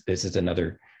this is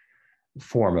another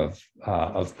form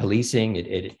of policing.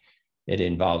 It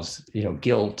involves, you know,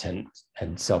 guilt and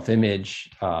self-image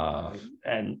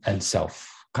and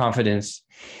self-confidence.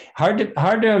 Hard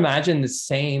to imagine the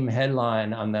same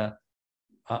headline on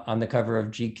the cover of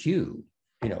GQ.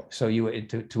 You know, so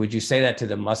would you say that to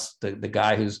the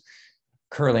guy who's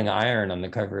curling iron on the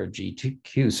cover of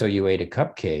GQ? So you ate a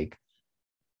cupcake.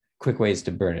 Quick ways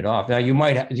to burn it off. Now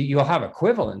you'll have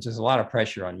equivalents. There's a lot of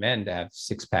pressure on men to have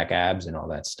six-pack abs and all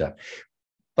that stuff,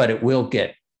 but it will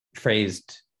get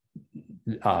phrased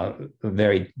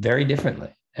very, very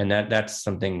differently. And that's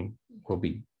something we'll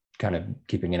be kind of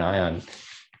keeping an eye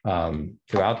on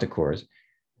throughout the course.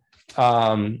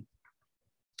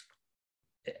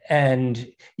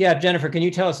 And yeah, Jennifer, can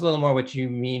you tell us a little more what you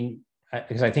mean?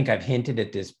 Because I think I've hinted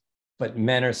at this, but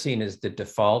men are seen as the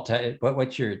default.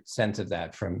 What's your sense of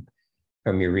that from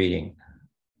your reading?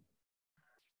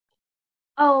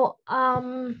 Oh,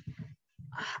 I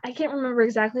can't remember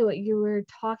exactly what you were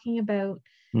talking about,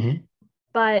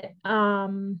 but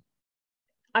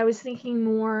I was thinking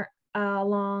more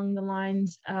along the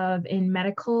lines of in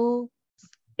medical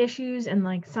issues and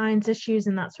like science issues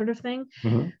and that sort of thing,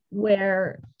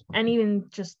 where, and even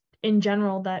just in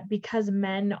general, that because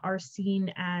men are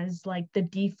seen as like the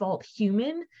default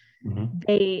human,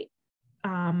 they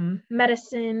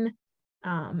medicine,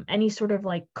 any sort of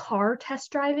like car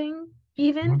test driving,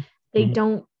 even the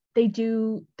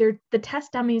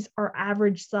test dummies are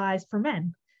average size for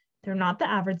men. They're not the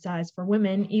average size for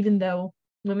women, even though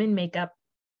women make up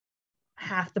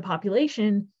half the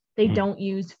population. They don't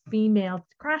use female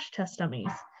crash test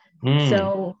dummies.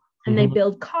 So, and they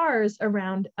build cars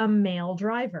around a male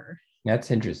driver.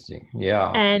 That's interesting. Yeah.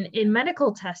 And in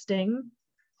medical testing,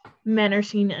 men are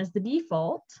seen as the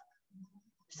default,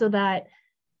 so that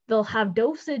they'll have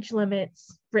dosage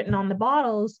limits written on the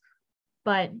bottles,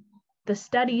 but the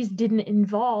studies didn't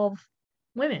involve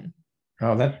women.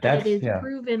 Oh, that's it is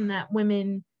proven that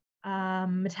women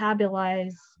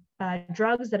metabolize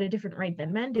drugs at a different rate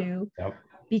than men do,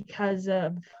 because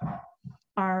of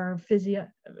our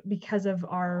because of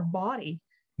our body.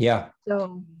 Yeah.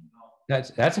 So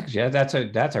that's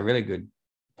a really good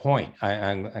point.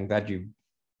 I'm glad you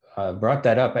brought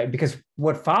that up, because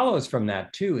what follows from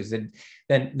that too is that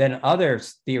then other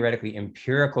theoretically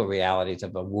empirical realities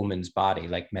of a woman's body,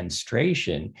 like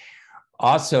menstruation,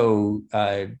 also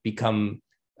become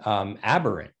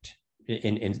aberrant.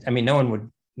 I mean, no one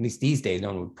would, at least these days, no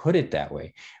one would put it that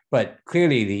way. But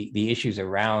clearly, the issues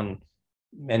around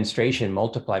menstruation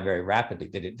multiply very rapidly.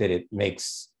 That it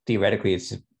makes, theoretically,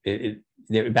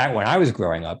 back when I was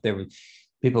growing up,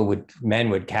 men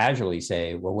would casually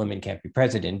say, well, women can't be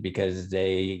president because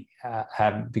they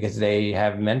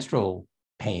have menstrual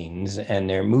pains and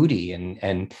they're moody,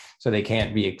 and so they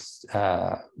can't be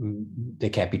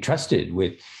trusted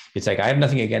with. It's like, I have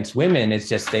nothing against women, it's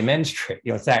just they menstruate.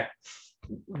 You know,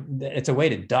 it's a way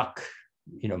to duck,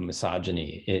 you know,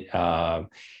 misogyny, and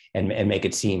make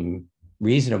it seem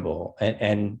reasonable.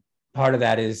 And part of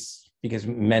that is because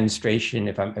menstruation,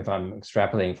 if I'm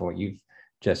extrapolating from what you've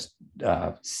just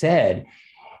said,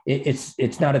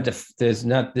 it's not in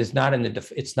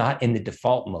the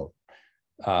default mode.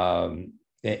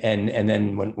 And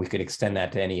then when we could extend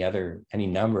that to any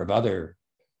number of other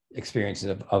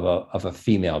experiences of a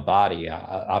female body,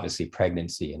 obviously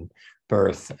pregnancy and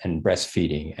birth and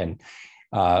breastfeeding, and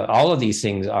all of these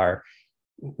things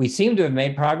we seem to have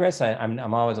made progress.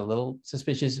 I'm always a little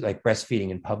suspicious, like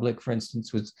breastfeeding in public, for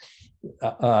instance, was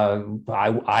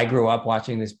I grew up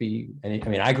watching this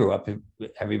I grew up,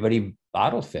 everybody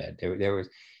bottle fed. There was,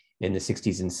 in the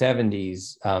 60s and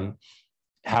 70s,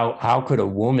 how could a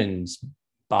woman's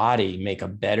body make a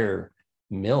better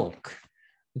milk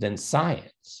than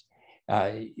science?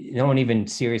 No one even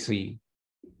seriously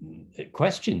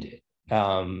questioned it.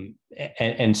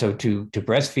 And so to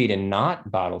breastfeed and not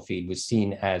bottle feed was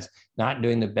seen as not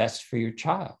doing the best for your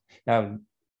child. Now,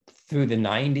 through the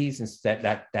 90s,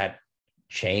 that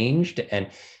changed, and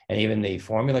even the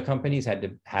formula companies had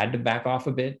to back off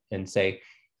a bit and say,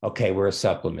 okay, we're a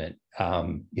supplement.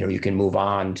 You can move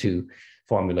on to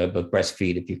formula, but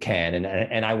breastfeed if you can.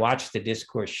 And I watched the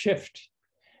discourse shift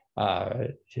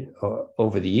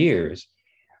over the years.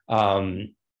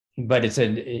 But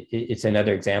it's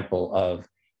another example of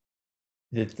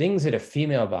the things that a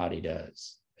female body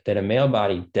does that a male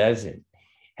body doesn't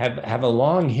have a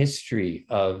long history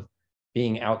of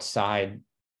being outside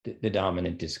the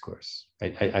dominant discourse.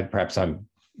 I perhaps I'm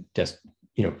just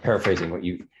paraphrasing what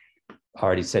you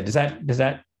already said. Is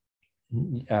that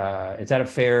a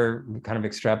fair kind of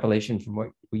extrapolation from what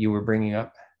you were bringing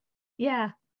up?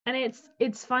 Yeah, and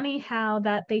it's funny how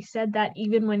that they said that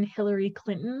even when Hillary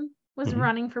Clinton was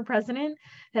running for president,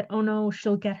 that, oh no,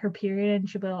 she'll get her period and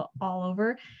she'll be all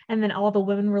over, and then all the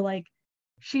women were like,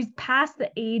 she's past the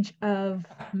age of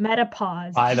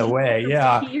menopause. By the way,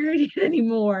 yeah, period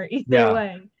anymore. Either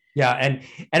way. Yeah,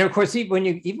 and of course, even when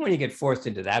you get forced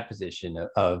into that position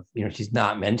of she's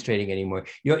not menstruating anymore,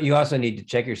 you also need to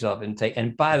check yourself and say,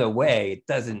 and by the way, it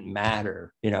doesn't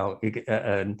matter.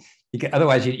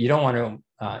 Otherwise, you don't want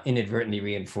to inadvertently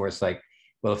reinforce, like,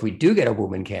 well, if we do get a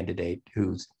woman candidate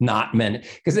who's not men,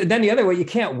 because then the other way, you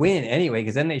can't win anyway,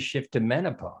 because then they shift to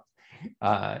menopause. You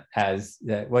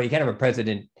can't have a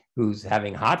president who's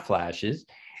having hot flashes,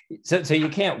 so you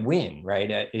can't win,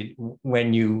 right?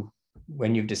 When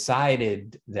you've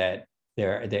decided that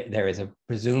there is a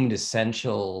presumed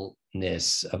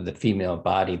essentialness of the female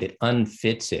body that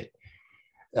unfits it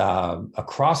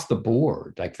across the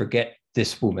board, like forget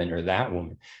this woman or that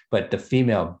woman, but the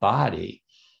female body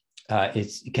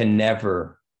can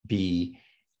never be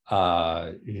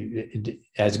as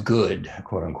good,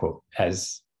 quote unquote,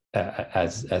 as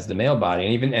the male body,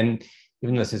 and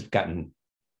even though this has gotten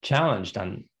challenged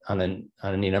on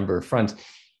any number of fronts,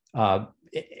 and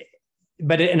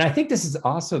I think this is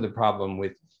also the problem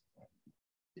with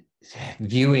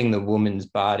viewing the woman's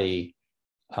body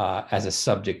as a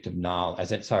subject of knowledge,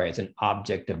 as an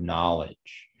object of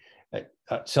knowledge.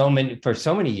 For so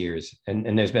many years,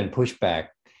 and there's been pushback,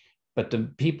 but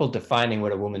the people defining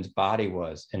what a woman's body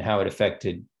was and how it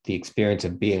affected the experience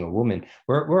of being a woman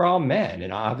were all men,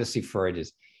 and obviously Freud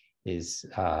is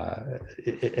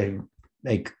a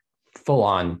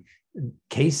full-on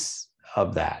case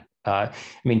of that.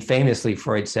 Famously,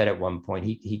 Freud said at one point,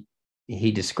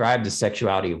 he described the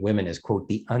sexuality of women as, quote,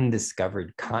 the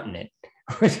undiscovered continent,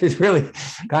 which is really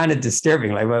kind of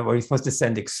disturbing. Like, were we supposed to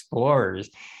send explorers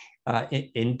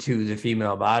into the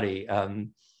female body,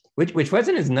 which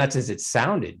wasn't as nuts as it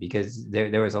sounded, because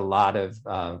there was a lot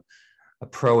of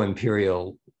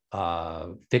pro-imperial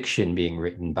fiction being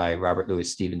written by Robert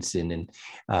Louis Stevenson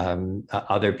and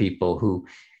other people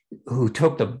who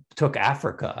took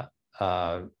Africa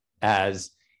as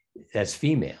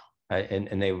female,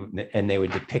 and they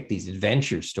would depict these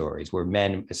adventure stories where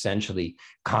men essentially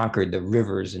conquered the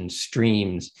rivers and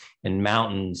streams and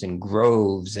mountains and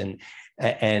groves, and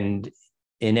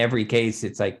in every case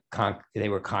it's like they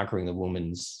were conquering the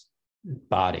woman's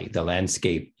body, the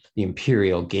landscape, the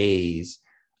imperial gaze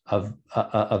of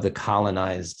the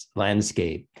colonized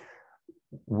landscape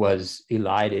was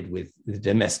elided with the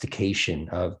domestication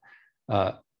of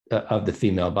the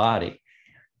female body.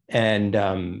 And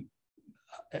I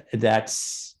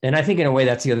think in a way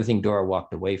that's the other thing Dora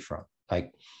walked away from.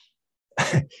 Like,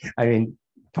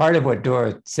 part of what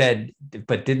Dora said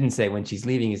but didn't say when she's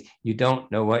leaving is, you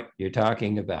don't know what you're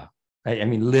talking about.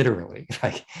 Literally,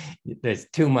 like, there's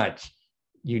too much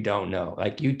you don't know.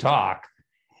 Like, you talk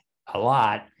a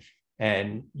lot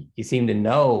and you seem to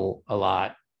know a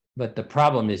lot, but the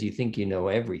problem is you think you know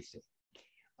everything,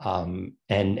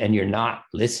 and you're not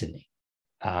listening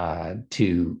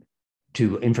to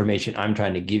information I'm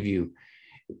trying to give you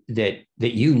that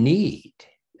you need,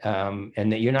 and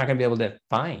that you're not going to be able to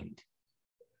find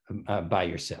by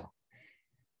yourself.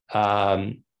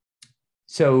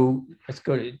 So let's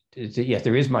go to yes,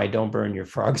 there is my "Don't Burn Your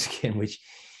Frog Skin," which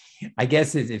I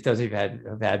guess is, if those of you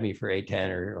have had me for A10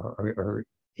 or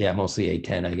mostly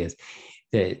A10, I guess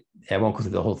that I won't go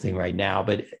through the whole thing right now,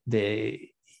 but the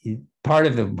part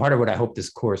of what I hope this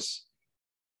course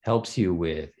helps you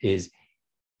with is,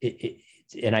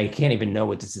 and I can't even know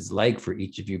what this is like for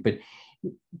each of you, but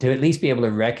to at least be able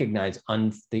to recognize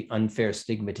the unfair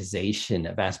stigmatization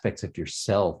of aspects of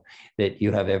yourself that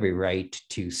you have every right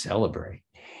to celebrate,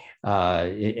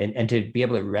 and to be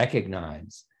able to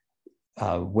recognize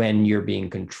when you're being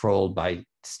controlled by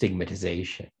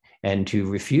stigmatization and to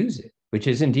refuse it, which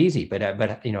isn't easy. But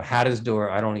how does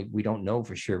Dora? We don't know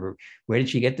for sure. Where did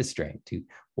she get the strength to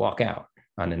walk out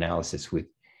on analysis with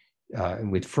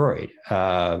Freud?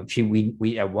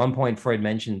 We at one point, Freud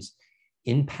mentions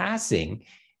in passing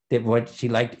that what she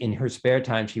liked in her spare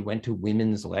time, she went to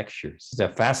women's lectures. It's a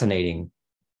fascinating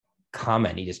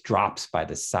comment. He just drops by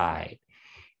the side.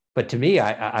 But to me,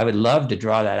 I would love to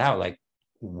draw that out. Like,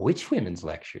 which women's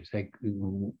lectures? Like,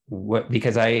 what?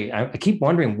 Because I keep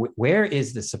wondering, where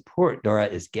is the support Dora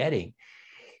is getting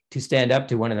to stand up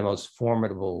to one of the most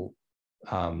formidable,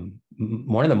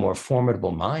 one of the more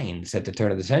formidable minds at the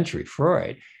turn of the century,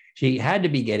 Freud. She had to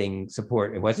be getting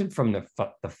support. It wasn't from the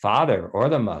father or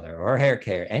the mother or hair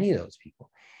care, any of those people.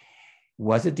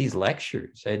 Was it these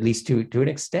lectures, at least to an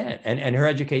extent? And her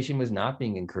education was not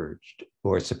being encouraged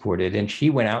or supported. And she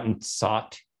went out and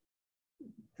sought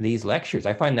these lectures.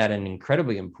 I find that an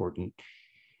incredibly important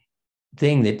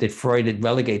thing that Freud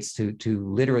relegates to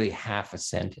literally half a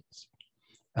sentence.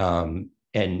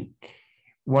 And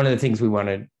one of the things we want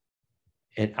to,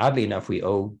 and oddly enough, we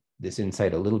owe this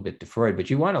insight a little bit to Freud,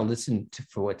 but you want to listen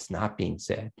for what's not being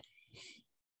said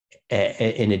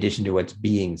in addition to what's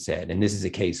being said. And this is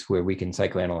a case where we can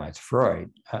psychoanalyze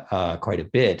Freud quite a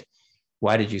bit.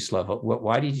 Why did you slough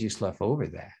over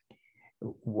that?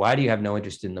 Why do you have no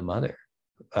interest in the mother?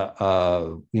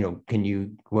 Can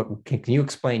you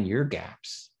explain your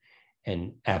gaps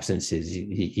and absences?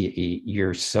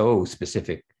 You're so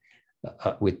specific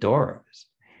with Dora's.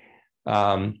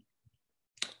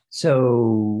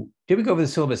 So did we go over the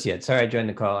syllabus yet? Sorry, I joined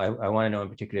the call. I want to know in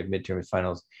particular if midterms,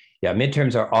 finals. Yeah,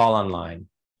 midterms are all online,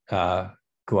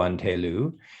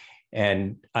 Kuantelu.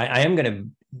 And I am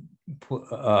going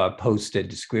to post a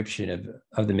description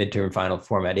of the midterm final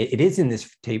format. It is in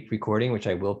this tape recording, which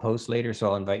I will post later. So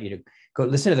I'll invite you to go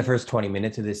listen to the first 20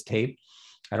 minutes of this tape.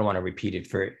 I don't want to repeat it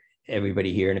for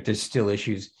everybody here. And if there's still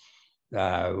issues,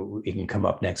 it can come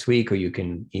up next week, or you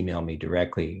can email me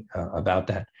directly about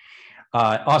that.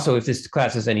 Also, if this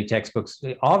class has any textbooks,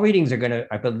 all readings are going to,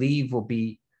 I believe, will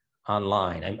be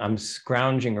online. I'm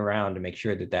scrounging around to make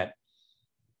sure that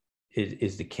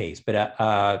is the case. But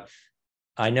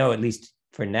I know, at least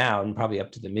for now, and probably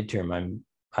up to the midterm,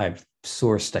 I've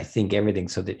sourced, I think, everything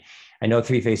so that I know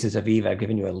Three Faces of Eve. I've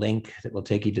given you a link that will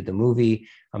take you to the movie.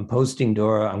 I'm posting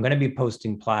Dora. I'm going to be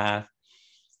posting Plath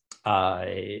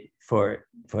for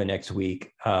next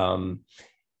week. And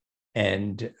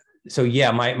so,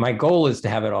 yeah, my goal is to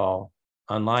have it all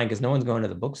online because no one's going to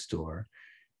the bookstore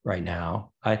right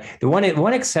now. The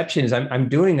one exception is I'm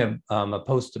doing a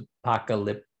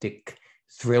post-apocalyptic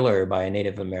thriller by a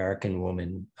Native American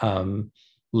woman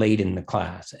late in the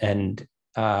class, and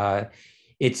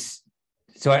it's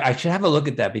so I should have a look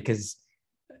at that because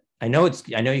I know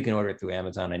you can order it through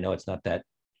Amazon. I know it's not that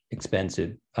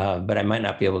expensive, but I might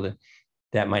not be able to.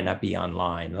 That might not be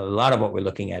online. A lot of what we're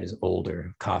looking at is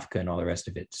older, Kafka and all the rest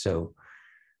of it. So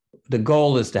the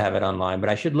goal is to have it online, but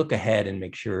I should look ahead and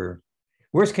make sure.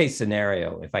 Worst case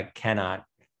scenario, if I cannot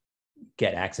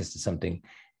get access to something,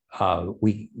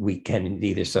 we can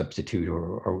either substitute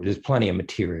or there's plenty of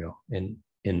material in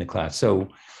the class. So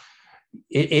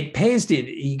it pays to,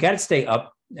 you got to stay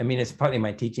up. I mean, it's partly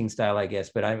my teaching style, I guess,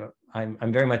 but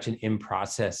I'm very much an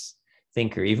in-process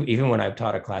thinker, even when I've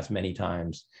taught a class many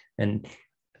times. And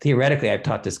theoretically, I've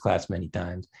taught this class many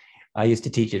times. I used to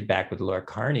teach it back with Laura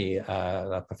Carney,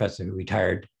 a professor who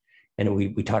retired, and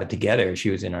we taught it together. She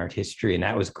was in art history, and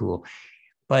that was cool.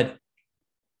 But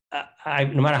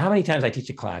no matter how many times I teach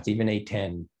a class, even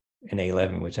A10 and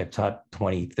A11, which I've taught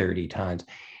 20, 30 times,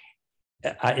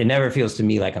 it never feels to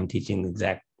me like I'm teaching the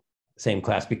exact same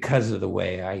class because of the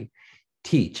way I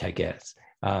teach, I guess.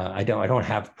 I don't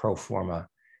have pro forma.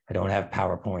 I don't have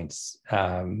PowerPoints,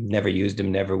 never used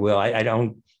them, never will. I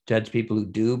don't judge people who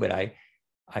do, but I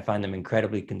find them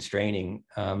incredibly constraining,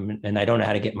 and I don't know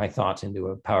how to get my thoughts into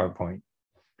a PowerPoint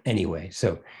anyway,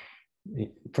 so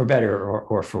for better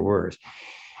or for worse.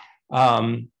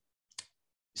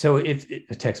 So if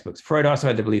textbooks, Freud also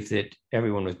had the belief that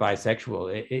everyone was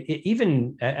bisexual.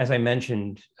 Even, as I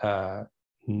mentioned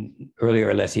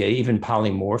earlier, Alessia, even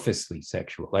polymorphously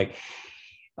sexual. Like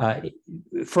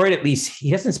Freud, at least,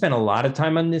 he doesn't spend a lot of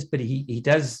time on this, but he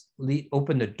does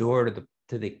open the door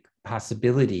to the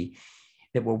possibility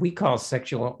that what we call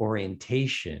sexual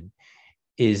orientation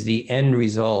is the end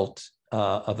result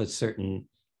of a certain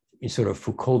sort of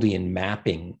Foucauldian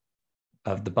mapping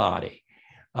of the body.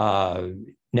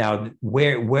 Now,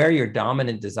 where your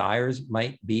dominant desires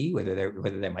might be,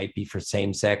 whether they might be for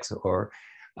same sex or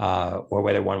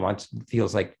whether one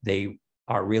feels like they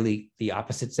are really the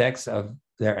opposite sex of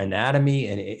their anatomy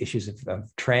and issues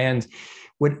of trans,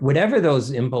 whatever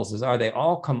those impulses are, they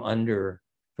all come under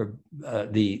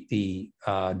the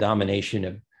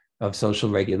domination of social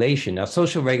regulation. Now,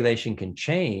 social regulation can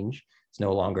change. It's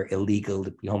no longer illegal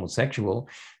to be homosexual.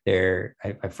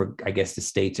 I guess the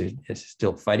states are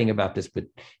still fighting about this, but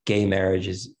gay marriage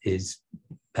is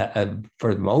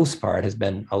for the most part has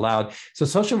been allowed. So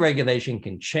social regulation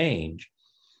can change,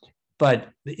 but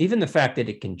even the fact that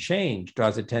it can change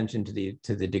draws attention to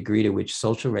the degree to which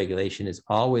social regulation is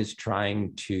always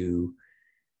trying to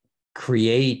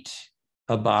create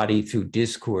a body through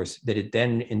discourse that it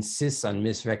then insists on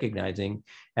misrecognizing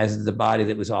as the body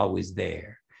that was always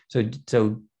there.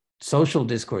 So social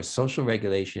discourse, social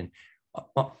regulation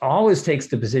always takes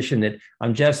the position that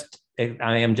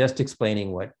I am just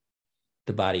explaining what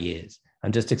the body is.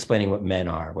 I'm just explaining what men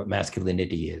are, what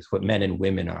masculinity is, what men and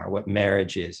women are, what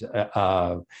marriage is,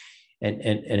 and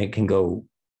it can go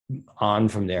on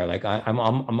from there. Like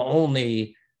I'm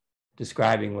only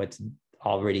describing what's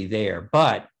already there,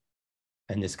 but,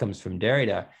 and this comes from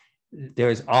Derrida,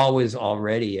 there's always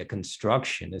already a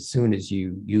construction as soon as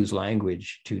you use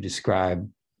language to describe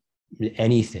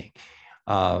anything.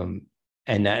 And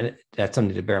that's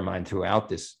something to bear in mind throughout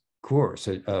this course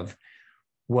of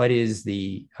what is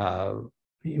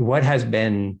what has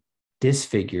been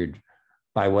disfigured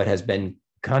by what has been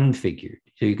configured.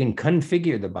 So you can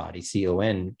configure the body,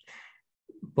 C-O-N,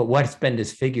 but what's been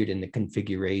disfigured in the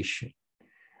configuration.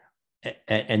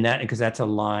 And that, because that's a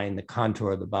line, the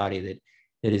contour of the body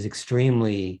that is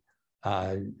extremely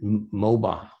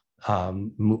mobile,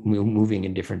 moving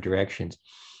in different directions,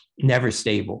 never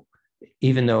stable,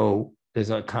 even though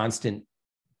there's a constant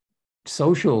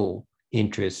social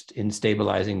interest in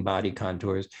stabilizing body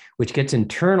contours, which gets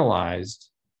internalized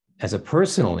as a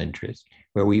personal interest,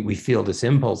 where we feel this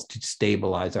impulse to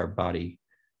stabilize our body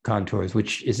contours,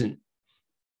 which isn't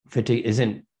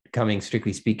coming,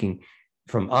 strictly speaking,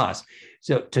 from us.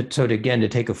 So again, to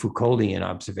take a Foucauldian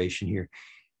observation here,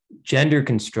 gender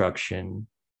construction,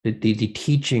 the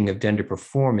teaching of gender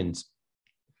performance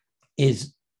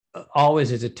is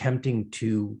always attempting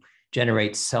to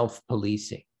generate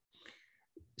self-policing.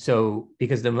 So,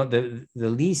 because the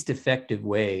least effective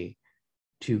way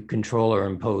to control or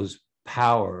impose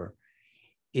power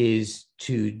is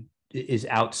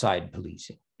outside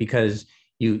policing, because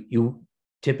you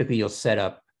typically you'll set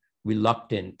up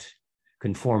reluctant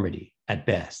conformity at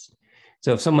best.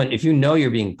 So if you know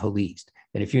you're being policed,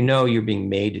 and if you know you're being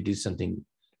made to do something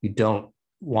you don't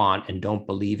want and don't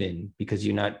believe in, because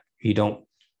you don't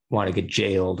want to get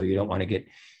jailed, or you don't want to get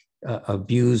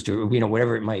abused, or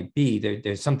whatever it might be,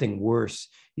 there's something worse.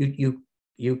 You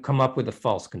come up with a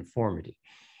false conformity,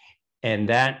 and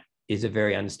that is a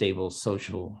very unstable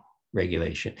social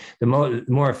regulation. The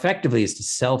more effectively is to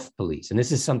self-police, and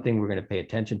this is something we're going to pay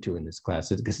attention to in this class,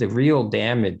 because the real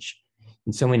damage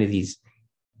in so many of these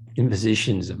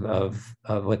impositions of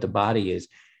what the body is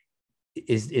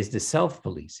the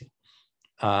self-policing.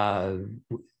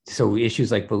 So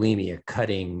issues like bulimia,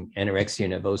 cutting, anorexia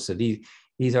nervosa,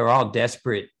 these are all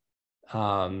desperate,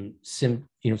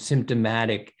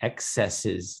 symptomatic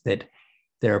excesses that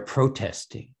are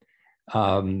protesting.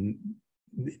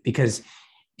 Because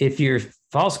if your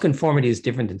false conformity is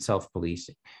different than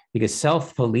self-policing, because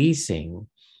self-policing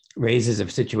raises a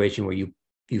situation where you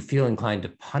feel inclined to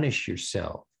punish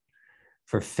yourself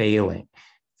for failing.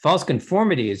 False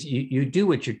conformity is you do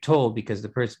what you're told because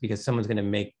someone's going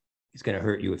to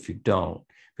hurt you if you don't,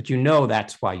 but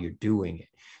that's why you're doing it.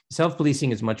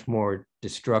 Self-policing is much more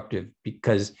destructive,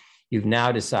 because you've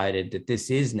now decided that this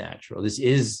is natural. This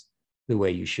is the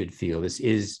way you should feel. This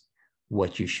is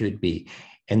what you should be.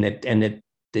 And that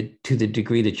to the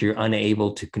degree that you're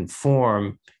unable to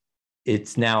conform,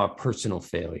 it's now a personal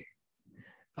failure.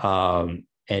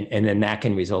 And then that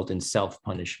can result in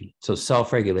self-punishment. So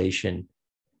self-regulation,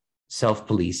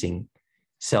 self-policing,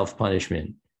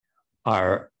 self-punishment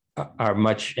are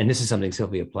much, and this is something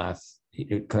Sylvia Plath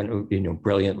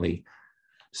brilliantly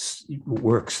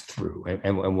works through,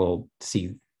 and we'll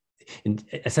see.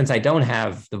 Since I don't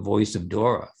have the voice of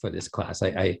Dora for this class,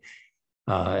 and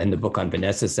the book on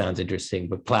Vanessa sounds interesting,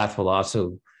 but Plath will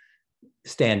also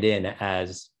stand in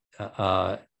as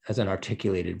an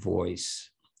articulated voice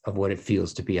of what it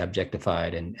feels to be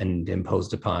objectified and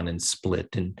imposed upon and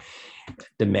split and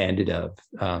demanded of,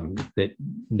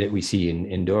 that we see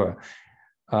in Dora.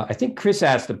 I think Chris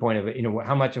asked the point of it,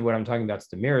 how much of what I'm talking about is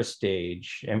the mirror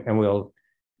stage, and we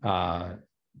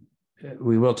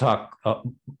will talk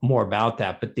more about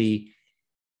that. But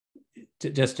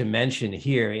just to mention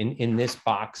here in this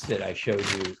box that I showed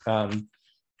you,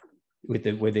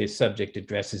 where the subject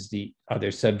addresses the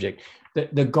other subject,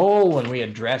 the goal when we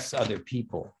address other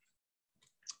people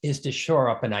is to shore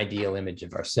up an ideal image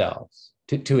of ourselves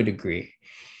to a degree,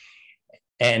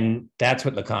 and that's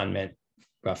what Lacan meant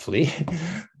roughly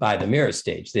by the mirror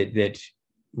stage, that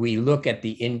we look at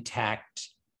the intact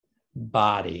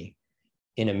body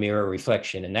in a mirror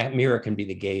reflection, and that mirror can be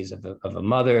the gaze of a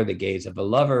mother, the gaze of a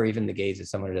lover, even the gaze of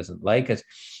someone who doesn't like us.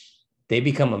 They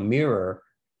become a mirror,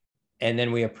 and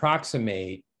then we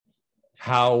approximate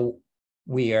how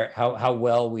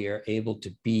well we are able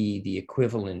to be the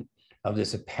equivalent of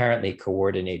this apparently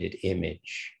coordinated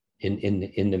image.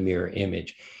 in the mirror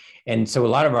image. And so a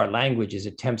lot of our language is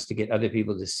attempts to get other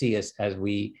people to see us as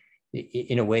we,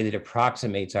 in a way that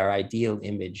approximates our ideal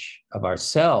image of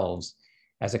ourselves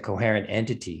as a coherent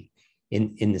entity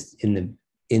in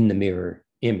the mirror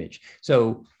image.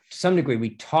 So to some degree,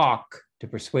 we talk to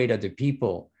persuade other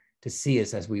people to see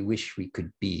us as we wish we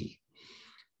could be.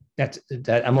 That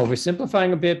I'm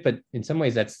oversimplifying a bit, but in some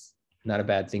ways that's not a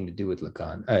bad thing to do with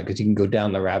Lacan, because you can go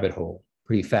down the rabbit hole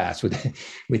pretty fast with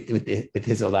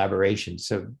his elaboration.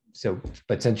 So,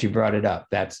 but since you brought it up,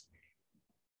 that's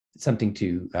something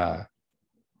to I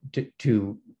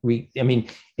mean,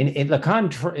 in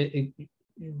Lacan it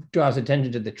draws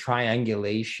attention to the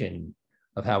triangulation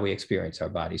of how we experience our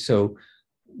body. So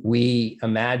we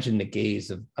imagine the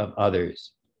gaze of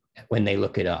others when they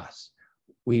look at us.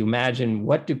 We imagine,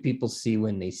 what do people see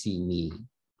when they see me?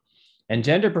 And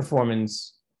gender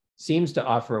performance seems to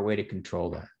offer a way to control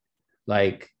that.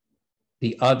 Like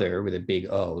the other, with a big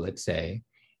O, let's say,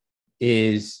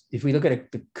 is, if we look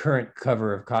at the current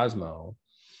cover of Cosmo,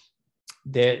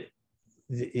 that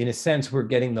in a sense, we're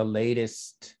getting the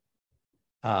latest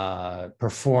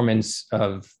performance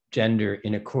of gender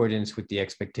in accordance with the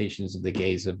expectations of the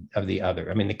gaze of the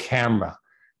other. I mean, the camera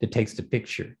that takes the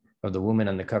picture of the woman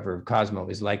on the cover of Cosmo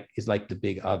is like the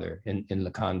big other in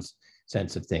Lacan's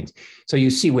sense of things. So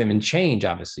you see women change,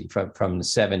 obviously, from the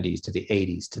 70s to the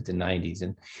 80s to the 90s.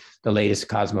 And the latest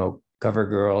Cosmo cover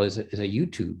girl is a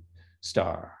YouTube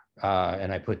star.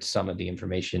 And I put some of the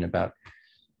information about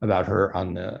her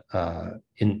on the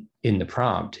in the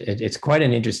prompt. It's quite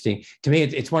an interesting, to me,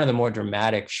 it's one of the more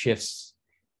dramatic shifts,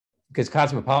 because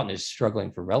Cosmopolitan is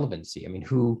struggling for relevancy. I mean,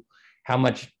 how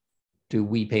much do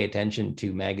we pay attention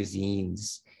to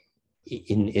magazines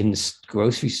in the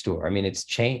grocery store? I mean, it's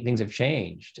changed. Things have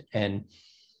changed, and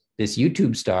this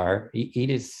YouTube star,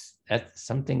 Edith, that's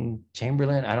something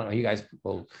Chamberlain. I don't know. You guys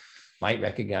might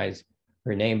recognize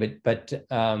her name, but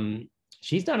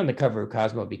she's not on the cover of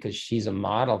Cosmo because she's a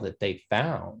model that they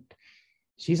found.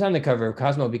 She's on the cover of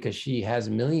Cosmo because she has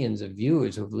millions of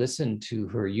viewers who've listened to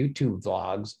her YouTube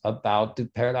vlogs about the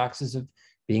paradoxes of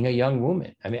being a young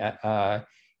woman. I mean,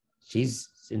 she's,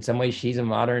 in some ways, she's a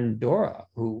modern Dora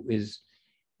who is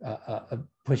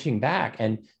pushing back.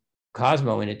 And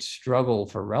Cosmo, in its struggle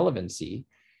for relevancy,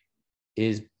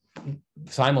 is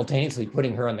simultaneously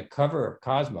putting her on the cover of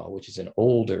Cosmo, which is an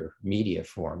older media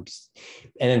form,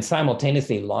 and then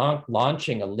simultaneously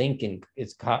launching a link in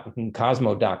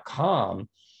Cosmo.com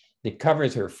that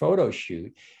covers her photo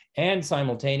shoot, and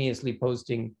simultaneously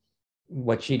posting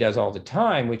what she does all the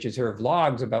time, which is her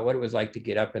vlogs about what it was like to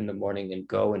get up in the morning and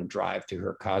go and drive to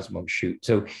her Cosmo shoot.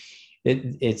 So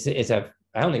I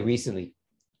only recently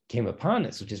came upon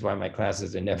this, which is why my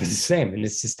classes are never the same. And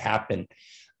this just happened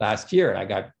last year.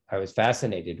 I was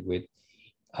fascinated with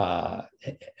how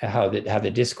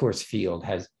the discourse field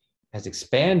has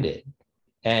expanded,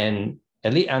 and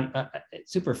at least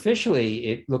superficially,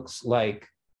 it looks like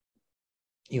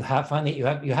you have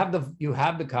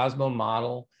the Cosmo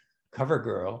model cover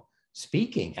girl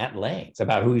speaking at length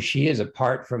about who she is,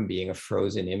 apart from being a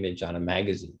frozen image on a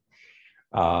magazine.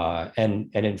 And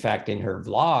in fact, in her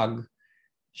vlog,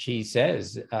 she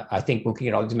says, I think looking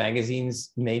at all these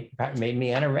magazines made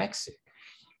me anorexic.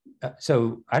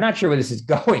 So I'm not sure where this is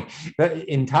going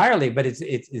entirely, but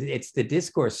it's the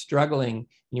discourse struggling,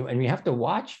 and you have to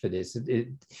watch for this.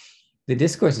 The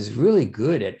discourse is really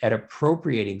good at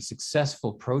appropriating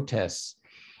successful protests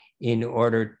in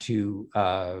order to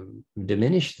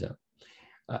diminish them.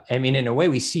 I mean, in a way,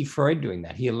 we see Freud doing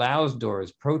that. He allows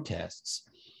Dora's protests,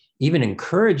 even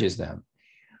encourages them,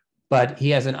 but he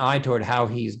has an eye toward how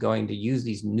he's going to use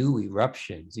these new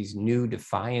eruptions, these new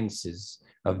defiances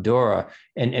of Dora,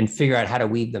 and figure out how to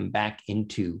weave them back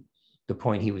into the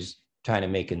point he was trying to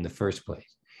make in the first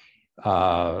place.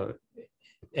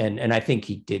 And I think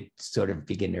he did sort of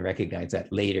begin to recognize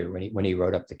that later when he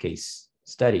wrote up the case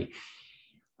study.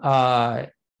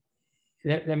 Let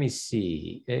me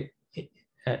see.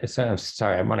 So I'm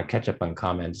sorry, I want to catch up on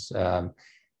comments.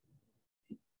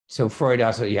 So Freud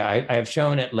also, I have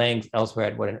shown at length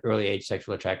elsewhere what an early age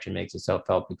sexual attraction makes itself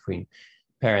felt between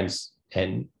parents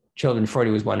and children. Freud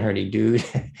was one horny dude,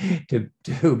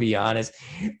 to be honest.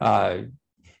 And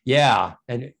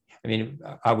I mean,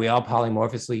 are we all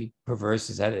polymorphously perverse?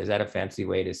 Is that a fancy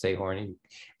way to say horny?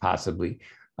 Possibly.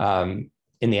 In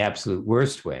the absolute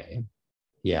worst way.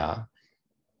 Yeah,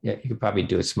 you could probably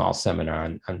do a small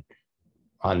seminar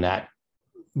on that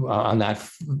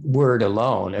word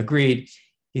alone. Agreed.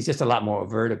 He's just a lot more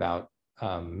overt about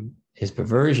his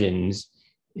perversions.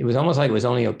 It was almost like it was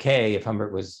only okay if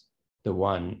Humbert was the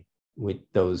one with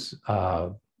those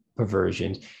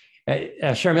perversions.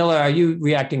 Sharmila, are you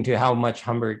reacting to how much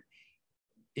Humbert,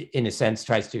 in a sense,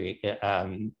 tries to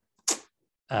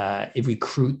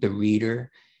recruit the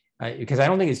reader? Because I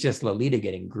don't think it's just Lolita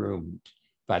getting groomed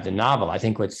by the novel. I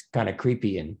think what's kind of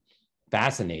creepy and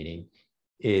fascinating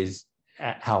is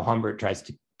how Humbert tries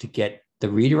to get the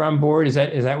reader on board. Is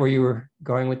that where you were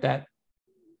going with that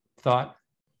thought?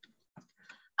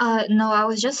 No, I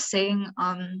was just saying,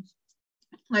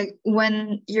 like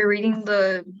when you're reading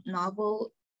the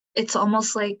novel, it's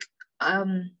almost like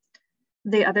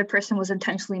the other person was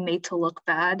intentionally made to look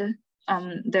bad.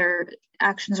 Their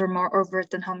actions are more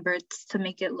overt than Humbert's to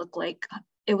make it look like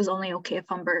it was only okay if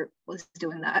Humbert was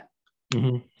doing that.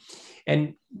 Mm-hmm.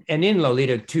 And in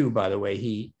Lolita too, by the way,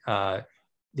 he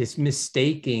this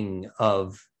mistaking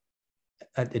of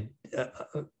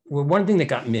well, one thing that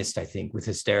got missed, I think, with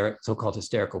so-called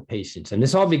hysterical patients, and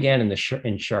this all began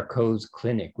in Charcot's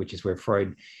clinic, which is where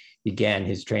Freud began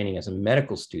his training as a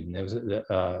medical student. There was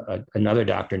another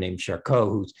doctor named Charcot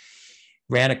who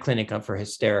ran a clinic up for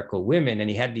hysterical women, and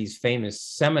he had these famous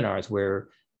seminars where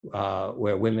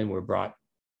women were brought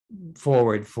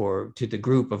forward to the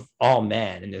group of all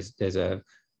men, and there's a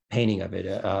painting of it.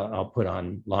 I'll put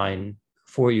online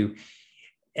for you.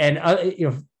 And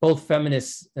both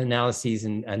feminist analyses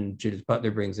and Judith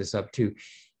Butler brings this up too.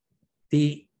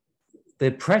 The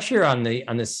pressure on the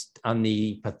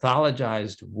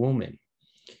pathologized woman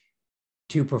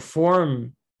to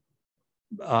perform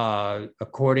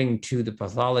according to the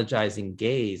pathologizing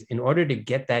gaze in order to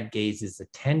get that gaze's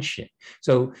attention.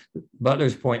 So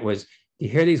Butler's point was, you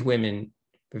hear these women,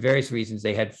 for various reasons,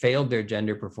 they had failed their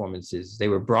gender performances. They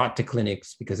were brought to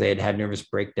clinics because they had nervous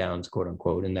breakdowns, quote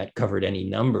unquote, and that covered any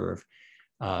number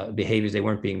of behaviors. They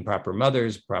weren't being proper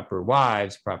mothers, proper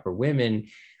wives, proper women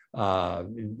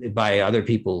by other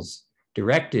people's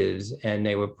directives, and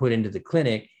they were put into the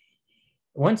clinic.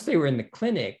 Once they were in the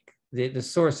clinic, the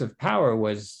source of power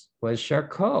was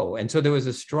Charcot. And so there was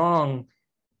a strong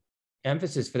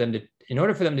emphasis for them in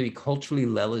order for them to be culturally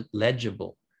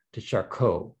legible to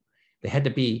Charcot, they had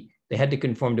to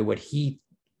conform to what he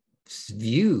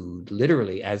viewed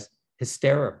literally as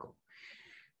hysterical.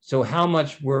 So how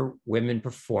much were women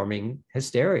performing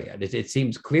hysteria? It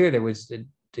seems clear there was a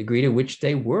degree to which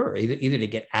they were, either to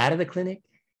get out of the clinic,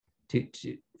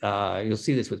 you'll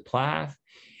see this with Plath,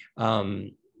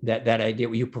 that idea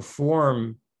where you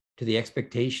perform to the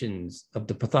expectations of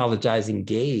the pathologizing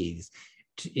gaze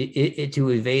to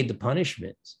evade the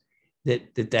punishments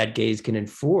that gaze can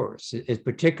enforce,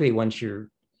 particularly once you're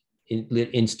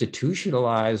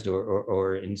institutionalized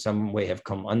or in some way have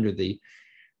come under the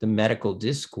medical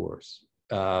discourse.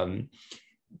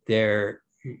 The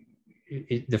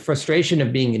frustration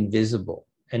of being invisible.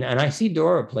 And I see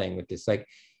Dora playing with this. Like,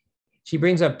 she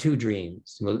brings up two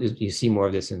dreams. Well, you see more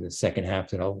of this in the second half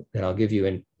that I'll give you.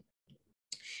 And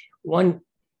one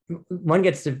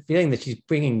gets the feeling that she's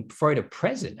bringing Freud a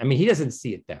present. I mean, he doesn't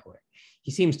see it that way. He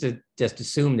seems to just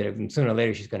assume that sooner or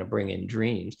later she's going to bring in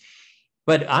dreams.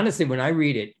 But honestly, when I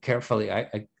read it carefully,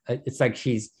 it's like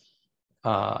she's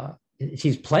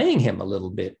playing him a little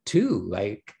bit too.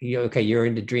 Like, okay, you're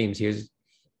into dreams.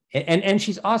 And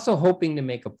she's also hoping to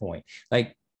make a point.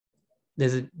 Like,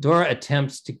 Dora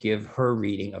attempts to give her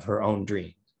reading of her own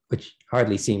dreams, which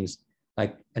hardly seems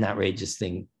like an outrageous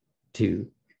thing to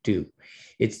do.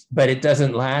 But it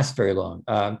doesn't last very long.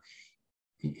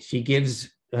 She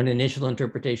gives an initial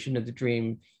interpretation of the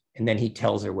dream, and then he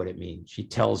tells her what it means. She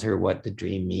tells her what the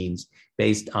dream means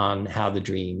based on how the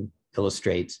dream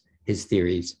illustrates his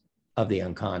theories of the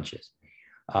unconscious.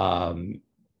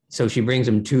 So she brings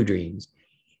him two dreams.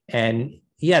 And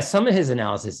yes, some of his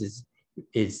analysis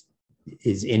is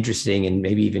interesting and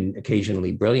maybe even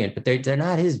occasionally brilliant, but they're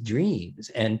not his dreams.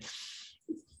 And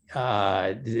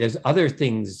there's other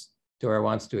things Dora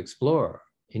wants to explore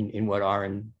in what are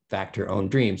in fact her own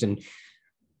dreams. And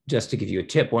just to give you a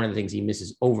tip, one of the things he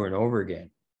misses over and over again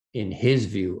in his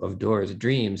view of Dora's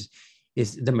dreams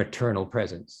is the maternal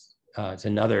presence. It's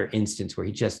another instance where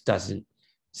he just doesn't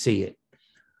see it,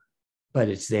 but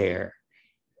it's there.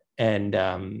 And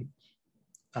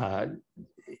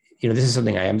this is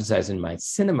something I emphasize in my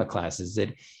cinema classes,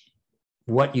 that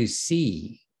what you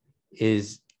see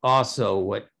is also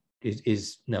what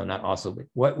is no, not also,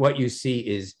 but what you see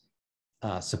is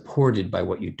supported by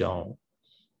what you don't.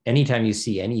 Anytime you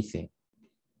see anything,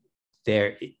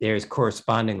 there's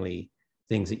correspondingly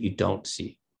things that you don't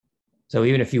see. So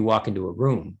even if you walk into a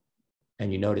room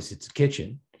and you notice it's a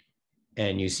kitchen,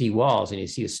 and you see walls, and you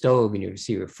see a stove, and you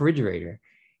see a refrigerator,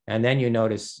 and then you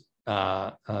notice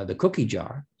the cookie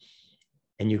jar,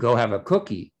 and you go have a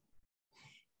cookie,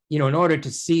 in order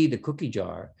to see the cookie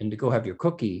jar and to go have your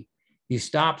cookie, you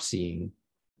stop seeing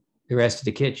the rest of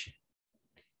the kitchen.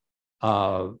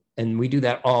 And we do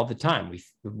that all the time.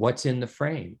 What's in the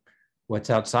frame, what's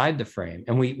outside the frame.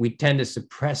 And we tend to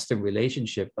suppress the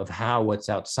relationship of how what's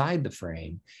outside the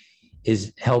frame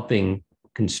is helping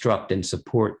construct and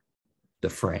support the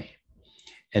frame.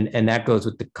 And that goes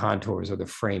with the contours or the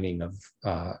framing of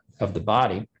the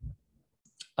body.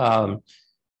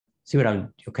 See what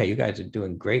okay, you guys are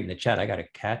doing great in the chat. I got to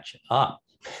catch up.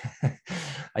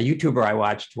 A YouTuber I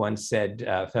watched once said,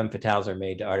 femme fatales are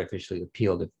made to artificially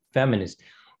appeal to feminists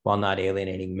while not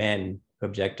alienating men who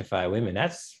objectify women.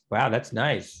 Wow, that's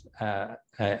nice.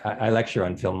 I lecture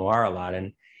on film noir a lot,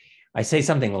 and I say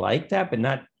something like that, but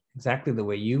not exactly the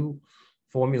way you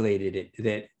formulated it,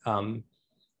 that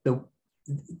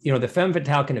the femme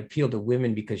fatale can appeal to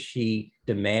women because she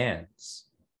demands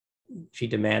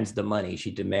the money,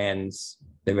 she demands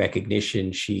the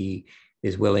recognition, she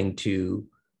is willing to,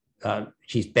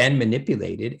 she's been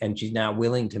manipulated and she's now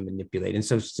willing to manipulate. And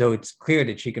so it's clear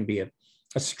that she can be a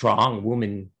strong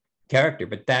woman character,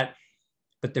 but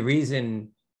the reason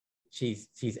she's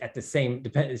at the same,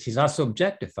 she's also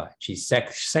objectified, she's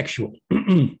sexual.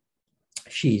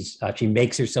 She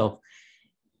makes herself,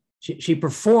 she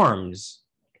performs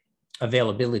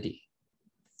availability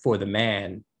for the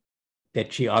man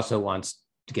that she also wants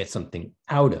to get something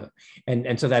out of.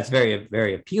 And so that's very,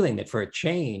 very appealing, that for a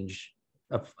change,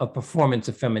 a performance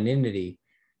of femininity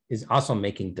is also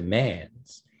making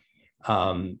demands.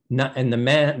 And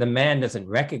the man doesn't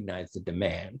recognize the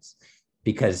demands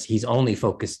because he's only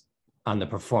focused on the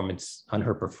performance, on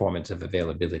her performance of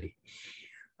availability.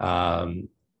 And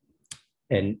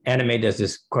anime does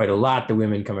this quite a lot. The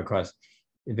women come across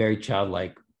very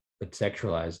childlike but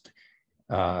sexualized.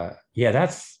 Yeah,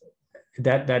 that's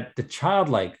the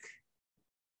childlike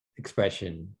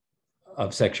expression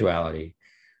of sexuality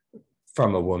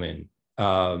from a woman,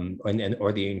 or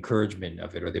the encouragement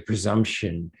of it, or the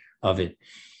presumption of it.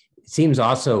 It seems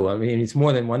also, I mean, it's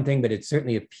more than one thing, but it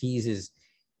certainly appeases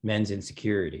men's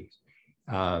insecurities,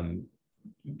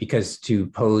 because to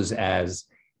pose as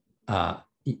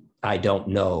I don't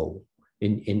know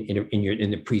in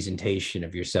the presentation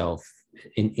of yourself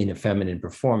in a feminine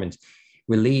performance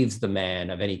relieves the man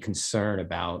of any concern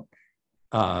about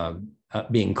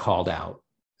being called out,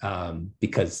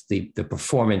 because the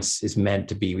performance is meant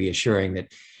to be reassuring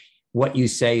that what you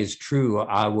say is true.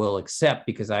 I will accept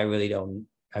because I don't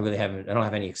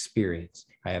have any experience.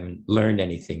 I haven't learned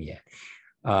anything yet.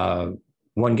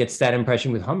 One gets that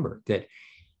impression with Humbert, that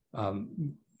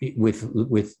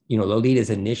with Lolita's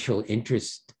initial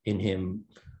interest in him,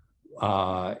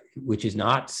 which is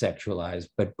not sexualized,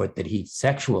 but that he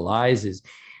sexualizes,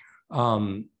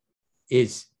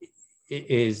 is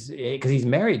because he's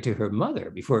married to her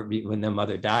mother. When the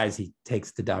mother dies, he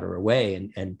takes the daughter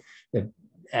away and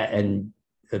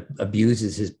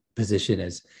abuses his position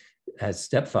as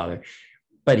stepfather,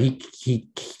 but he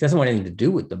doesn't want anything to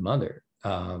do with the mother.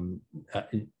 And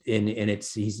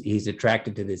he's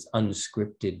attracted to this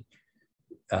unscripted,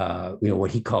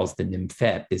 what he calls the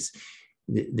nymphette,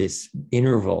 this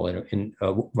interval in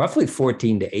roughly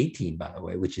 14 to 18, by the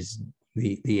way, which is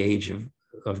the age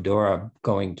of Dora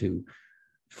going to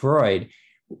Freud,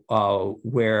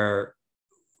 where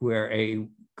a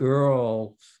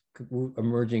girl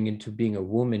emerging into being a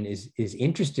woman is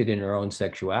interested in her own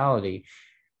sexuality,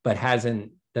 but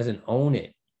doesn't own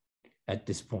it at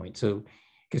this point. So,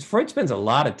 because Freud spends a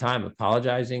lot of time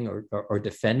apologizing or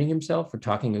defending himself for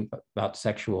talking about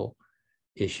sexual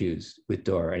issues with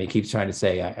Dora, and he keeps trying to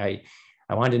say,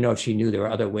 I wanted to know if she knew there were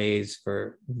other ways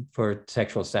for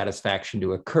sexual satisfaction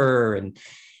to occur, and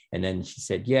then she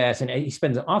said yes, and he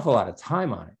spends an awful lot of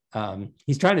time on it.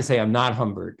 He's trying to say, I'm not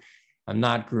Humbert, I'm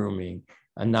not grooming,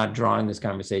 I'm not drawing this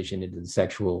conversation into the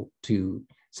sexual to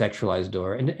sexualize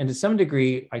Dora, and to some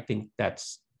degree, I think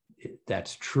that's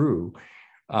true.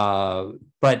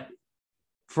 But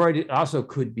Freud also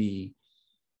could be,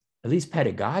 at least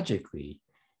pedagogically,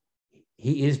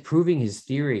 he is proving his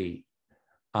theory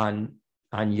on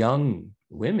young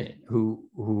women who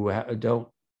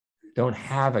don't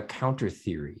have a counter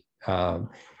theory at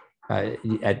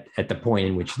the point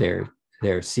in which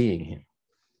they're seeing him.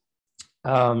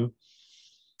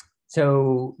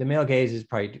 So the male gaze is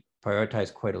probably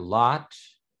prioritized quite a lot.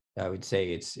 I would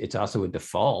say it's also a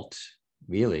default,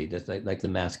 really, that's like the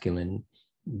masculine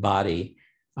body.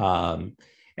 And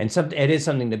it is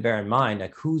something to bear in mind,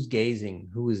 like who's gazing,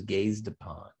 who is gazed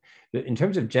upon. In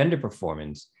terms of gender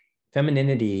performance,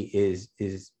 femininity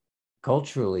is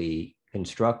culturally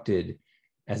constructed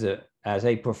as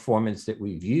a performance that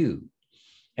we view,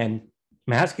 and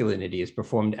masculinity is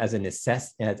performed as an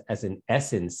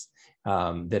essence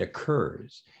that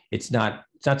occurs. It's not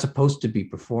it's not supposed to be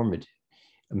performative.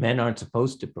 Men aren't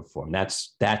supposed to perform.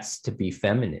 That's to be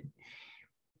feminine.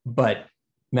 But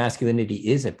masculinity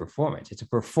is a performance. It's a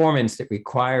performance that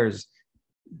requires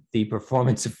the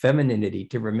performance of femininity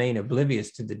to remain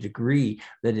oblivious to the degree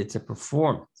that it's a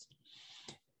performance.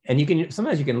 And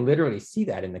sometimes you can literally see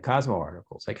that in the Cosmo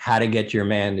articles, like how to get your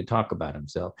man to talk about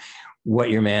himself, what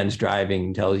your man's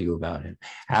driving tells you about him,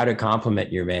 how to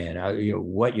compliment your man,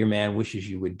 what your man wishes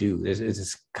you would do. There's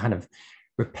this kind of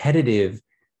repetitive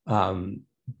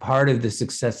part of the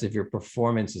success of your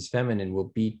performance as feminine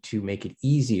will be to make it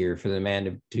easier for the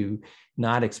man to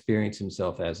not experience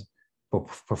himself as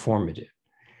performative.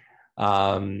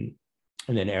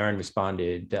 And then Aaron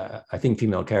responded, I think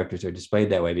female characters are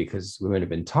displayed that way because women have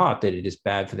been taught that it is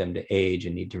bad for them to age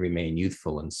and need to remain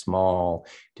youthful and small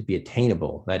to be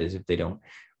attainable. That is, if they don't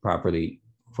properly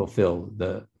fulfill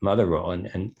the mother role.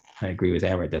 And I agree with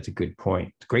Amrit, that's a good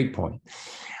point. It's a great point.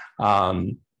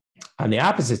 On the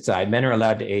opposite side, men are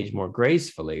allowed to age more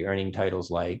gracefully, earning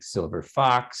titles like Silver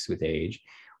Fox with age,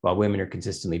 while women are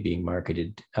consistently being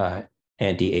marketed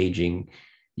anti-aging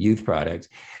youth products.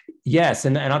 Yes,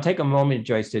 and I'll take a moment,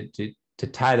 Joyce, to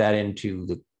tie that into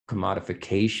the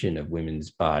commodification of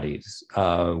women's bodies,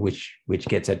 which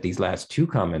gets at these last two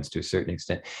comments to a certain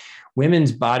extent.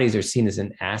 Women's bodies are seen as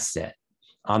an asset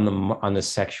on the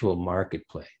sexual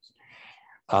marketplace,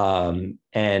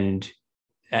 and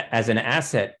as an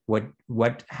asset,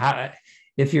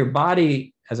 if your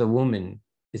body as a woman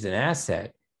is an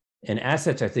asset, and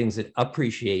assets are things that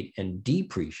appreciate and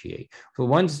depreciate. So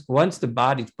once the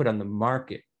body's put on the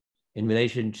market in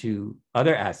relation to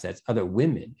other assets, other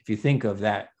women, if you think of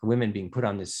that, women being put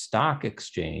on this stock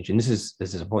exchange, and this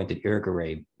is a point that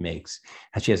Irigaray makes.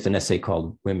 She has an essay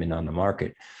called "Women on the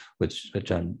Market," which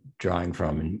I'm drawing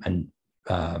from, and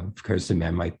Kirsten, I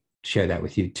might share that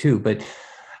with you too. But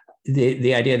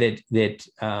the idea that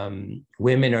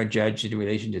women are judged in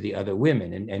relation to the other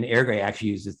women, and Irigaray actually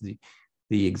uses the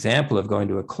example of going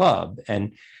to a club,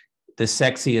 and the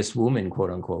sexiest woman, quote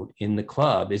unquote, in the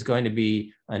club is going to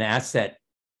be an asset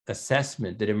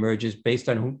assessment that emerges based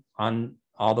on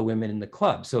all the women in the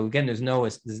club. So again, there's no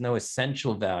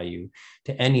essential value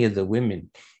to any of the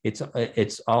women. It's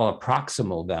all a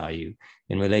proximal value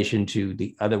in relation to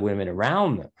the other women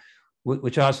around them,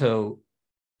 which also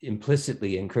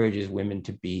implicitly encourages women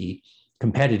to be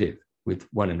competitive with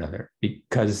one another,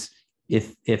 because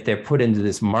if they're put into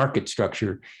this market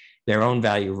structure, their own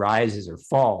value rises or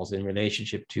falls in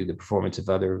relationship to the performance of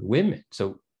other women.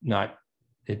 So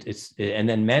and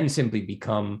then men simply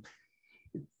become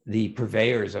the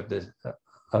purveyors of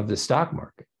the stock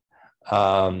market.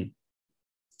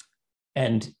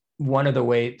 And one of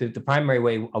the primary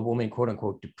way a woman, quote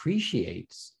unquote,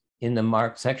 depreciates in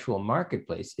the sexual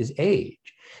marketplace is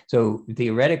age. So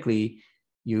theoretically,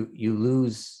 you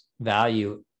lose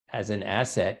value as an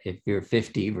asset if you're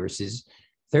 50 versus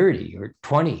 30 or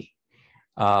 20.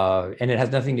 And it has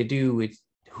nothing to do with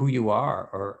who you are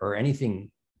or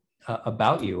anything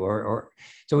about you.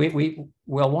 So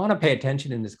we'll want to pay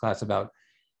attention in this class about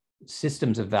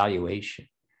systems of valuation.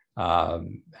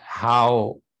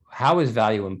 How is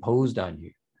value imposed on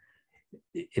you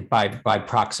by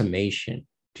proximation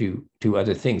to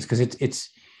other things? Because it's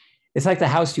like the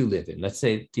house you live in. Let's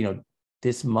say,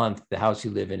 this month, the house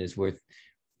you live in is worth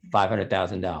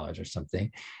 $500,000 or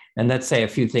something. And let's say a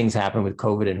few things happen with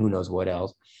COVID and who knows what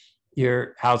else.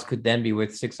 Your house could then be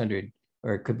worth 600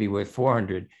 or it could be worth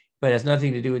 400, but it has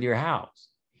nothing to do with your house.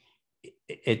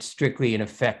 It's strictly an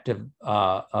effect of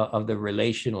the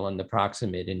relational and the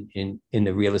proximate in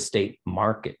the real estate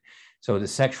market. So the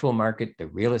sexual market, the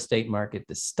real estate market,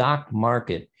 the stock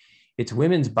market, it's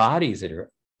women's bodies that are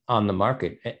on the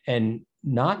market and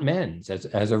not men's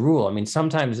as a rule. I mean,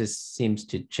 sometimes this seems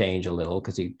to change a little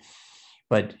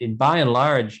but by and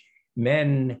large,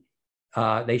 men,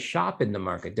 they shop in the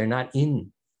market. They're not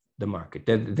in the market.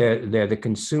 They're the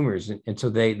consumers. And so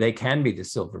they can be the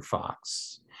silver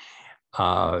fox.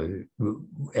 And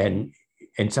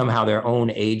somehow their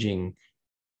own aging,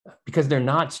 because they're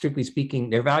not, strictly speaking,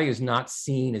 their value is not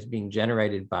seen as being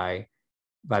generated by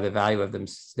the value of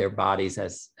their bodies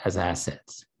as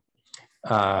assets.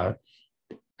 I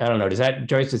don't know,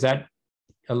 Joyce, does that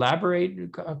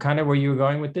elaborate kind of where you were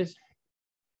going with this?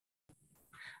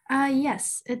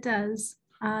 Yes, it does.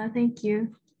 Thank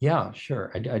you. Yeah,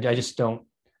 sure. I just don't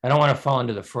want to fall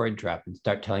into the Freud trap and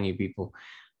start telling you people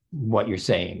what you're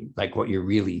saying, like what you're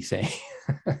really saying.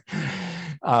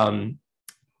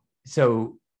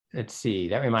 So let's see,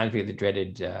 that reminds me of the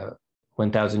dreaded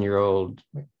 1,000-year-old,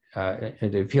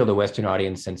 to appeal to Western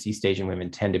audience since East Asian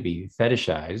women tend to be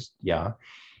fetishized. Yeah.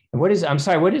 And what is the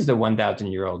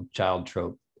 1,000-year-old child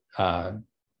trope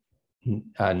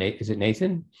Is it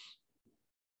Nathan?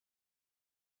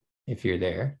 If you're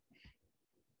there.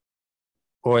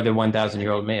 Or the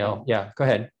 1,000-year-old male. Yeah, go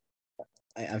ahead.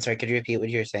 I'm sorry, could you repeat what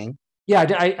you're saying? Yeah,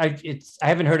 I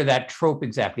haven't heard of that trope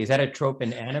exactly. Is that a trope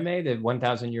in anime, the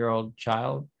 1,000-year-old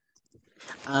child?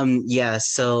 Yeah,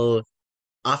 so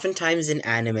oftentimes in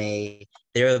anime,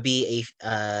 there will be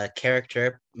a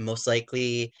character, most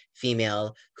likely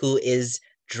female, who is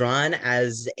drawn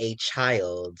as a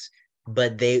child,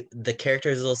 but the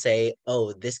characters will say,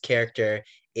 "Oh, this character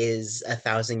is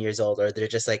 1,000 years old," or they're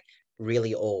just like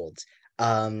really old.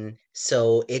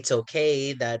 So it's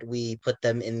okay that we put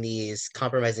them in these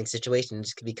compromising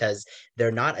situations because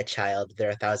they're not a child; they're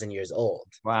 1,000 years old.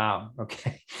 Wow.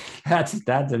 Okay, that's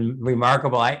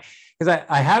remarkable. Because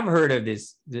I have heard of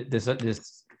this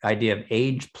idea of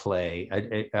age play,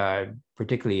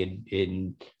 particularly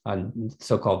in on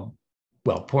so-called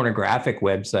pornographic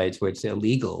websites where it's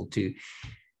illegal to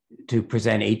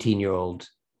present 18-year-old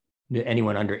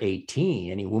anyone under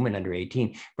 18, any woman under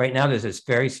 18. Right now, there's this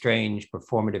very strange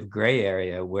performative gray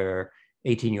area where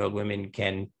 18-year-old women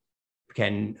can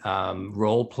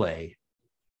role play.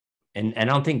 And I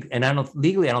don't think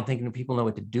people know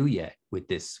what to do yet with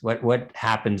this. What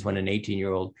happens when an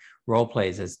 18-year-old role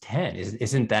plays as 10?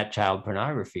 Isn't that child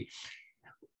pornography?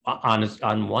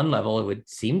 On one level, it would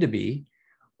seem to be,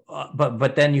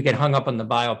 but then you get hung up on the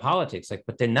biopolitics,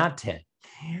 but they're not 10.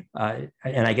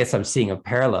 And I guess I'm seeing a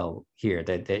parallel here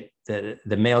that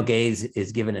the male gaze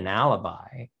is given an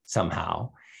alibi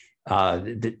somehow.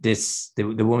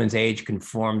 The woman's age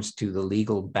conforms to the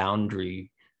legal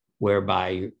boundary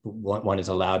whereby one is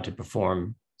allowed to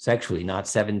perform sexually, not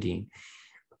 17,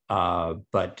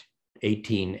 but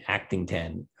 18 acting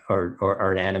 10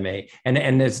 or an anime.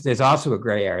 And there's also a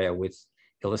gray area with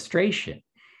illustration.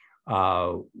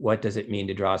 What does it mean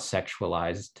to draw a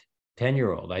sexualized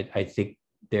 10-year-old? I think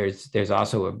there's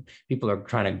also people are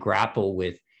trying to grapple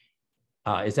with,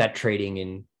 is that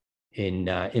trading in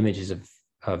images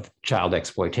of child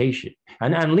exploitation?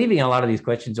 And I'm leaving a lot of these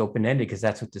questions open-ended because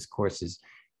that's what this course is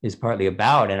partly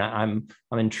about. And I'm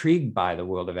intrigued by the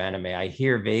world of anime. I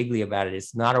hear vaguely about it.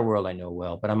 It's not a world I know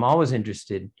well, but I'm always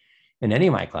interested in any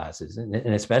of my classes, and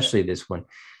especially this one,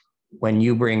 when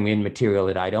you bring in material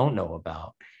that I don't know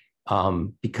about,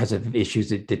 because of issues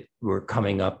that were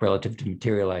coming up relative to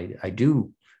material I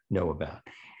do know about.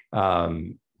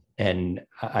 And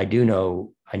I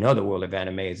know the world of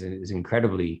anime is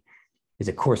incredibly, is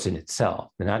a course in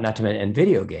itself, not to mention, and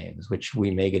video games, which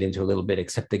we may get into a little bit,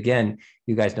 except again,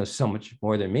 you guys know so much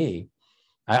more than me.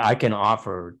 I can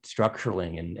offer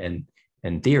structuring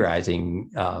and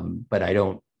theorizing, but I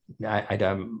don't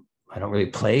really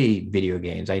play video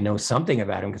games. I know something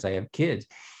about them because I have kids,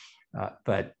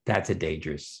 but that's a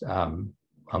dangerous, I'm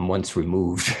once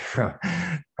removed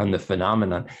from the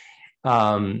phenomenon.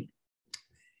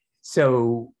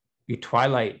 So your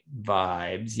Twilight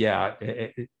vibes, yeah.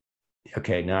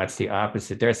 Okay, now it's the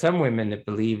opposite. There are some women that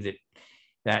believe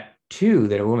that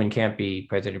a woman can't be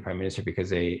president or prime minister because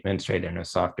they menstruate and are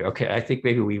softer. Okay, I think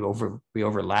maybe we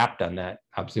overlapped on that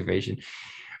observation.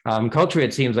 Culturally,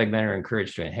 it seems like men are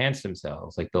encouraged to enhance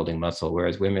themselves, like building muscle,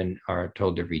 whereas women are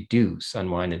told to reduce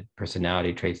unwanted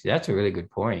personality traits. That's a really good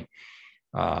point.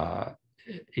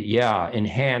 Yeah,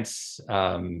 enhance,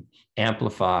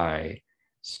 amplify,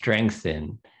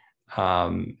 strengthen,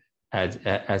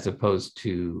 as opposed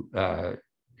to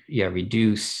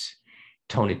reduce,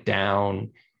 tone it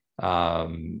down,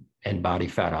 and body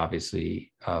fat,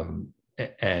 obviously,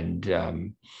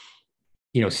 and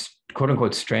quote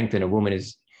unquote strengthen a woman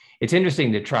is. It's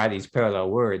interesting to try these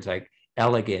parallel words, like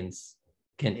elegance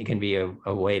can be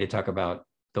a way to talk about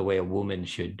the way a woman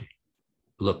should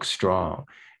look strong,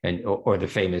 or the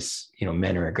famous,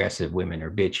 men are aggressive, women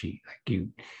are bitchy. Like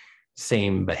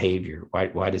same behavior.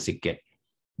 Why does it get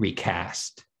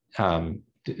recast to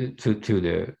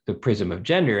the prism of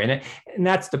gender? And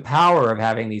that's the power of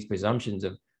having these presumptions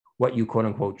of what you quote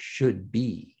unquote should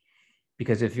be,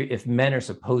 because if men are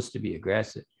supposed to be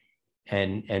aggressive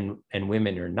and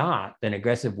women are not, then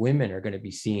aggressive women are going to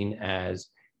be seen as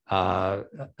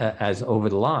over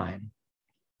the line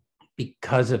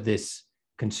because of this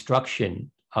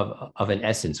construction of an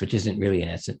essence, which isn't really an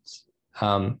essence.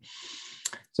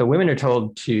 So women are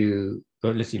told to,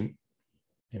 listen,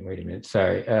 and wait a minute,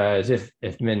 sorry, as if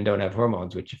men don't have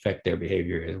hormones which affect their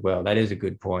behavior as well. That is a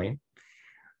good point.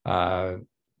 There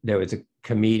was a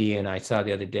comedian I saw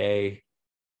the other day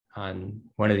on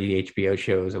one of the HBO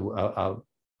shows,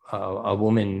 a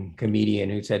woman comedian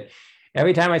who said,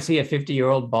 every time I see a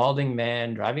 50-year-old balding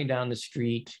man driving down the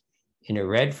street in a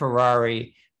red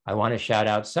Ferrari, I want to shout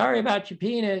out, sorry about your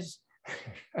penis.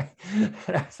 And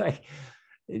I was like,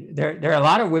 there are a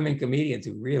lot of women comedians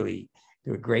who really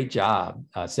do a great job.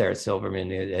 Sarah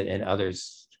Silverman and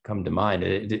others come to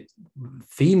mind.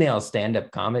 Female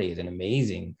stand-up comedy is an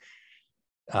amazing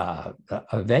a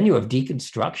venue of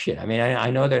deconstruction. I mean, I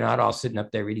know they're not all sitting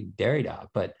up there reading Derrida,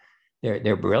 but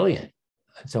they're brilliant.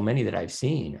 So many that I've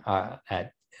seen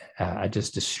at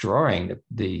just destroying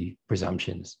the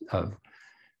presumptions of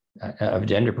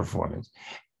gender performance,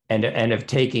 and of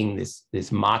taking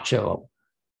this macho,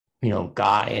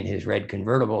 guy in his red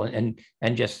convertible and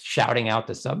just shouting out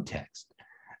the subtext,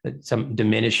 that some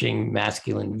diminishing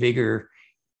masculine vigor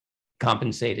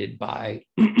compensated by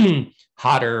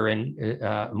hotter and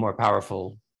more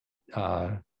powerful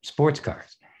sports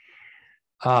cars.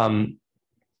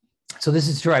 So this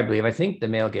is true, I believe. I think the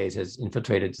male gaze has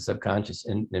infiltrated the subconscious,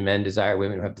 and men desire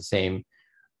women who have the same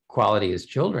quality as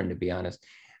children, to be honest.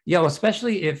 Yeah, well,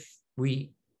 especially if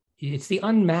it's the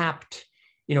unmapped,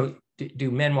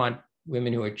 do men want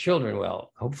women who are children?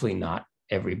 Well, hopefully not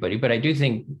everybody, but I do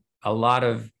think a lot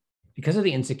of, because of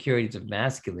the insecurities of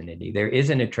masculinity, there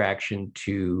is an attraction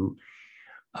to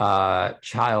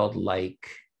childlike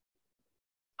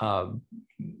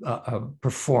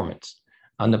performance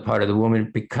on the part of the woman,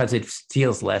 because it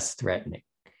feels less threatening.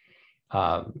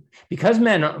 Because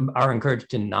men are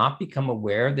encouraged to not become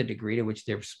aware of the degree to which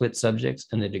they're split subjects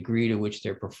and the degree to which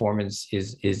their performance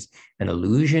is an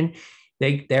illusion,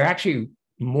 they're actually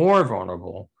more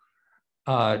vulnerable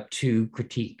to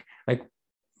critique. Like,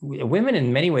 women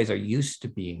in many ways are used to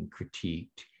being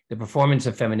critiqued. The performance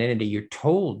of femininity, you're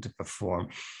told to perform.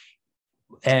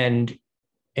 And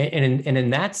in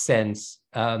that sense,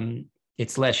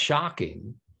 it's less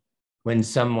shocking when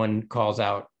someone calls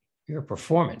out your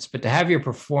performance. But to have your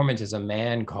performance as a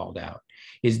man called out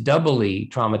is doubly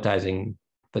traumatizing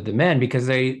for the men, because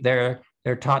they're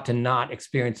taught to not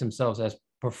experience themselves as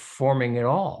performing at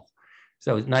all.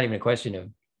 So it's not even a question of,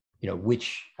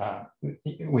 which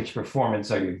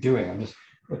performance are you doing. I'm just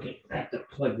looking, I have to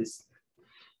plug this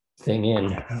thing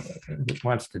in. It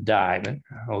wants to die, but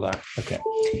hold on. Okay.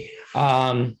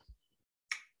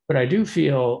 But I do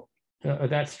feel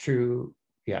that's true.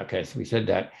 Yeah, okay, so we said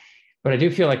that. But I do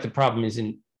feel like the problem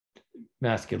isn't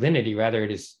masculinity, rather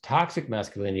it is toxic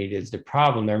masculinity. It is the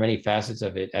problem. There are many facets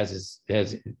of it, as is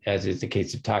the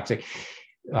case of toxic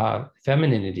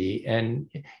femininity.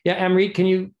 And yeah, Amrit, can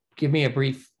you give me a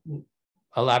brief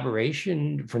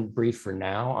elaboration, brief for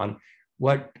now, on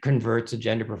what converts a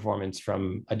gender performance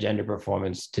from a gender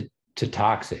performance to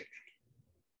toxic?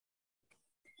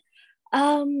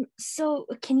 So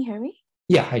can you hear me?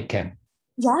 Yeah, I can.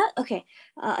 Yeah, okay.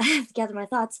 I have to gather my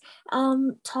thoughts.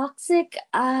 Toxic,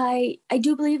 I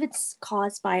do believe it's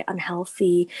caused by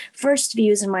unhealthy first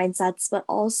views and mindsets, but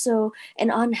also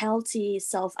an unhealthy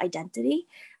self-identity.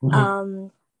 Mm-hmm.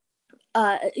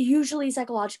 Usually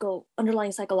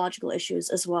underlying psychological issues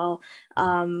as well.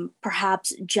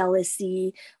 Perhaps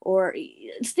jealousy or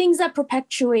things that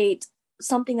perpetuate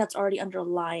something that's already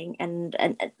underlying, and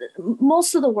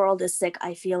most of the world is sick.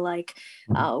 I feel like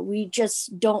we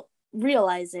just don't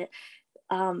realize it.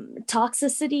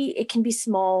 Toxicity, it can be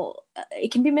small,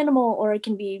 it can be minimal, or it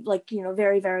can be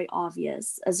very, very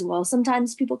obvious as well.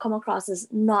 Sometimes people come across as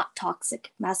not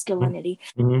toxic masculinity,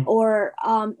 mm-hmm. or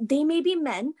they may be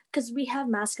men, because we have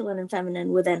masculine and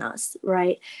feminine within us,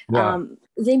 right? Yeah.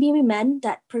 They may be men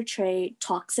that portray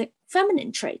toxic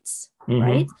feminine traits, mm-hmm.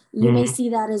 right? You mm-hmm. may see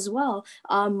that as well.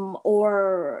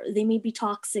 Or they may be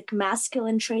toxic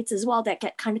masculine traits as well that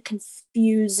get kind of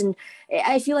confused. And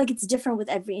I feel like it's different with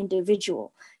every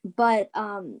individual. But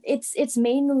it's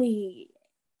mainly,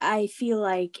 I feel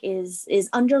like, is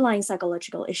underlying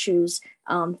psychological issues,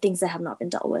 things that have not been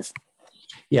dealt with.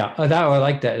 Yeah, I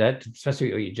like that. That,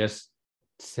 especially what you just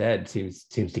said, seems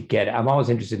to get it. I'm always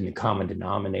interested in the common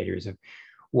denominators of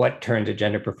what turns a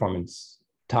gender performance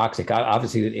toxic.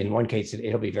 Obviously, in one case,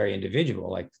 it'll be very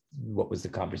individual, like what was the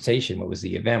conversation, what was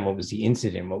the event, what was the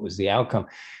incident, what was the outcome.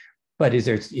 But is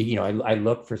there, I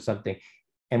look for something,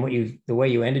 and the way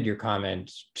you ended your comment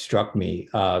struck me,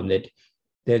 that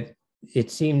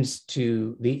it seems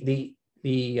to the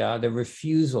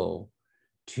refusal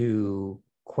to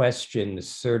question the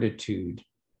certitude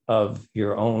of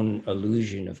your own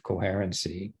illusion of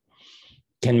coherency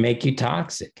can make you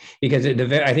toxic, because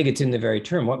I think it's in the very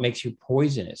term. What makes you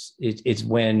poisonous? It's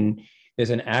when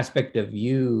there's an aspect of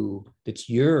you that's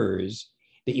yours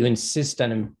that you insist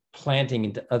on implanting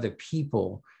into other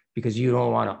people because you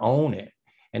don't want to own it.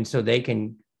 And so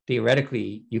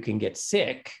theoretically, you can get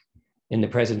sick in the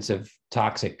presence of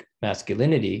toxic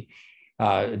masculinity,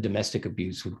 Domestic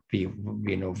abuse would be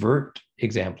an overt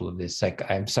example of this. Like,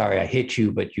 I'm sorry I hit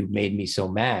you, but you made me so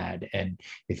mad. And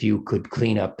if you could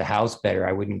clean up the house better,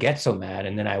 I wouldn't get so mad,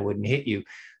 and then I wouldn't hit you.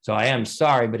 So I am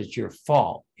sorry, but it's your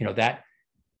fault.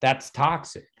 That's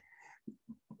toxic.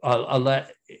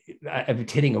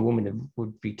 Hitting a woman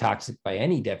would be toxic by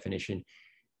any definition.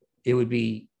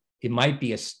 It might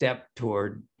be a step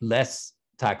toward less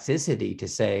toxicity to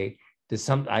say,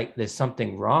 there's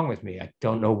something wrong with me. I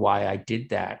don't know why I did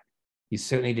that. You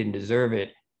certainly didn't deserve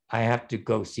it. I have to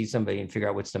go see somebody and figure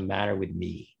out what's the matter with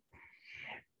me.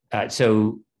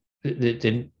 So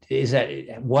is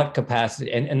that what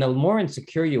capacity, and the more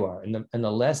insecure you are, and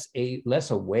the less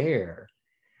aware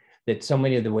that so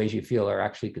many of the ways you feel are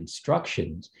actually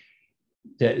constructions,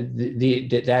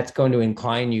 that's going to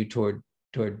incline you toward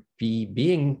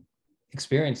being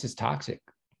experienced as toxic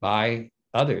by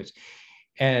others.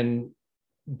 And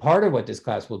part of what this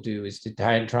class will do is to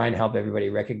try and help everybody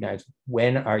recognize,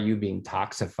 when are you being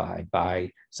toxified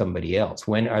by somebody else?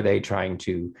 When are they trying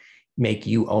to make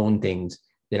you own things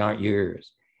that aren't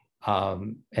yours,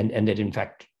 and that in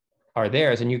fact are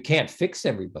theirs? And you can't fix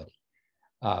everybody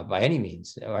by any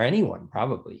means, or anyone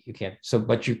probably. You can't.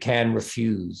 But you can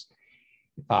refuse,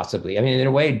 possibly. I mean, in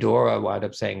a way, Dora wound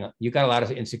up saying, you got a lot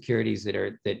of insecurities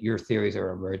that your theories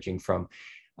are emerging from.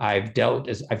 I've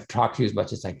talked to you as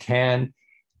much as I can.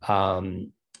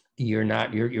 You're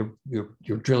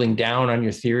drilling down on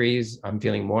your theories. I'm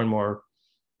feeling more and more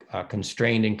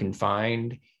constrained and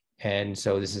confined, and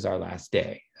so this is our last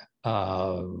day.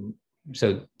 So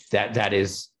that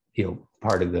is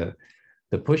part of the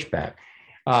pushback.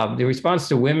 The response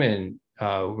to women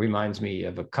reminds me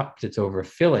of a cup that's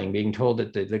overfilling, being told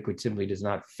that the liquid simply does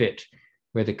not fit,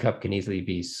 where the cup can easily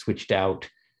be switched out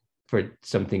for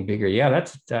something bigger. Yeah,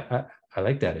 I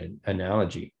like that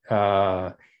analogy.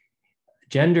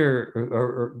 Gender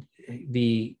or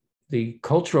the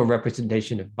cultural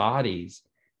representation of bodies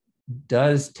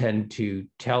does tend to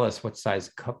tell us what size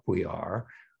cup we are.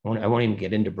 I won't even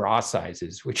get into bra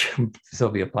sizes, which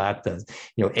Sylvia Plath does.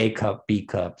 A cup, B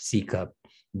cup, C cup,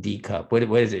 D cup. What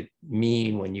does it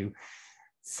mean when you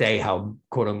say how,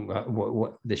 quote unquote,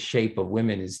 what the shape of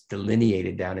women is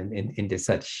delineated down into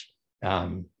such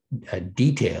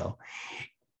detail?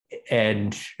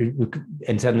 And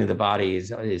suddenly the body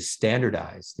is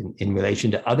standardized in relation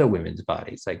to other women's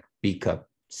bodies, like B cup,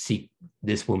 C,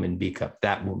 this woman B cup,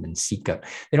 that woman C cup.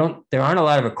 There aren't a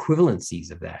lot of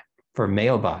equivalencies of that for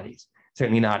male bodies.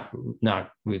 Certainly not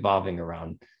revolving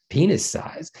around penis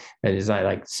size. That is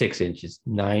like 6 inches,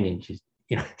 9 inches.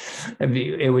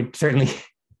 It would certainly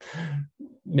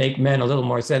make men a little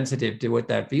more sensitive to what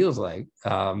that feels like,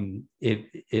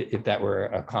 if that were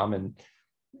a common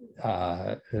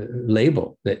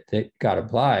label that got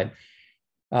applied.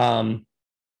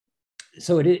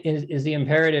 So it is the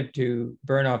imperative to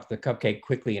burn off the cupcake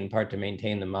quickly, in part to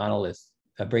maintain the monolith,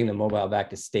 bring the mobile back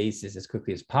to stasis as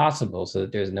quickly as possible so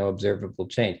that there's no observable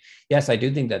change. Yes, I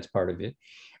do think that's part of it.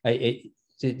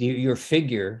 Your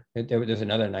figure, there's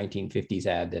another 1950s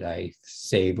ad that I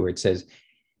saved where it says,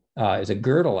 is a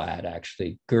girdle ad,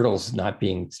 actually. Girdles not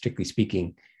being, strictly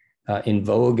speaking, in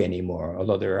vogue anymore,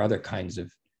 although there are other kinds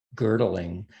of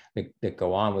girdling that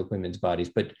go on with women's bodies.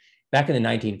 But back in the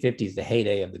 1950s, the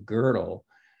heyday of the girdle,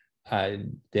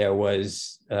 there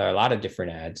was a lot of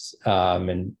different ads.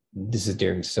 And this is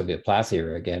during Sylvia Plath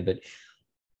era again, but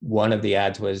one of the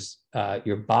ads was,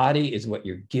 your body is what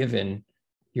you're given,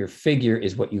 your figure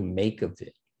is what you make of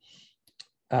it,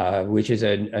 which is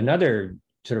another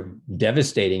sort of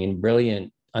devastating and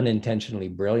brilliant, unintentionally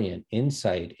brilliant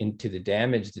insight into the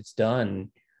damage that's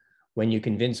done when you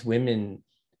convince women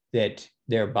that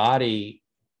their body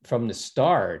from the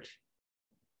start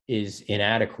is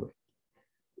inadequate.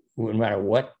 No matter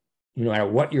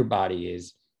what your body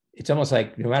is, it's almost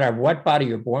like no matter what body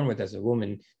you're born with as a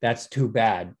woman, that's too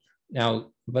bad.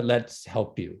 Now, but let's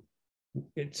help you.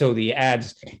 So the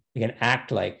ads can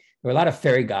act like, there were a lot of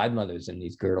fairy godmothers in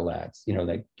these girdle ads,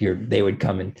 like they would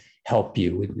come and help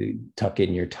you with tuck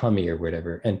in your tummy or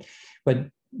whatever.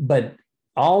 But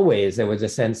always there was a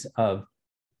sense of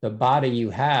the body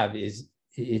you have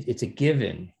it's a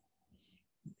given,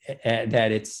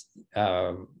 that it's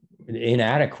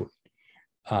inadequate.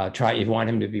 If you want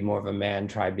him to be more of a man,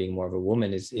 try being more of a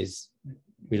woman is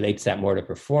relates that more to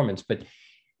performance. But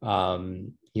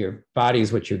your body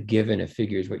is what you're given, a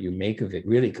figure is what you make of it,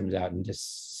 really comes out and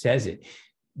just says it,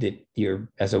 that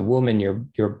as a woman,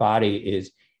 your body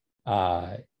is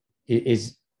at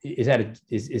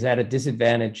a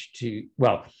disadvantage to,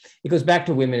 well, it goes back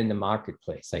to women in the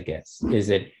marketplace, I guess, is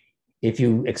that if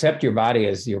you accept your body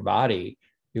as your body,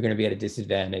 you're going to be at a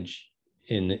disadvantage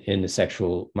in the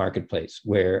sexual marketplace,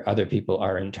 where other people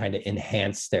are trying to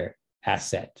enhance their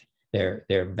asset, their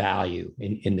value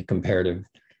in the comparative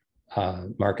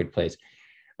marketplace.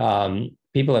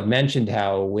 People have mentioned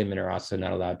how women are also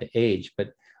not allowed to age,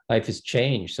 but life has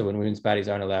changed. So when women's bodies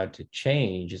aren't allowed to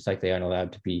change, it's like they aren't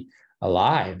allowed to be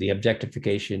alive. The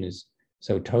objectification is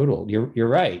so total. You're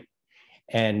right.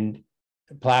 And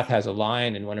Plath has a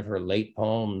line in one of her late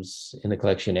poems in the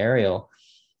collection Ariel,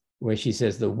 where she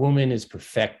says, "The woman is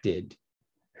perfected.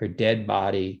 Her dead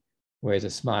body wears a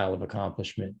smile of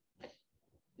accomplishment."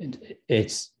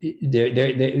 It's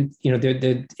it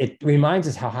reminds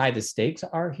us how high the stakes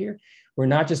are here. We're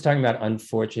not just talking about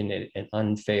unfortunate and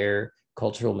unfair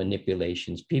cultural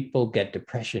manipulations. People get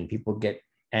depression, people get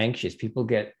anxious, people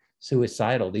get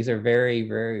suicidal. These are very,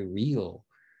 very real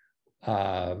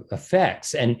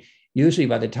effects. And usually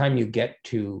by the time you get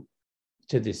to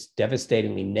this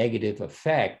devastatingly negative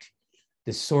effect,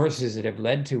 the sources that have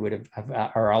led to it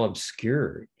are all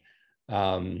obscured.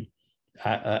 I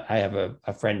have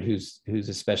a friend who's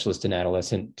a specialist in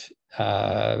adolescent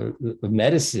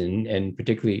medicine, and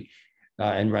particularly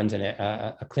and runs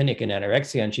a clinic in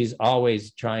anorexia, and she's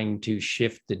always trying to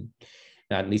shift the,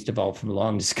 not least of all from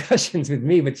long discussions with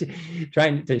me, but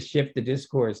trying to shift the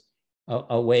discourse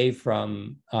away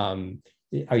from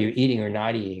are you eating or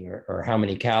not eating, or how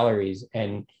many calories,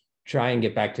 and try and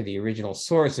get back to the original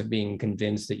source of being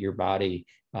convinced that your body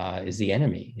is the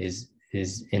enemy,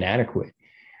 is inadequate.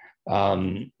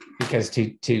 Because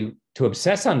to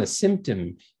obsess on the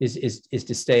symptom is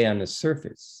to stay on the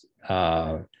surface.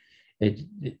 It's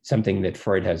something that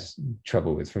Freud has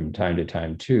trouble with from time to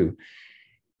time too.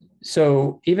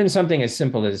 So even something as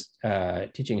simple as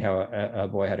teaching how a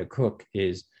boy how to cook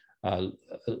is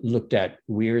looked at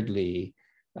weirdly.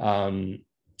 And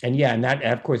that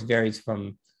of course varies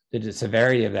from, the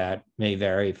severity of that may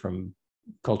vary from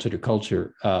culture to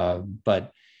culture,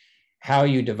 but how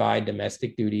you divide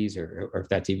domestic duties, or if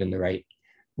that's even the right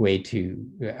way to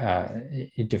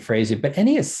phrase it, but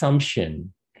any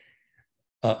assumption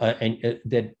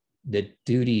that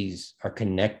duties are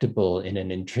connectable in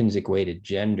an intrinsic way to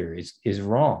gender is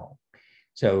wrong.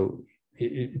 So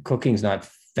cooking's not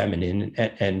feminine,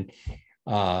 and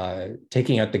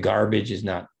taking out the garbage is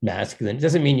not masculine. It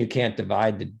doesn't mean you can't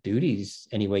divide the duties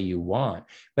any way you want,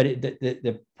 but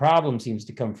the problem seems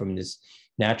to come from this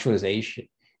naturalization,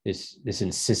 this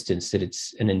insistence that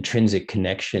it's an intrinsic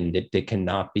connection that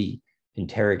cannot be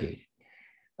interrogated.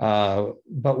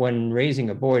 But when raising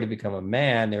a boy to become a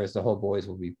man, there's the whole boys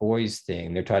will be boys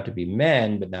thing. They're taught to be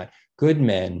men, but not good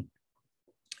men.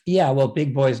 Yeah, well,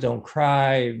 big boys don't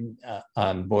cry.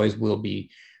 Boys will be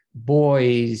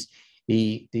boys.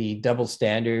 The double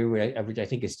standard, which I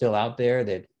think is still out there,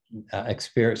 that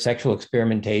sexual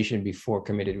experimentation before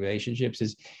committed relationships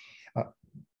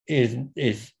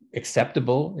is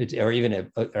acceptable. It's or even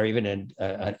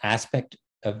an aspect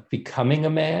of becoming a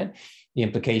man. The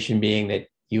implication being that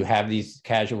you have these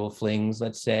casual flings,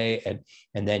 let's say,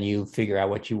 and then you figure out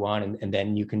what you want, and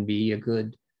then you can be a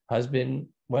good husband.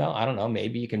 Well, I don't know,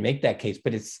 maybe you can make that case,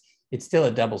 but it's still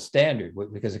a double standard,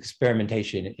 because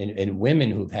experimentation in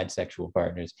women who've had sexual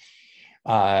partners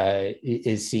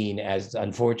is seen as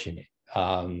unfortunate,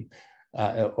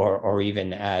 or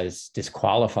even as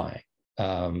disqualifying.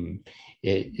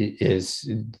 It is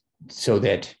so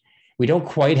that we don't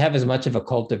quite have as much of a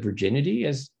cult of virginity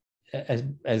as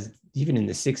even in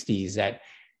the 60s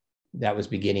that was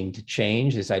beginning to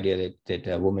change. This idea that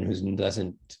a woman who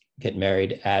doesn't get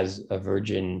married as a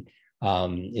virgin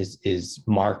is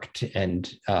marked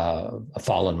and a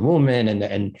fallen woman,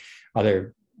 and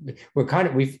other.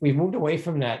 We've moved away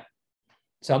from that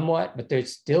somewhat, but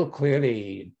there's still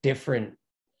clearly different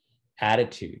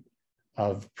attitude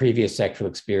of previous sexual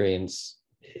experience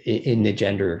in the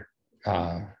gender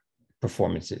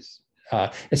performances,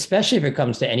 especially if it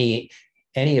comes to any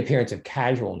appearance of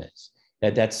casualness.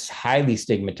 That's highly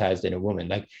stigmatized in a woman.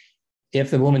 Like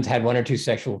if the woman's had one or two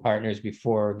sexual partners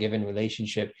before a given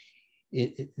relationship,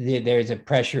 there's a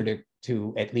pressure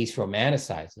to at least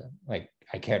romanticize them. Like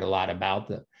I cared a lot about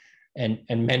them, and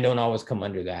men don't always come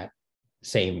under that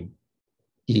same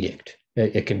edict.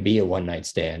 It can be a one-night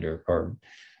stand or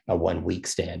a 1 week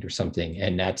stand or something,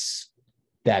 and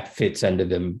that fits under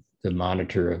the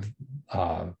monitor of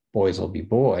boys will be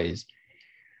boys.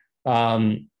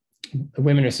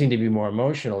 Women are seen to be more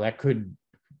emotional. That could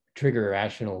trigger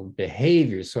irrational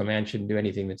behavior. So a man shouldn't do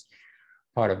anything that's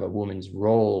part of a woman's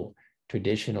role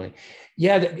traditionally.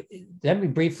 Yeah, let me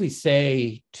briefly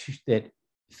say that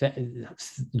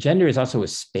gender is also a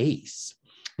space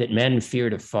that men fear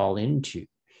to fall into,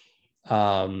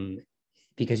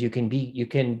 because you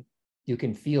can you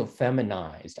can feel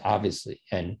feminized, obviously.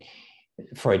 And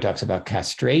Freud talks about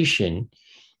castration,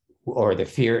 or the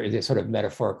fear, the sort of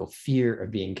metaphorical fear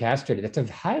of being castrated. That's a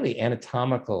highly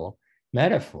anatomical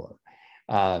metaphor.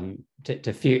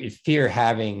 To fear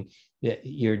having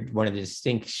one of the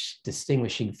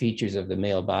distinguishing features of the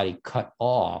male body cut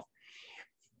off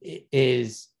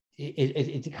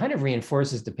it kind of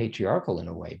reinforces the patriarchal in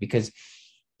a way, because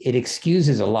it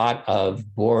excuses a lot of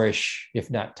boorish, if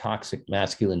not toxic,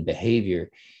 masculine behavior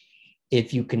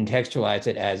if you contextualize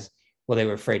it as, well, they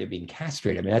were afraid of being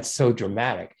castrated. I mean, that's so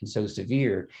dramatic and so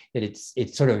severe that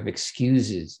it sort of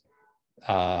excuses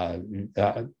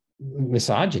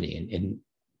misogyny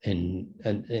in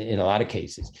a lot of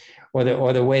cases, or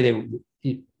the way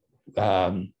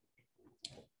that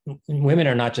women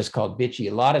are not just called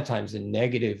bitchy. A lot of times in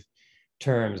negative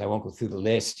terms, I won't go through the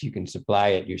list, you can supply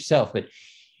it yourself, but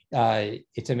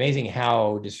it's amazing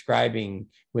how describing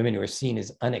women who are seen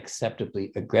as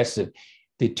unacceptably aggressive,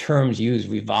 the terms used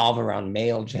revolve around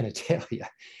male genitalia.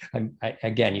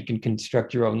 Again, you can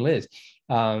construct your own list.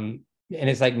 And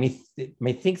it's like,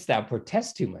 methinks thou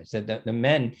protest too much, that the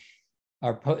men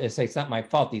it's not my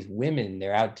fault, these women,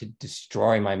 they're out to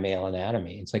destroy my male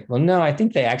anatomy. It's like, well, no, I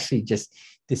think they actually just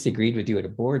disagreed with you at a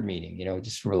board meeting,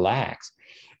 just relax.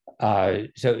 So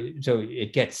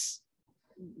it gets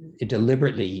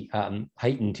deliberately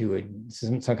heightened to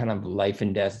some kind of life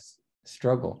and death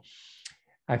struggle.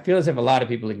 I feel as if a lot of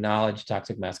people acknowledge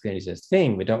toxic masculinity as a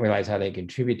thing, but don't realize how they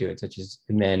contribute to it, such as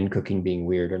men cooking being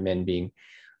weird, or men being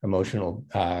emotional,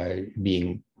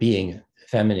 being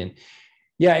feminine.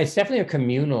 Yeah, it's definitely a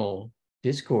communal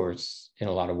discourse in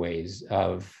a lot of ways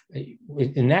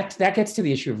and that gets to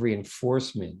the issue of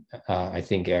reinforcement, I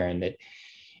think, Aaron,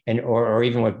 or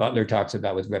even what Butler talks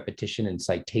about with repetition and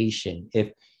citation.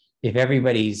 If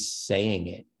everybody's saying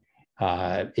it,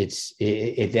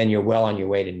 then you're well on your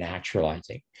way to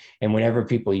naturalizing. And whenever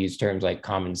people use terms like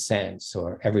common sense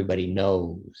or everybody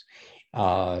knows,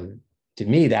 to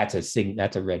me, that's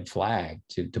a red flag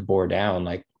to bore down.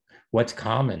 Like, what's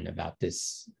common about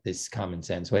this common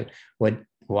sense?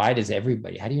 Why does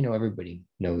everybody, how do you know everybody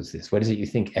knows this? What is it you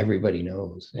think everybody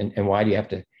knows? And why do you have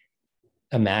to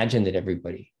imagine that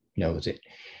everybody knows it?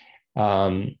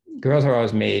 Girls are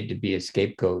always made to be a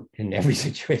scapegoat in every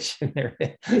situation they're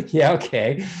in. Yeah,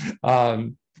 okay.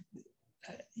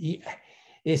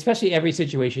 Especially every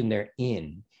situation they're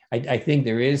in. I think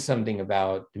there is something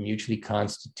about the mutually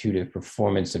constitutive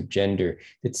performance of gender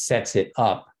that sets it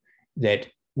up that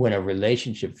when a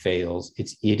relationship fails,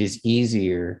 it is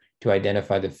easier to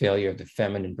identify the failure of the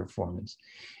feminine performance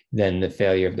than the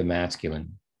failure of the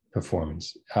masculine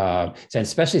performance. So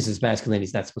especially since masculinity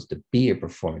is not supposed to be a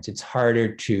performance, it's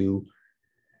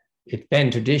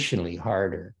been traditionally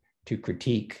harder to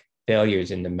critique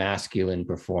failures in the masculine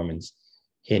performance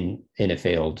in a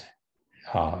failed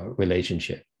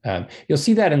relationship. You'll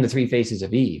see that in the 3 Faces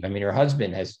of Eve. I mean, her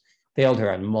husband has failed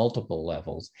her on multiple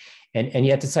levels. And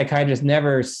yet the psychiatrist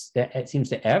never, it seems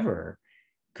to ever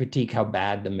critique how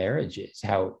bad the marriage is,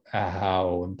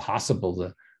 how impossible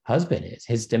the husband is.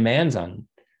 His demands on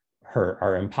her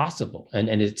are impossible, and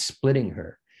it's splitting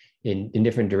her in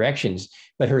different directions.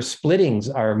 But her splittings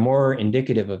are more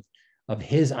indicative of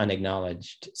his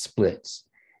unacknowledged splits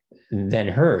than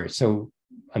hers. So,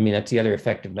 I mean, that's the other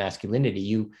effect of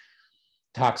masculinity.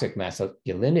 Toxic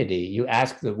masculinity, you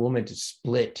ask the woman to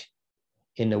split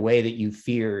in the way that you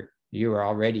fear you're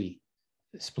already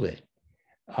split,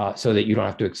 so that you don't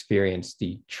have to experience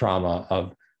the trauma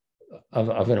of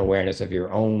an awareness of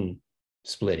your own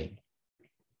splitting.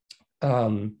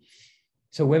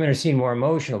 So women are seen more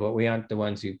emotional, but we aren't the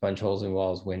ones who punch holes in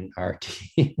walls when our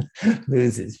team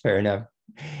loses. Fair enough,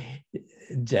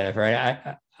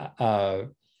 Jennifer.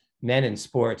 Men in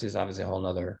sports is obviously a whole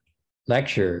nother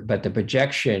lecture, but the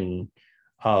projection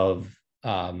of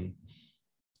an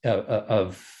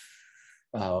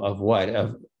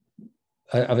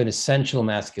essential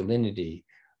masculinity,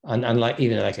 unlike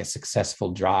even like a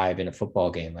successful drive in a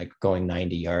football game, like going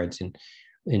 90 yards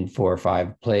in 4 or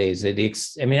 5 plays. I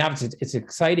mean, obviously it's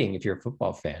exciting if you're a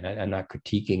football fan. I'm not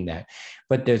critiquing that,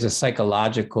 but there's a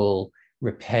psychological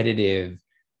repetitive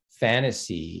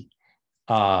fantasy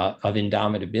of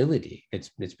indomitability. It's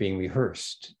being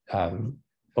rehearsed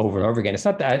over and over again. It's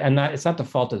not the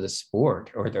fault of the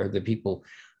sport or the people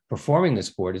performing the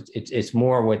sport. It's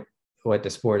more what the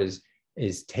sport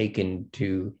is taken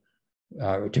to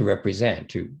represent,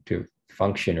 to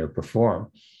function or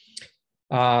perform.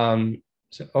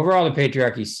 So overall, the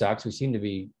patriarchy sucks. We seem to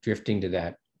be drifting to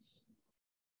that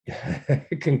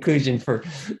conclusion for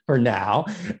now.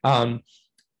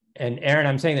 and Aaron,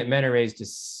 I'm saying that men are raised to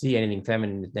see anything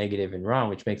feminine as negative and wrong,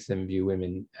 which makes them view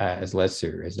women as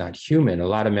lesser, as not human. A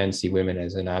lot of men see women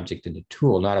as an object and a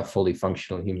tool, not a fully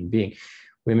functional human being.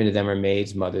 Women to them are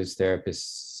maids, mothers,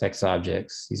 therapists, sex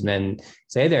objects. These men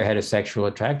say they're heterosexual,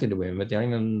 attracted to women, but they don't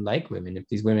even like women. If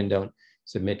these women don't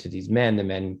submit to these men, the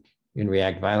men can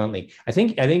react violently. I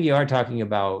think you are talking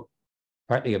about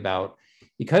partly about,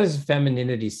 because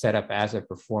femininity is set up as a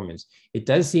performance, it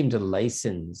does seem to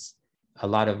license a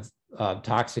lot of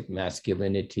toxic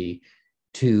masculinity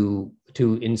to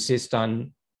insist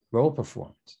on role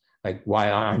performance. Like,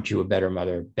 why aren't you a better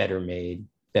mother, better maid,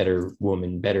 better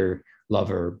woman, better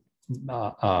lover,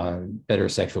 better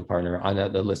sexual partner? On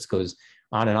the list goes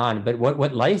on and on. But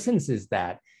what licenses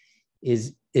that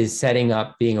is setting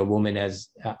up being a woman as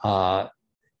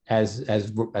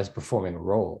performing a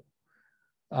role.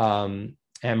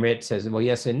 Amrit says, well,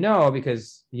 yes and no,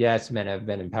 because yes, men have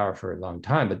been in power for a long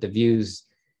time, but the views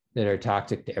that are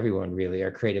toxic to everyone really are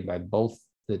created by both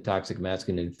the toxic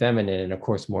masculine and feminine, and of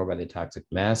course more by the toxic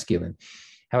masculine.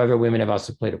 However, women have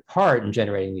also played a part in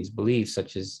generating these beliefs,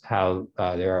 such as how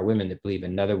there are women that believe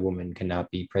another woman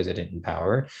cannot be president in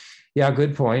power. Yeah,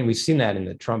 good point. We've seen that in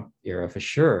the Trump era for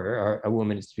sure. A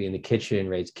woman is to be in the kitchen,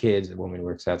 raise kids, a woman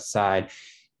works outside.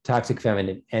 Toxic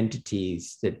feminine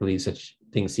entities that believe such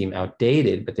things seem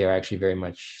outdated, but they're actually very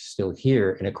much still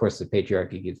here. And of course, the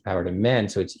patriarchy gives power to men,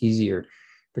 so it's easier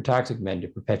for toxic men to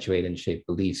perpetuate and shape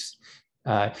beliefs.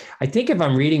 I think if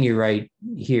I'm reading you right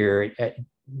here,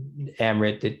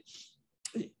 Amrit, that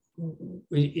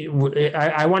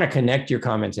I want to connect your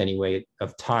comments anyway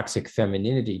of toxic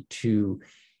femininity to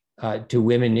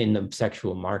women in the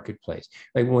sexual marketplace.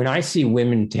 Like, when I see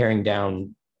women tearing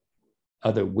down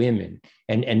other women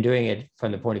and doing it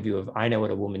from the point of view of, I know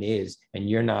what a woman is and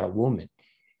you're not a woman,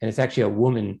 and it's actually a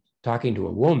woman talking to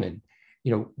a woman,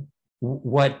 you know,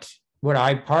 what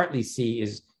I partly see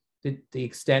is the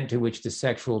extent to which the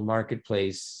sexual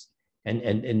marketplace and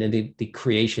the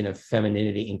creation of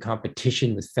femininity in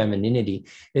competition with femininity,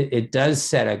 it does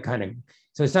set a kind of,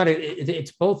 so it's not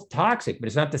it's both toxic, but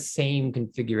it's not the same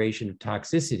configuration of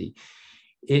toxicity.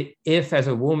 If as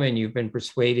a woman you've been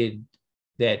persuaded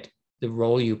that the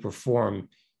role you perform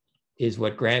is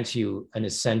what grants you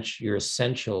your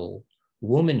essential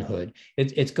womanhood,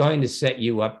 it's going to set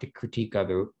you up to critique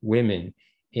other women,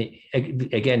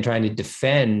 again, trying to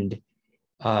defend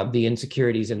the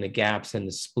insecurities and the gaps and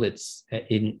the splits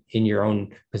in your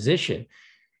own position.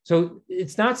 So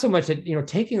it's not so much that, you know,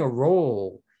 taking a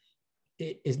role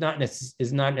is not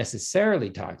necessarily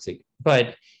toxic,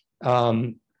 but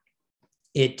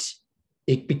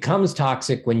it becomes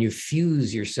toxic when you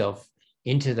fuse yourself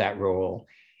into that role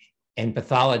and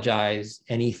pathologize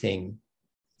anything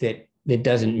that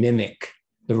doesn't mimic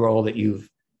the role that you've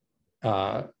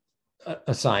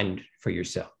assigned for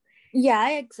yourself. Yeah,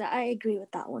 I agree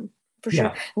with that one for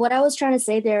sure. What I was trying to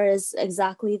say there is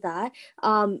exactly that.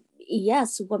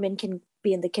 Yes, women can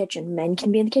be in the kitchen, men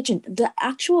can be in the kitchen. The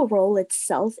actual role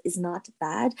itself is not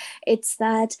bad. It's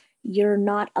that you're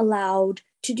not allowed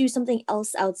to do something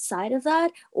else outside of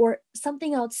that, or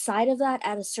something outside of that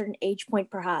at a certain age point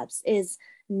perhaps is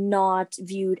not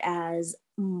viewed as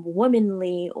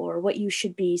womanly or what you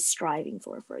should be striving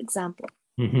for example.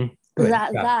 Mm-hmm.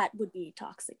 That would be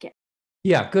toxic.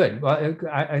 Yeah, good. Well,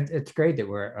 it's great that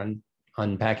we're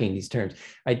unpacking these terms.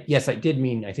 I did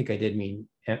mean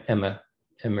Emma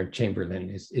Chamberlain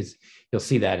is you'll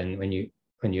see that when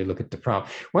you look at the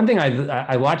prompt. One thing,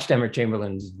 I watched Emma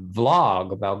Chamberlain's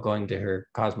vlog about going to her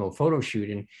Cosmo photo shoot,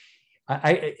 and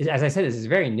I as I said, this is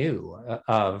very new,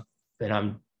 and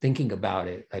I'm thinking about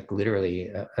it like literally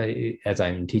as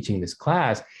I'm teaching this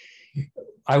class.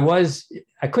 I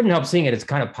couldn't help seeing it. It's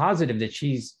kind of positive that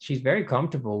she's very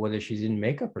comfortable whether she's in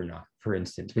makeup or not, for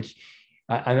instance, which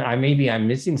I'm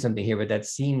missing something here, but that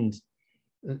seemed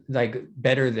like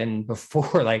better than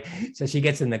before. Like, so she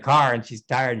gets in the car and she's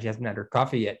tired and she hasn't had her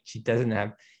coffee yet. She doesn't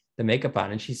have the makeup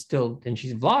on and she's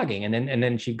vlogging, and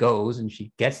then she goes and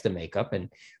she gets the makeup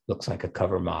and looks like a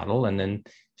cover model, and then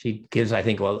she gives, I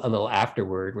think, a little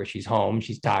afterward where she's home,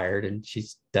 she's tired, and she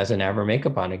doesn't have her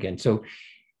makeup on again. So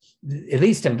at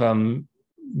least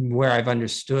where I've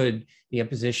understood the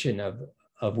imposition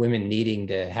of women needing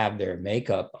to have their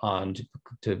makeup on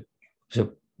to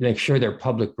make sure their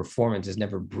public performance is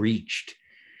never breached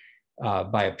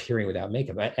by appearing without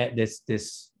makeup.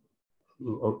 This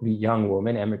young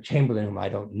woman, Emma Chamberlain, whom I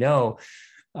don't know,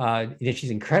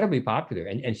 she's incredibly popular,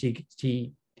 and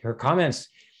her comments,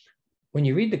 when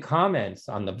you read the comments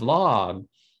on the vlog,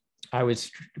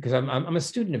 because I'm a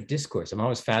student of discourse. I'm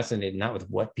always fascinated not with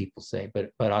what people say,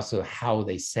 but also how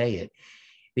they say it.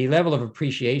 the level of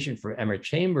appreciation for Emma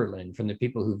Chamberlain from the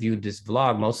people who viewed this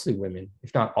vlog, mostly women,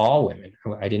 if not all women,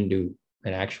 I didn't do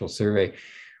an actual survey,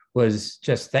 was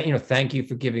just that, thank you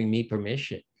for giving me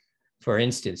permission, for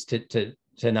instance, to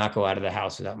not go out of the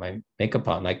house without my makeup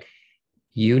on. Like,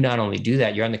 you not only do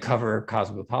that, you're on the cover of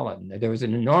Cosmopolitan. There was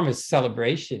an enormous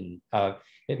celebration.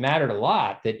 It mattered a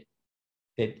lot that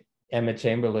Emma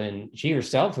Chamberlain, she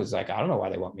herself was like, I don't know why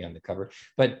they want me on the cover,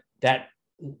 but that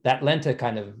lent a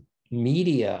kind of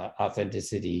media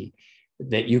authenticity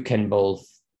that you can both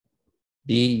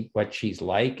be what she's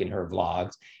like in her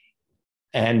vlogs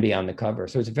and be on the cover.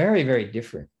 So it's very, very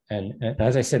different. And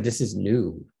as I said, this is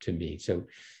new to me. So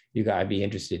I'd be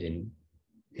interested in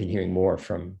hearing more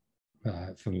from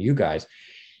you guys.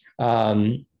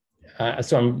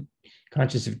 So I'm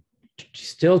conscious of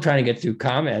still trying to get through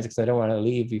comments because I don't want to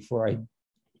leave before I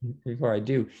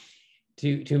do.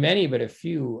 Too many, but a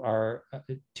few are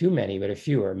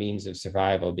means of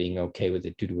survival, being okay with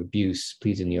it due to abuse,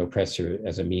 pleasing the oppressor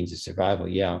as a means of survival.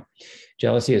 Yeah.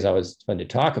 Jealousy is always fun to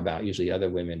talk about, usually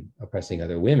other women oppressing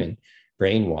other women,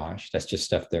 brainwashed. That's just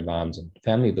stuff their moms and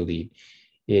family believe.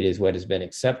 It is what has been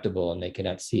acceptable and they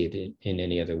cannot see it in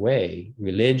any other way.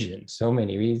 Religion, so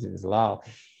many reasons. Law.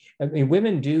 I mean,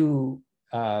 women do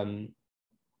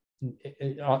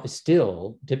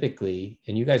still typically,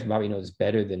 and you guys probably know this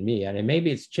better than me, and maybe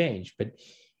it's changed, but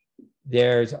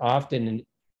there's often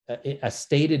a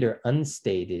stated or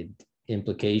unstated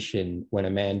implication when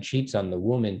a man cheats on the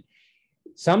woman.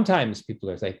 Sometimes people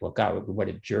are like, well, God, what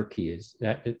a jerk he is.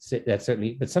 That's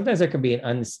certainly, but sometimes there can be an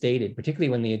unstated, particularly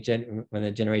when the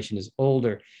generation is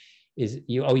older, is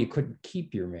you couldn't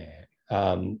keep your man,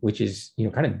 which is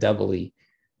kind of doubly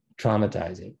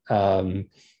traumatizing.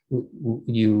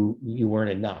 You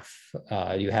weren't enough.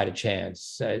 You had a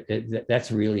chance. That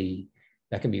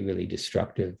can be really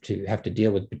destructive, to have to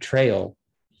deal with betrayal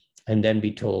and then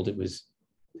be told it was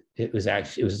a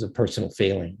personal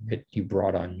failing that you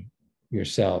brought on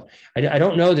yourself. I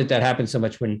don't know that happens so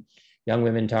much when young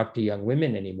women talk to young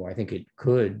women anymore. I think it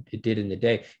did in the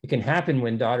day. It can happen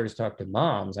when daughters talk to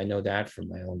moms. I know that from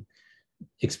my own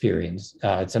experience.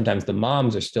 Sometimes the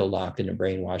moms are still locked in a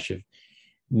brainwash of,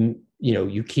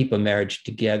 you keep a marriage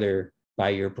together by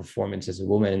your performance as a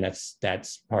woman, and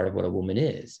that's part of what a woman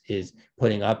is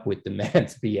putting up with the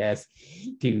man's BS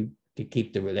to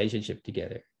keep the relationship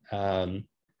together.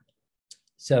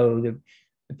 So the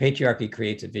patriarchy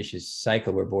creates a vicious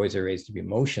cycle where boys are raised to be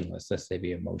emotionless, lest they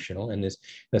be emotional, and this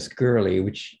thus girly,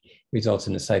 which results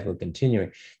in the cycle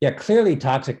continuing. Yeah, clearly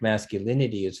toxic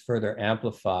masculinity is further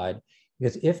amplified,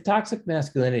 because if toxic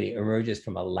masculinity emerges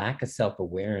from a lack of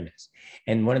self-awareness,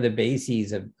 and one of the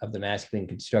bases of the masculine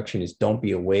construction is don't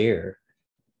be aware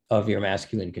of your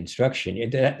masculine construction,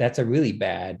 that's a really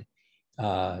bad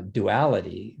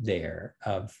duality there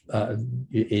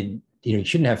you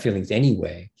shouldn't have feelings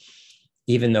anyway,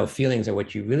 even though feelings are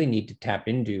what you really need to tap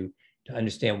into to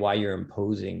understand why you're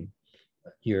imposing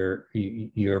your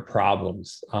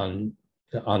problems on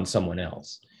someone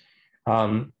else.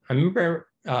 I remember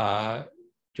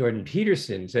Jordan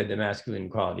Peterson said the masculine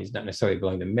qualities, not necessarily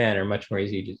belong to men, are much more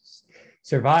easy to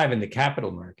survive in the capital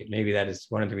market. Maybe that is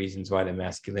one of the reasons why the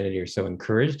masculinity are so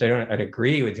encouraged. I'd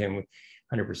agree with him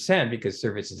 100%, because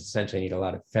services essentially need a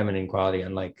lot of feminine quality,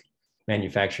 unlike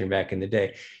manufacturing back in the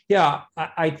day. Yeah,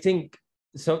 I think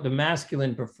so. The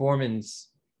masculine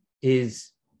performance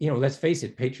is, let's face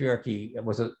it, patriarchy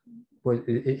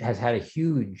it has had a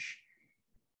huge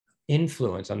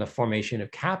influence on the formation of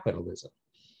capitalism.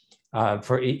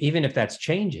 Even if that's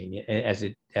changing, as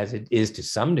it is to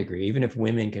some degree, even if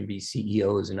women can be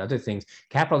CEOs and other things,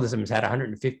 capitalism has had a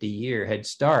 150-year head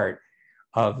start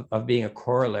of being a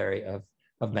corollary of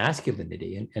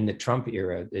masculinity. And the Trump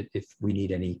era, if we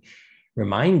need any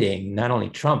reminding, not only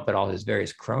Trump, but all his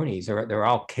various cronies, they're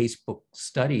all casebook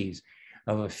studies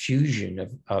of a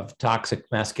fusion of toxic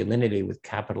masculinity with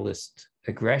capitalist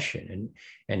aggression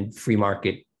and free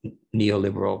market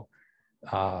neoliberal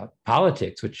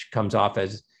politics, which comes off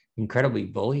as incredibly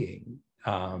bullying.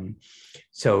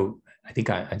 So I think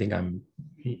I'm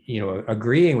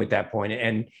agreeing with that point.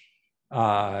 And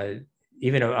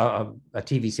even a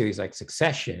TV series like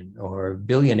Succession or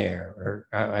Billionaire, or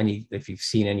if you've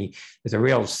seen any, there's a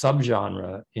real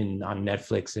subgenre on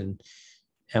Netflix and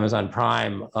Amazon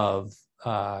Prime of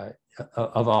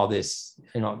all this,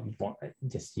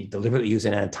 just you deliberately use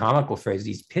an anatomical phrase,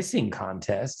 these pissing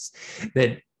contests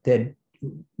that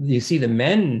you see the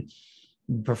men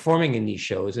performing in these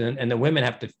shows, and the women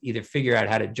have to either figure out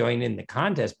how to join in the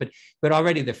contest, but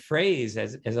already the phrase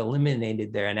has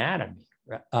eliminated their anatomy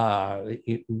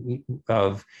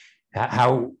of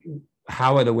how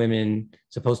how are the women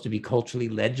supposed to be culturally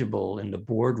legible in the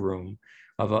boardroom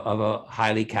of a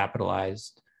highly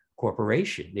capitalized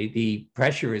corporation? The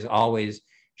pressure is always,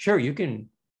 sure, you can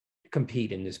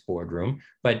compete in this boardroom,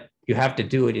 but you have to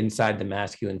do it inside the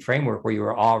masculine framework where you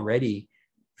are already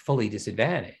fully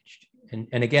disadvantaged.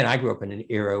 And again, I grew up in an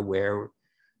era where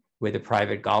the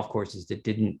private golf courses that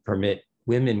didn't permit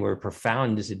women were a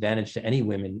profound disadvantage to any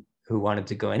women who wanted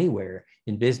to go anywhere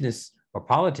in business or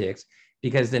politics,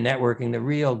 because the networking, the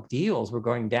real deals were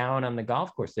going down on the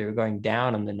golf course. They were going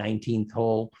down on the 19th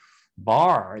hole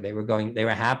bar. They were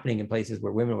happening in places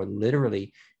where women were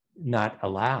literally not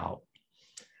allowed.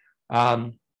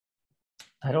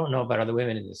 I don't know about other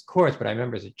women in this course, but I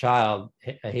remember as a child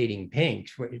hating pink.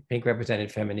 Pink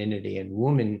represented femininity and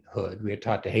womanhood. We are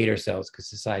taught to hate ourselves because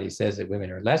society says that women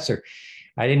are lesser.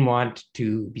 I didn't want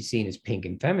to be seen as pink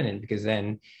and feminine, because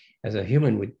then as a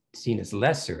human would seen as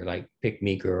lesser, like pick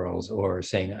me girls, or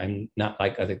saying I'm not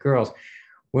like other girls.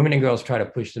 Women and girls try to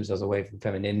push themselves away from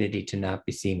femininity to not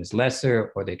be seen as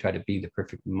lesser, or they try to be the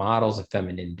perfect models of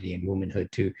femininity and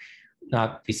womanhood to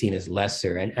not be seen as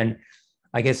lesser. And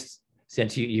I guess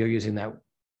since you're using that,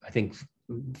 I think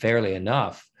fairly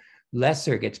enough,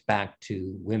 lesser gets back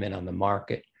to women on the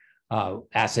market,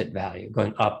 asset value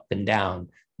going up and down,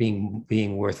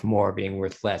 being worth more, being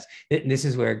worth less. This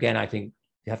is where, again, I think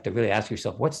you have to really ask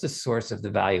yourself, what's the source of the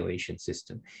valuation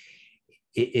system?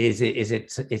 Is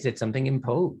it something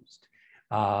imposed?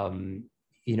 You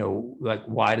know, like,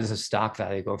 why does a stock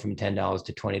value go from $10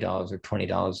 to $20 or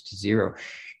 $20 to zero?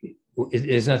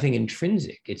 There's nothing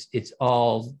intrinsic. It's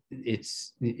all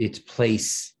its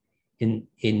place in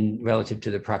relative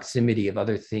to the proximity of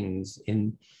other things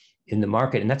in the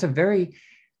market, and that's a very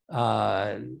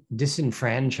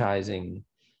disenfranchising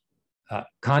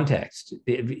context,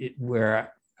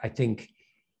 where I think,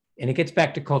 and it gets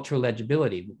back to cultural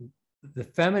legibility, the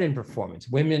feminine performance,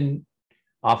 women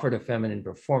offered a feminine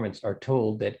performance are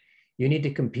told that you need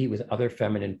to compete with other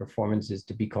feminine performances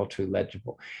to be culturally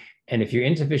legible. And if you're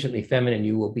insufficiently feminine,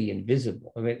 you will be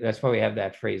invisible. I mean, that's why we have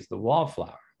that phrase, the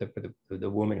wallflower, the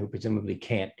woman who presumably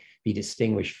can't be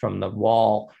distinguished from the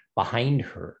wall behind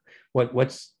her.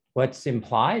 What's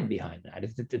implied behind that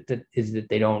is that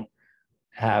they don't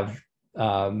have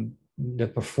the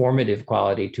performative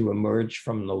quality to emerge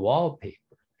from the wallpaper.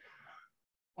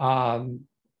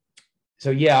 So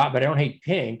yeah, but I don't hate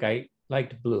pink. I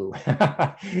liked blue,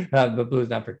 but blue is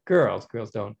not for girls.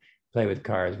 Girls don't play with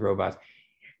cars, robots.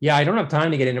 Yeah, I don't have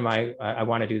time to get into I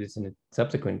want to do this in a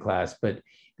subsequent class, but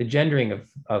the gendering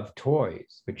of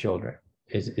toys for children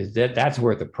is that's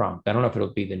worth a prompt. I don't know if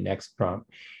it'll be the next prompt,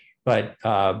 but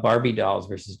Barbie dolls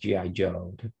versus G.I.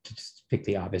 Joe, to just pick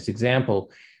the obvious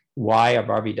example. Why are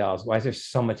Barbie dolls, why is there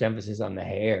so much emphasis on the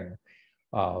hair?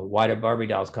 Why do Barbie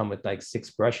dolls come with like 6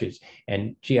 brushes,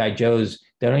 and G.I. Joes,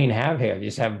 they don't even have hair, they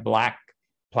just have black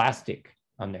plastic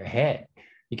on their head.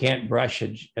 You can't brush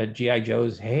a G.I.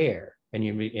 Joe's hair, and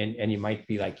you might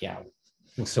be like, yeah,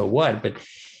 so what? But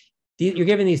you're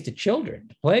giving these to children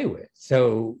to play with,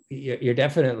 so you're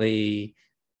definitely,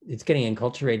 it's getting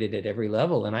enculturated at every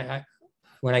level. And I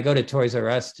when I go to Toys R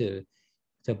Us to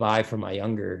buy for my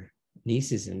younger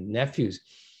nieces and nephews,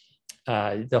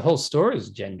 the whole store is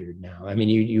gendered now. I mean,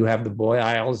 you have the boy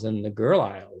aisles and the girl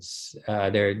aisles.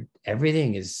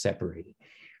 Everything is separated.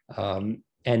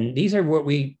 And these are what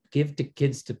we give to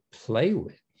kids to play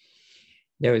with.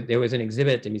 There was an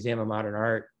exhibit at the Museum of Modern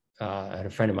Art. I had a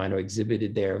friend of mine who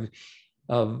exhibited there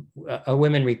of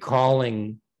women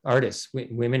recalling artists,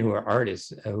 women who are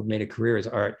artists who made a career as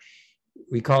art,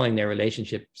 recalling their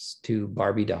relationships to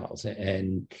Barbie dolls.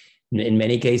 And in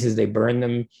many cases, they burned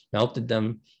them, melted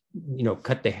them,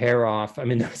 cut the hair off. I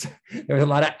mean, there was a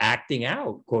lot of acting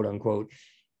out, quote unquote,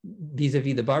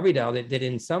 vis-a-vis the Barbie doll that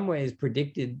in some ways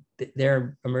predicted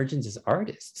their emergence as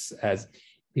artists, as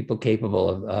people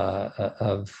capable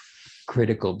of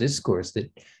critical discourse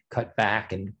that cut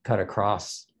back and cut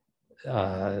across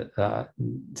sort of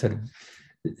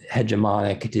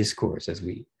hegemonic discourse, as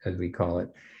we call it.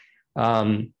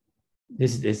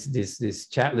 This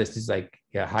chat list is like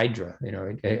a hydra.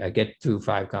 I get through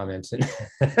 5 comments and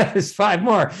there's 5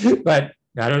 more, but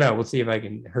I don't know. We'll see if I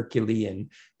can Herculean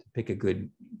to pick a good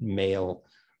male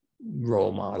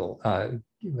role model,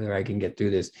 whether I can get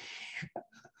through this.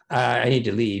 I need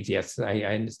to leave. Yes, I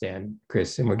understand,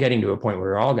 Chris. And we're getting to a point where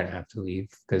we're all going to have to leave,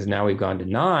 because now we've gone to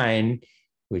 9,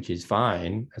 which is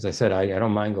fine. As I said, I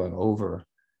don't mind going over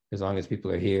as long as people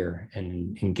are here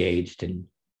and engaged, and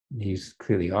these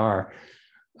clearly are.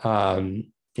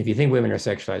 If you think women are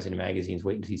sexualized in magazines,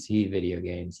 wait until you see video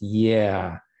games.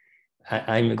 Yeah,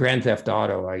 I'm a Grand Theft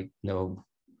Auto. I know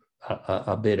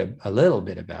a little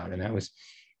bit about, and that was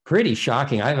pretty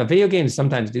shocking. Video games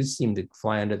sometimes do seem to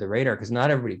fly under the radar because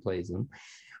not everybody plays them.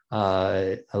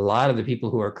 A lot of the people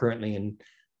who are currently in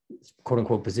quote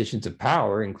unquote positions of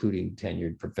power, including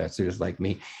tenured professors like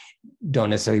me, don't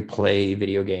necessarily play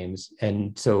video games.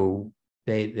 And so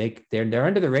they're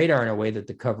under the radar in a way that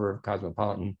the cover of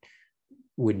Cosmopolitan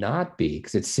would not be,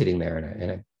 because it's sitting there in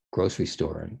a grocery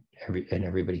store and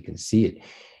everybody can see it.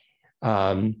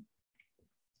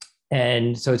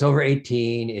 And so it's over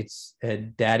 18. It's a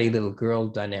daddy little girl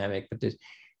dynamic, but there's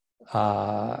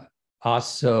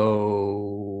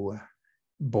also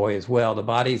boy as well. The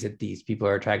bodies that these people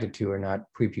are attracted to are not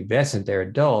prepubescent, they're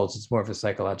adults. It's more of a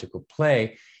psychological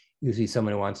play. Usually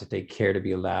someone who wants to take care, to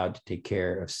be allowed to take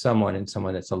care of someone, and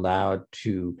someone that's allowed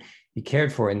to be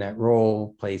cared for in that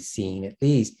role play scene, at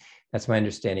least. That's my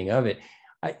understanding of it.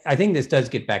 I think this does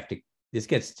get back to, this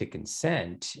gets to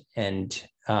consent, and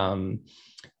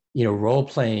role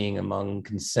playing among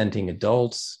consenting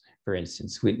adults, for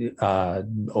instance,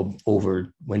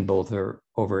 over when both are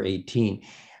over 18.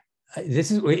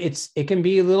 It can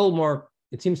be a little more,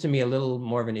 it seems to me, a little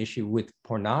more of an issue with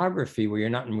pornography, where you're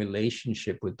not in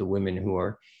relationship with the women who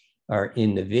are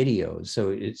in the videos. So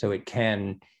it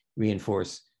can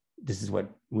reinforce this is what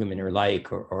women are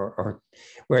like, or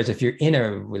whereas if you're in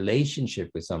a relationship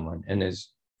with someone and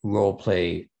there's role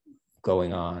play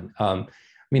going on, I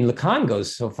mean, Lacan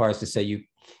goes so far as to say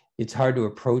it's hard to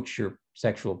approach your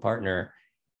sexual partner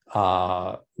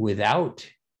without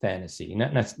fantasy,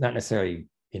 not necessarily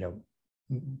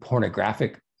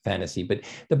pornographic fantasy, but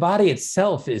the body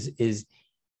itself is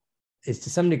to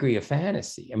some degree a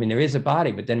fantasy. I mean, there is a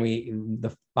body, but then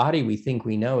the body we think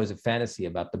we know is a fantasy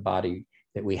about the body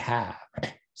that we have.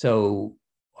 So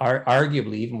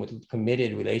arguably, even with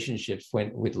committed relationships,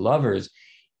 with lovers,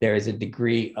 there is a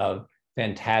degree of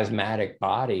phantasmatic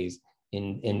bodies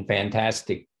in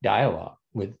fantastic dialogue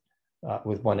with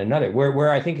one another.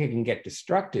 Where I think it can get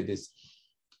destructive is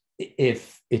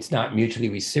if it's not mutually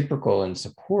reciprocal and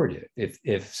supportive. If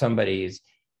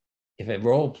a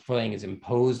role playing is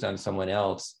imposed on someone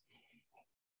else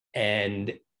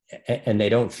and they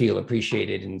don't feel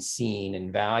appreciated and seen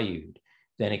and valued,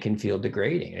 then it can feel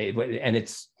degrading. And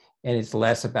it's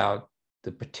less about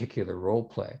the particular role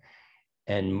play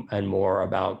and more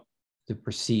about the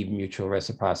perceived mutual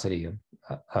reciprocity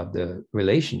of the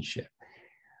relationship.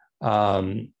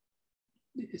 So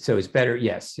it's better,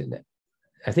 yes.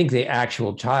 I think the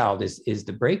actual child is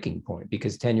the breaking point,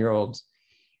 because 10-year-olds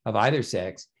of either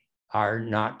sex are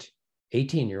not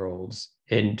 18-year-olds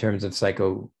in terms of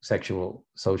psychosexual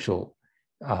social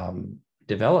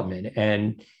development.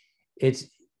 And it's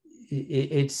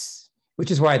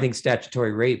which is why I think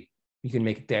statutory rape, you can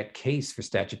make that case for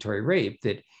statutory rape,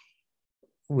 that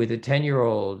with a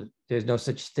 10-year-old, there's no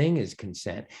such thing as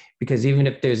consent, because even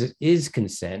if there is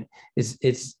consent,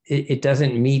 it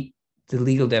doesn't meet the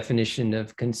legal definition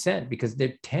of consent because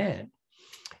they're 10.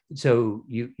 So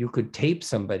you could tape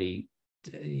somebody,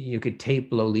 you could tape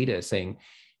Lolita saying,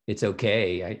 it's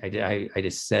okay, I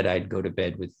just said I'd go to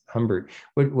bed with Humbert.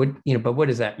 But what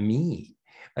does that mean?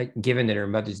 Given that her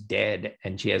mother's dead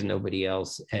and she has nobody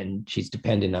else and she's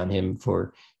dependent on him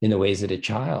in the ways that a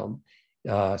child.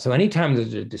 So anytime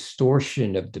there's a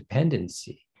distortion of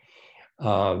dependency,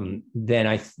 then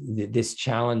this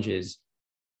challenges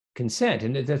consent.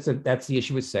 And that's the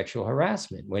issue with sexual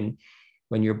harassment.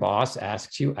 When your boss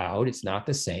asks you out, it's not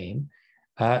the same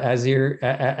as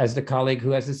the colleague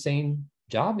who has the same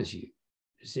job as you.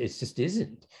 It just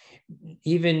isn't.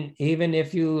 Even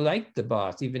if you like the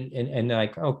boss, and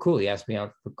like, oh cool, he asked me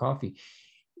out for coffee,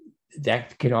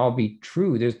 that can all be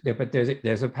true.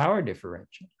 There's a power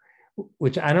differential,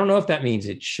 which I don't know if that means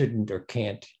it shouldn't or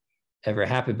can't ever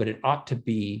happen, but it ought to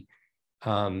be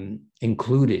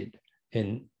included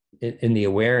in the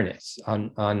awareness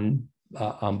on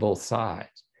both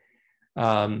sides.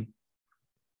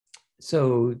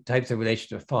 So types of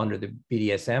relationships fall under the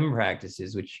BDSM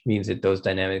practices, which means that those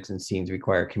dynamics and scenes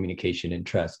require communication and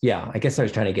trust. Yeah, I guess I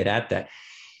was trying to get at that.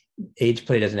 Age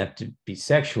play doesn't have to be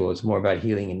sexual. It's more about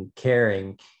healing and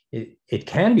caring. It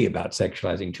can be about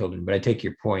sexualizing children, but I take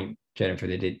your point, Jennifer,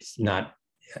 that it's not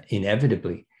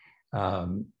inevitably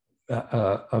about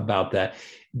that.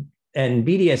 And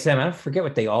BDSM, I forget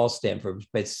what they all stand for,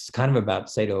 but it's kind of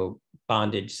about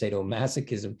bondage,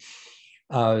 sadomasochism.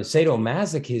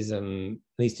 Sadomasochism, at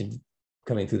least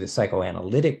coming through the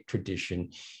psychoanalytic tradition,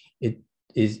 it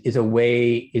is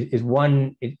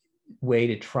one way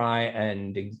to try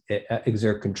and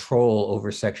exert control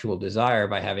over sexual desire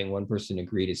by having one person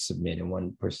agree to submit and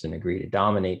one person agree to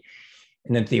dominate.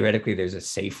 And then theoretically, there's a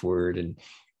safe word, and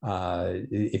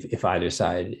if either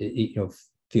side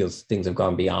feels things have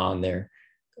gone beyond their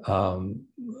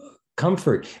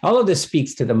comfort. All of this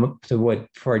speaks to what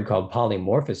Freud called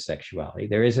polymorphous sexuality.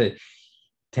 There is a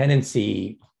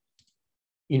tendency,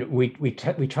 we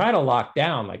try to lock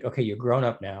down, like, okay, you're grown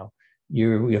up now.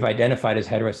 You've identified as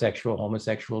heterosexual,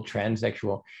 homosexual,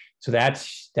 transsexual. So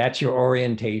that's your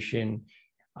orientation.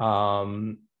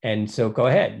 And so go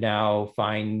ahead now,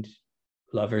 find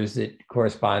lovers that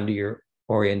correspond to your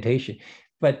orientation.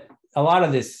 But a lot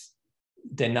of this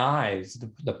denies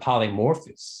the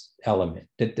polymorphous element,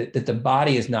 that the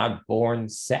body is not born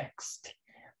sexed.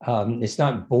 It's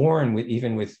not born with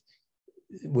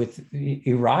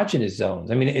erogenous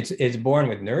zones. I mean, it's born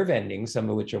with nerve endings, some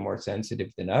of which are more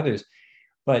sensitive than others,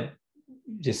 but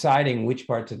deciding which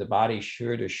parts of the body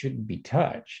should or shouldn't be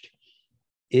touched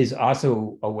is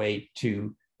also a way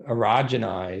to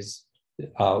erogenize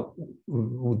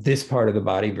this part of the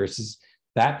body versus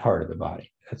that part of the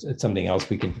body. It's something else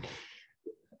we can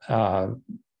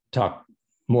talk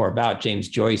more about. James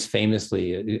Joyce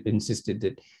famously insisted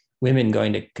that women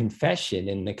going to confession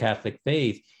in the Catholic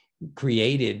faith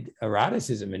created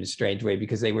eroticism in a strange way,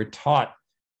 because they were taught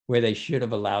where they should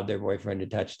have allowed their boyfriend to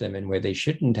touch them and where they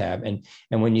shouldn't have. And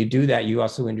when you do that, you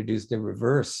also introduce the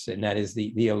reverse, and that is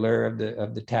the allure of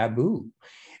the taboo.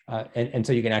 And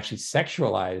so you can actually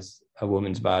sexualize a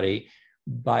woman's body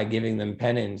by giving them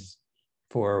penance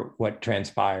for what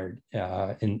transpired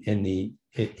in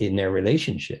their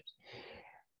relationships.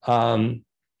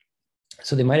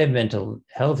 So they might have mental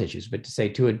health issues, but to say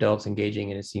two adults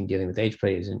engaging in a scene dealing with age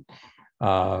play isn't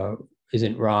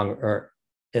wrong or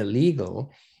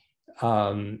illegal.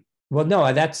 Well,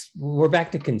 no, we're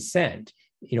back to consent.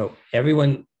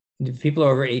 Everyone, people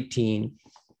over 18,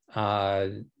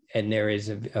 and there is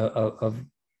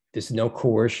there's no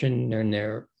coercion, and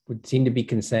there would seem to be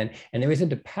consent, and there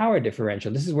isn't a power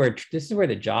differential. This is where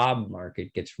the job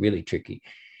market gets really tricky,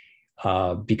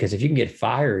 because if you can get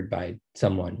fired by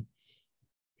someone,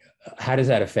 how does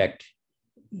that affect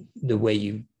the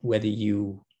way whether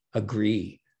you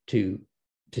agree to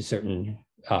certain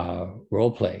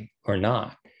role play or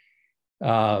not?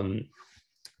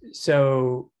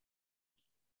 So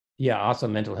yeah, also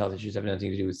mental health issues have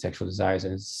nothing to do with sexual desires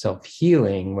and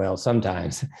self-healing. Well,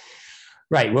 sometimes,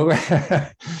 right. Well,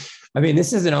 I mean,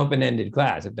 this is an open-ended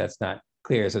class, if that's not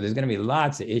clear. So there's going to be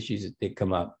lots of issues that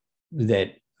come up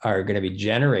that are going to be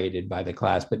generated by the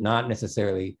class, but not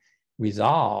necessarily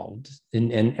resolved.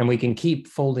 And we can keep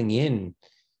folding in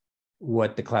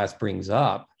what the class brings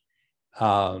up.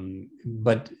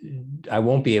 But I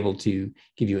won't be able to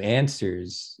give you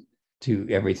answers to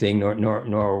everything,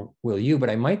 nor will you, but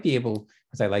I might be able,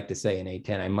 as I like to say in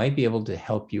A10, I might be able to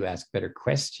help you ask better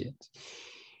questions.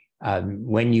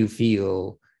 When you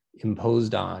feel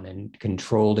imposed on and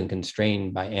controlled and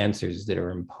constrained by answers that are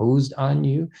imposed on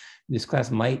you, this class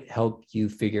might help you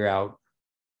figure out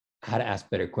how to ask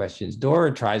better questions.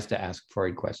 Dora tries to ask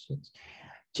Freud questions.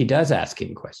 She does ask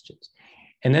him questions.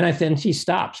 And then she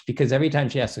stops, because every time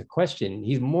she asks a question,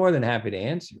 he's more than happy to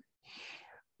answer it.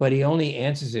 But he only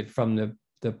answers it from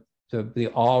the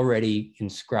already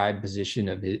inscribed position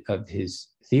of his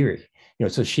theory.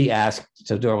 So she asked,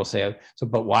 so Dora will say, so,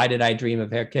 but why did I dream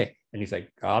of hair cake? And he's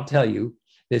like, I'll tell you,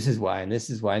 this is why, and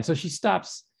this is why. And so she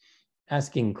stops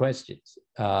asking questions.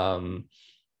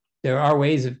 There are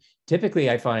ways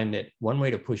typically I find that one way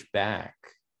to push back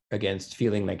against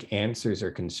feeling like answers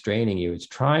are constraining you is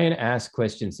try and ask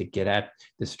questions that get at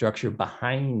the structure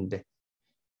behind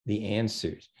the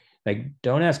answers. Like,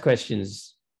 don't ask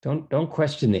questions, don't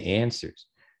question the answers.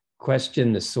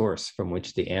 Question the source from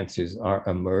which the answers are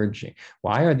emerging.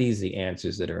 Why are these the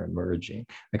answers that are emerging?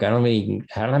 Like, I don't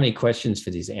have any questions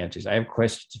for these answers. I have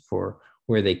questions for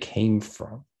where they came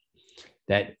from.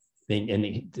 That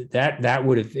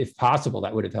would have, if possible,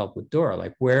 that would have helped with Dora.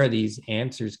 Like, where are these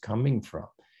answers coming from?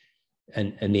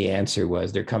 And the answer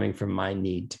was, they're coming from my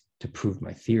need to prove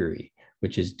my theory,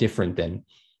 which is different than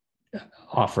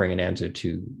offering an answer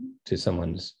to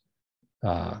someone's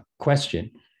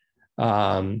question.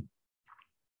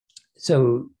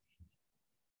 So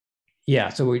yeah,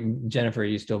 so Jennifer,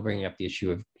 you're still bringing up the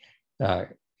issue of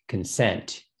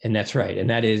consent, and that's right. And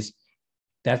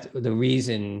that's the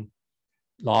reason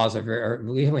laws are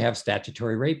the reason we have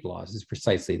statutory rape laws is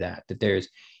precisely that there's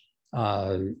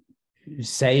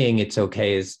saying it's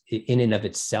okay is in and of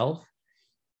itself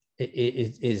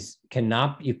is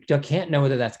cannot, you can't know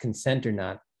whether that's consent or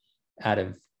not out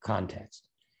of context.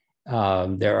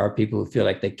 There are people who feel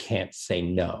like they can't say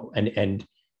no, and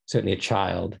certainly a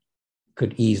child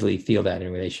could easily feel that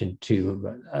in relation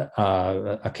to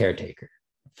a caretaker,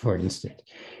 for instance.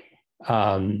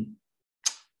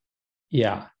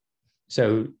 Yeah,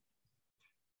 so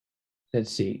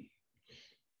let's see.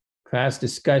 class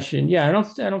discussion. Yeah, I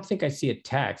don't think I see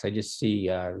attacks. I just see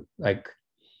like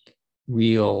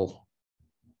real,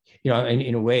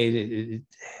 in a way,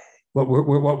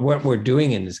 what we're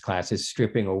doing in this class is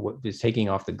stripping or is taking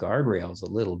off the guardrails a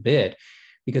little bit,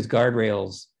 because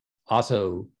guardrails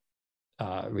also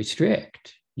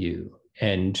restrict you.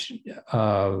 And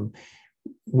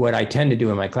what I tend to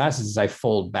do in my classes is I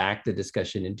fold back the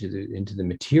discussion into the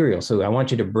material. So I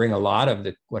want you to bring a lot of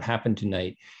what happened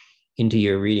tonight into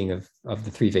your reading of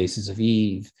the Three Faces of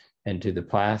Eve and to the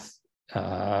Plath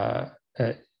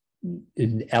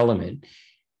element.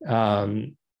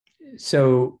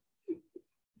 So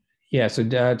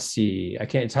let's see.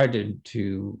 It's hard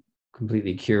to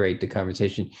completely curate the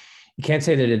conversation. You can't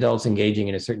say that adults engaging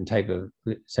in a certain type of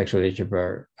sexual relationship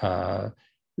are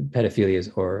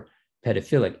pedophilias or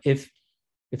pedophilic. If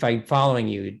I'm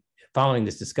following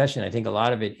this discussion, I think a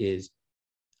lot of it is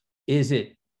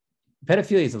it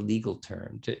pedophilia is a legal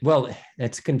term. Well,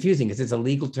 that's confusing because it's a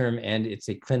legal term and it's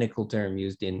a clinical term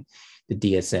used in the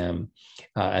DSM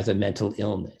as a mental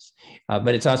illness,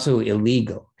 but it's also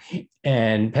illegal.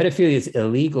 And pedophilia is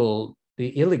illegal. The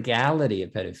illegality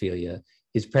of pedophilia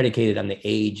is predicated on the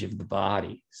age of the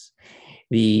bodies.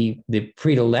 The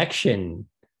predilection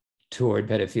toward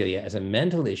pedophilia as a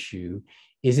mental issue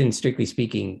isn't, strictly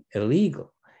speaking,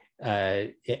 illegal.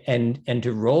 And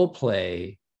to role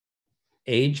play,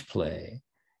 age play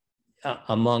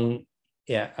among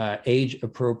age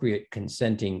appropriate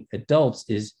consenting adults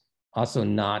is also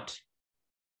not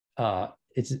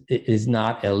it is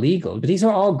not illegal. But these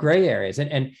are all gray areas.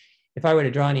 And if I were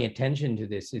to draw any attention to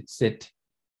this, it's that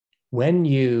when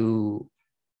you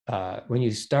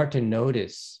start to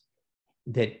notice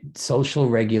that social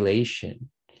regulation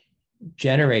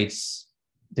generates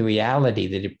the reality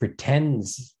that it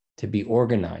pretends to be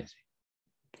organizing,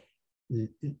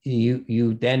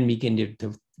 you then begin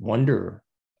to wonder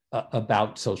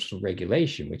about social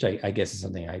regulation, which I guess is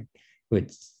something I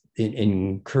would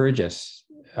encourage us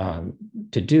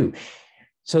to do.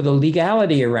 So the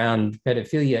legality around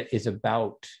pedophilia is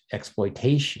about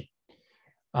exploitation,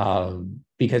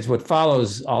 because what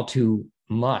follows all too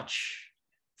much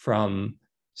from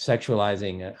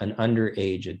sexualizing an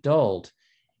underage adult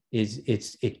is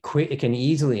it can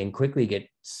easily and quickly get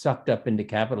sucked up into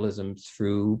capitalism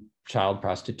through child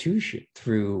prostitution,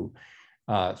 through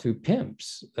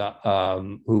pimps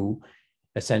who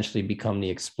essentially become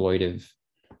the exploitive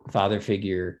father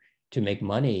figure to make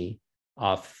money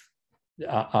off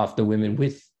the women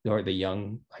or the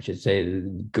young, I should say,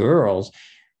 the girls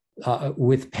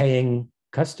with paying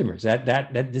customers.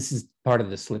 That this is part of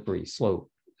the slippery slope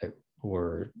that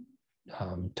we're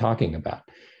talking about.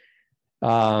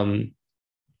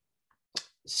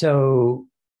 So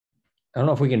I don't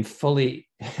know if we can fully.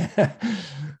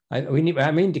 I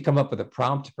mean to come up with a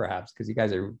prompt, perhaps, because you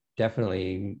guys are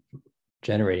definitely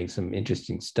generating some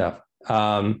interesting stuff.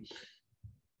 An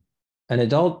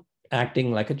adult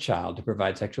acting like a child to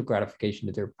provide sexual gratification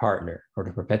to their partner or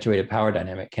to perpetuate a power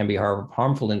dynamic can be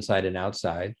harmful inside and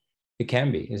outside. It can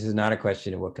be. This is not a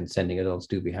question of what consenting adults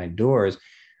do behind doors,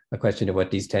 a question of what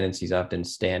these tendencies often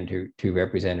stand to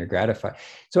represent or gratify.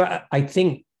 So I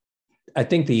think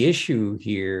the issue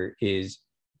here is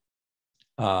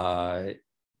where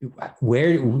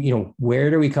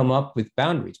do we come up with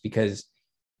boundaries? Because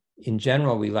in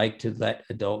general, we like to let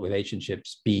adult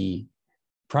relationships be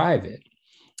private,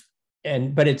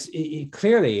 but it's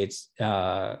clearly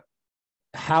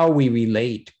how we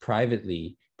relate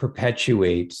privately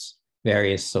perpetuates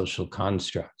various social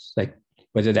constructs, like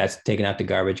whether that's taking out the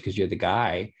garbage because you're the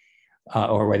guy,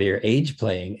 or whether you're age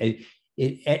playing.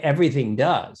 Everything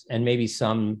does, and maybe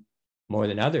some more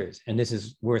than others. And this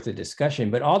is worth a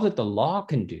discussion. But all that the law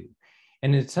can do,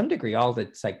 and to some degree, all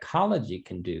that psychology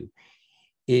can do,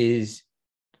 is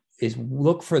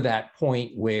look for that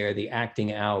point where the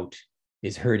acting out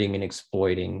is hurting and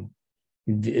exploiting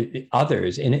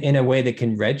others in a way that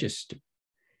can register.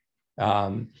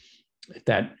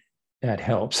 That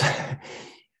helps.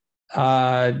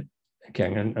 Okay,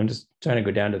 I'm just trying to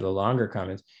go down to the longer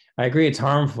comments. I agree it's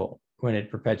harmful when it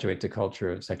perpetuates a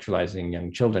culture of sexualizing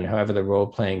young children. However, the role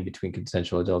playing between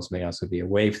consensual adults may also be a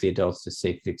way for the adults to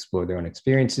safely explore their own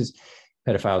experiences.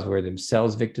 Pedophiles were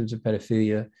themselves victims of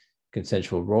pedophilia,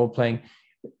 consensual role playing.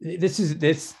 This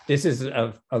is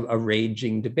a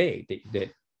raging debate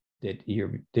that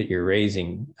you're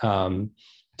raising,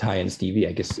 Ty and Stevie,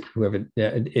 I guess, whoever,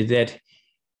 is that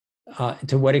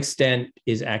to what extent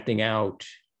is acting out,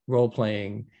 role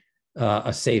playing,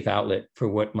 a safe outlet for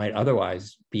what might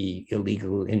otherwise be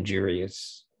illegal,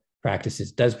 injurious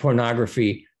practices? Does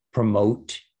pornography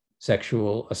promote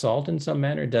sexual assault in some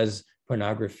manner? Does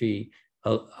pornography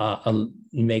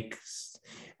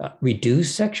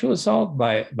reduce sexual assault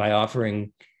by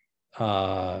offering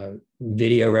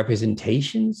video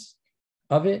representations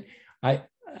of it?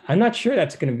 I'm not sure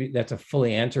that's a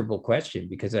fully answerable question,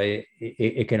 because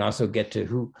it can also get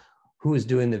to who is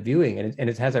doing the viewing, and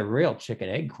it has a real chicken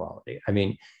egg quality. I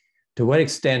mean, to what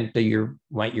extent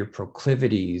might your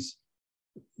proclivities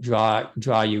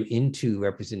draw you into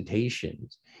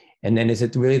representations, and then is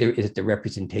it the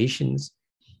representations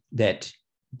that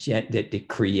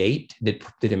create, that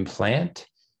implant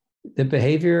the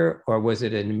behavior, or was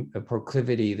it a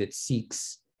proclivity that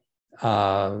seeks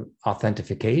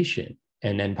authentication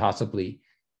and then possibly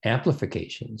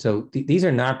amplification? So these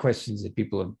are not questions that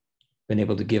people have been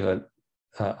able to give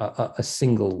a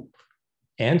single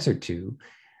answer to.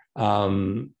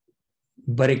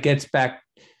 But it gets back,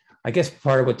 I guess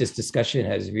part of what this discussion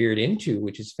has veered into,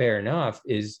 which is fair enough,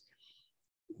 is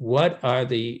what are and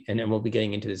then we'll be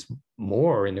getting into this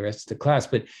more in the rest of the class,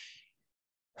 but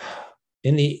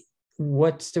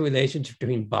what's the relationship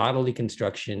between bodily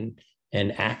construction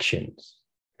and actions?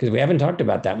 Because we haven't talked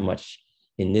about that much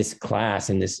in this class,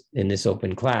 in this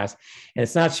open class. And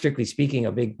it's not, strictly speaking,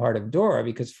 a big part of Dora,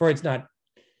 because Freud's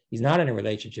he's not in a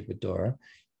relationship with Dora.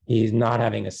 He's not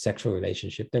having a sexual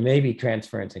relationship. There may be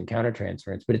transference and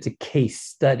countertransference, but it's a case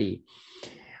study.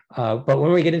 But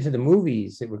when we get into the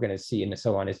movies that we're going to see and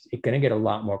so on, it's going to get a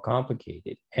lot more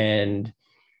complicated. And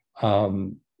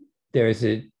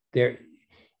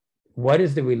what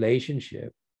is the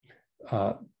relationship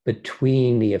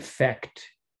between the effect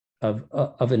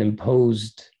of an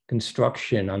imposed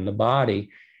construction on the body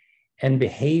and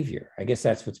behavior? I guess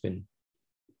that's what's been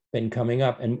coming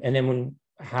up. And then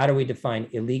how do we define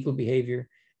illegal behavior,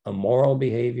 immoral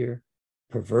behavior,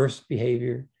 perverse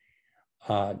behavior,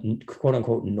 quote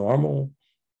unquote normal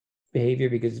behavior?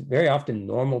 Because very often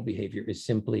normal behavior is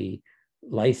simply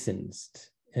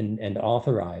licensed and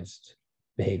authorized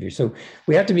behavior. So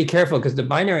we have to be careful, because the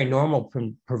binary normal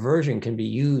perversion can be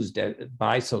used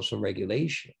by social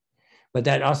regulation, but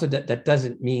that also that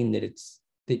doesn't mean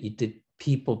that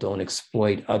people don't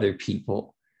exploit other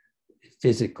people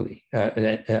physically,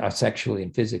 sexually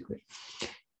and physically.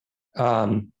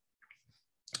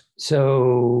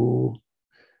 So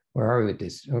where are we with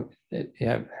this?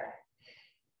 Yeah,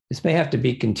 this may have to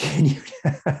be continued,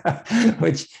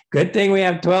 which good thing we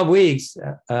have 12 weeks.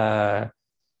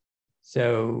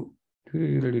 So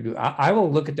I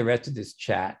will look at the rest of this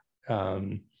chat.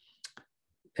 I'm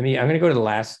going to go to the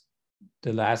last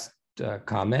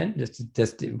comment,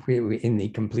 just in the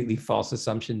completely false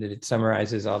assumption that it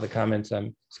summarizes all the comments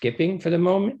I'm skipping for the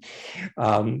moment.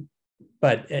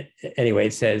 But anyway,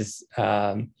 it says,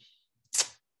 well,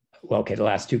 okay, the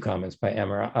last two comments by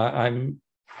Emma.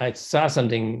 I saw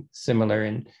something similar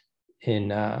in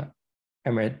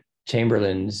Emma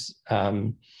Chamberlain's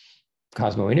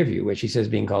Cosmo interview, where she says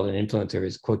being called an influencer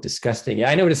is, quote, disgusting. Yeah,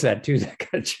 I noticed that too. That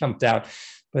kind of jumped out.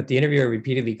 But the interviewer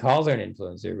repeatedly calls her an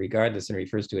influencer regardless, and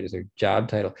refers to it as her job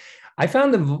title. I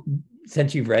found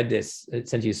since you've read this,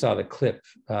 since you saw the clip,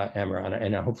 Emma,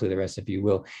 and hopefully the rest of you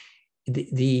will,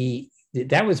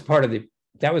 that was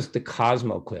the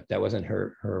Cosmo clip. That wasn't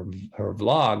her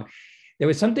vlog. There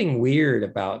was something weird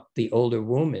about the older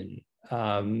woman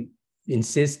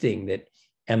insisting that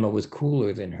Emma was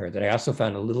cooler than her, that I also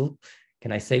found a little,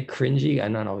 can I say cringy?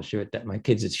 I'm not always sure what that, my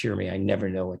kids assure me I never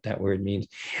know what that word means,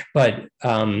 but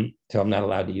so I'm not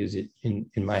allowed to use it in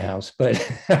my house, but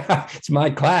it's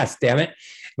my class, damn it.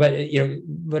 But,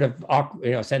 but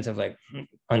a sense of like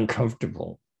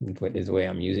uncomfortable is the way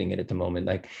I'm using it at the moment.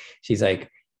 Like, she's like,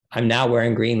 I'm now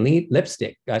wearing green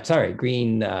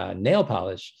green nail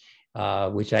polish,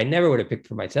 which I never would have picked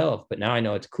for myself, but now I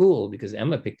know it's cool because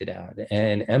Emma picked it out,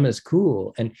 and Emma's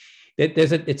cool. And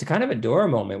it's a kind of a Dora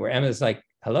moment where Emma's like,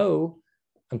 hello,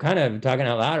 I'm kind of talking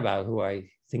out loud about who I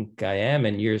think I am,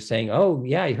 and you're saying, oh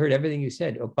yeah, I heard everything you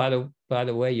said. Oh, by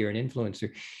the way, you're an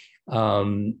influencer,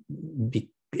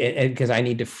 because I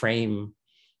need to frame.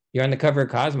 You're on the cover of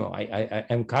Cosmo.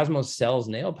 And Cosmo sells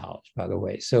nail polish, by the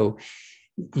way. So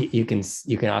you can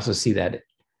also see that.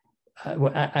 I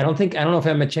don't know if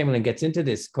Emma Chamberlain gets into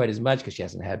this quite as much because she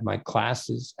hasn't had my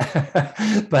classes,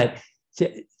 but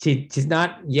she's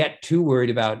not yet too worried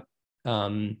about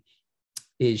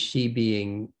is she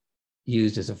being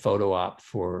used as a photo op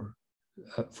for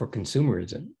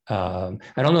consumerism. I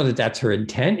don't know that that's her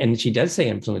intent, and she does say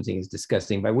influencing is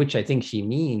disgusting, by which I think she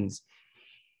means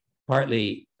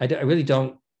partly.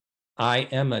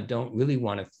 Emma, don't really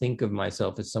want to think of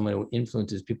myself as someone who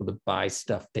influences people to buy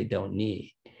stuff they don't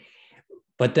need.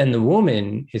 But then the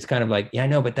woman is kind of like, yeah, I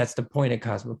know, but that's the point of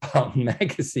Cosmopolitan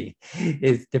magazine,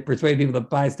 is to persuade people to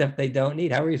buy stuff they don't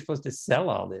need. How are you supposed to sell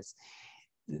all this?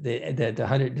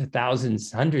 the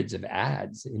thousands, hundreds of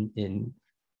ads in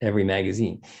every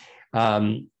magazine.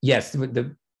 Yes,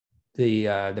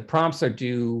 the prompts are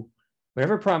due,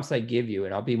 whatever prompts I give you,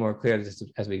 and I'll be more clear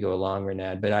as we go along,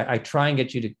 Renad, but I try and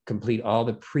get you to complete all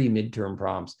the pre-midterm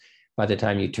prompts by the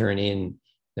time you turn in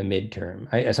the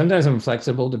midterm. Sometimes I'm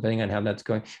flexible depending on how that's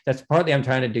going. That's partly I'm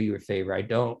trying to do you a favor. I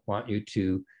don't want you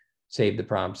to save the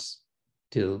prompts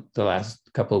to the last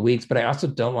couple of weeks, but I also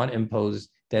don't want to impose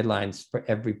deadlines for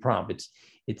every prompt.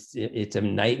 It's a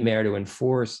nightmare to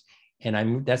enforce,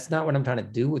 and that's not what I'm trying to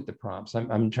do with the prompts.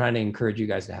 I'm trying to encourage you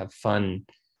guys to have fun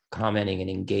commenting and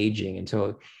engaging. And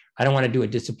so I don't want to do a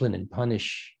discipline and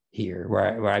punish here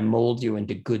where I mold you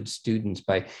into good students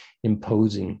by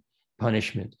imposing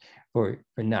punishment for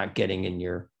not getting in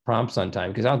your prompts on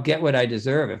time, because I'll get what I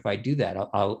deserve if I do that.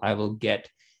 I will get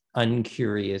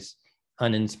uncurious,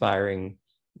 uninspiring,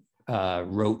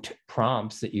 rote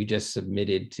prompts that you just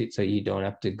submitted to, so you don't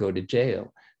have to go to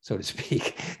jail, so to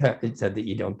speak, so that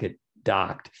you don't get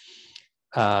docked.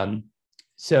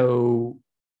 So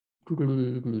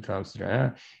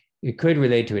it could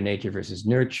relate to a nature versus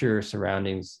nurture.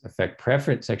 Surroundings affect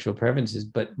sexual preferences,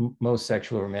 but most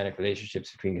sexual romantic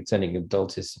relationships between consenting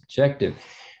adults is subjective.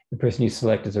 The person you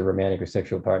select as a romantic or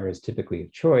sexual partner is typically a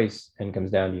choice and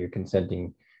comes down to your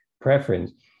consenting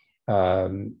preference.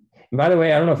 And by the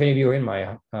way, I don't know if any of you are in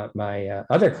my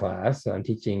other class. I'm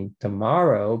teaching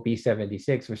tomorrow,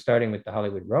 B76. We're starting with the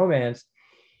Hollywood romance,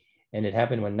 and It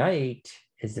Happened One Night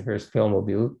is the first film we'll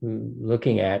be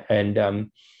looking at. And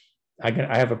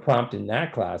I have a prompt in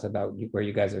that class about where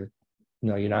you guys are.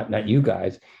 No, you're not you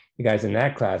guys. You guys in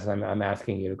that class, I'm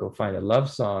asking you to go find a love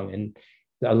song, and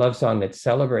a love song that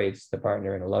celebrates the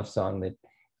partner, and a love song that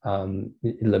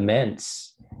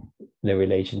laments the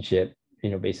relationship.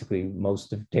 Basically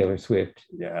most of Taylor Swift,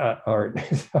 or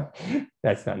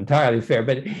that's not entirely fair,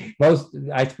 but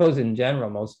I suppose in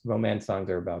general, most romance songs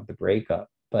are about the breakup,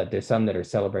 but there's some that are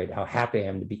celebrating how happy I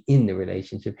am to be in the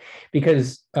relationship,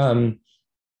 because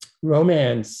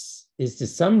romance is to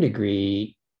some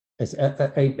degree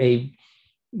a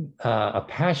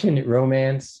passionate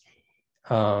romance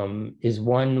is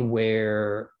one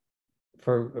where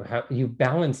for how you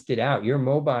balanced it out. Your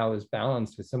mobile is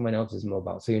balanced with someone else's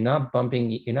mobile. So you're not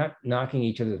knocking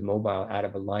each other's mobile out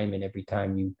of alignment every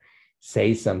time you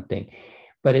say something,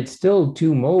 but it's still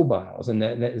two mobiles. And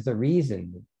that is the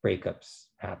reason breakups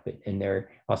happen. And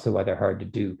they're also why they're hard to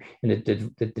do. And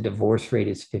the divorce rate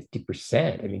is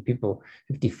 50%. I mean, people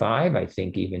 55, I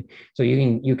think even. So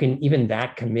you can even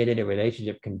that committed a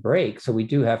relationship can break. So we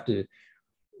do have to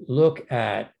look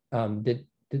at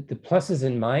the pluses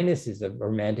and minuses of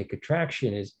romantic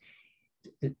attraction is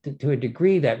to a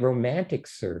degree that romantic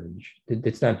surge,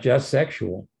 it's not just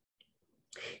sexual,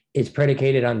 is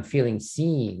predicated on feeling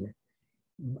seen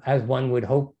as one would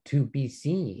hope to be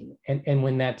seen. And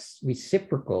when that's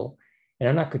reciprocal, and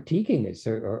I'm not critiquing this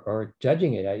or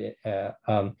judging it,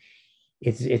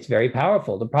 it's very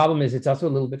powerful. The problem is it's also a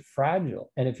little bit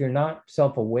fragile. And if you're not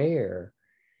self-aware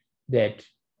that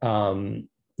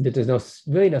there's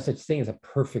really no such thing as a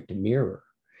perfect mirror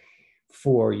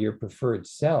for your preferred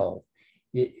self,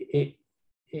 it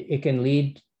can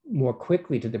lead more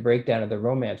quickly to the breakdown of the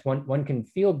romance. One can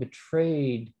feel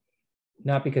betrayed,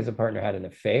 not because a partner had an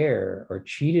affair or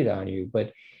cheated on you,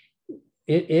 but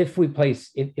if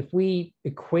we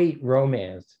equate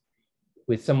romance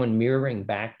with someone mirroring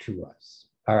back to us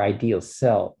our ideal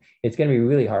self, it's going to be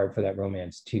really hard for that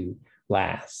romance to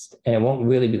last, and it won't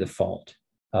really be the fault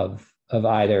of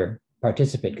either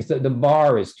participant, because the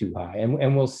bar is too high,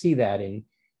 and we'll see that in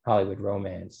Hollywood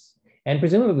romance and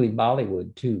presumably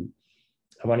Bollywood too.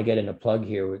 I want to get in a plug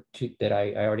here that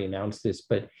I already announced this,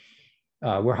 but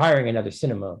we're hiring another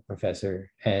cinema professor,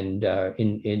 and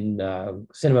in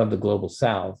cinema of the global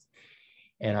South,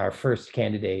 and our first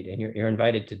candidate, and you're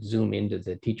invited to Zoom into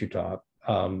the teacher talk.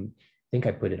 I think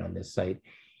I put it on this site.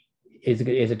 Is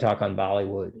a talk on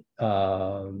Bollywood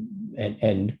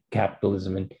and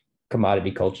capitalism and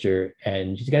commodity culture,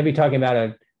 and she's going to be talking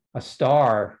about a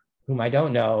star whom I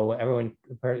don't know. Everyone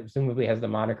presumably has the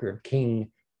moniker of King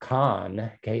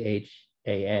Khan, Khan,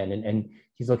 and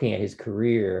she's looking at his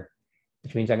career,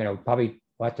 which means I'm going to probably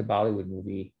watch a Bollywood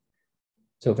movie.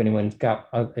 So if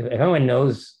anyone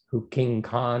knows who King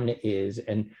Khan is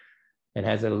and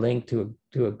has a link to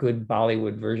a good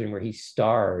Bollywood version where he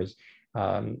stars,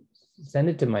 send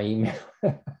it to my email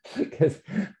because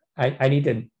I need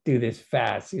to do this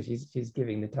fast. She's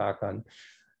giving the talk on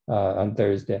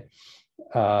Thursday.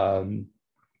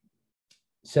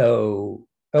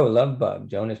 Love Bug,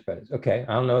 Jonas Brothers. Okay,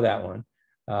 I don't know that one.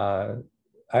 But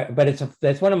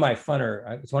that's one of my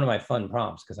fun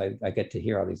prompts, because I get to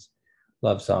hear all these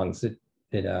love songs that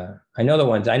I know the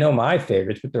ones, I know my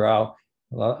favorites, but they're all,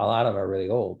 a lot of them are really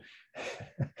old.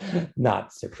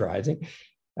 Not surprising.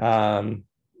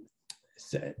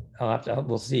 So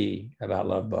we'll see about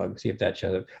Love Bug, see if that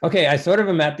shows up. Okay, I sort of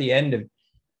am at the end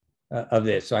of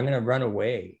this, so I'm going to run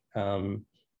away.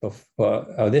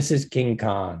 This is King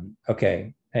Khan.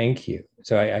 Okay, thank you.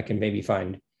 So I can maybe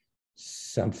find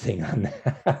something on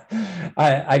that.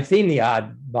 I've seen the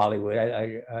odd Bollywood.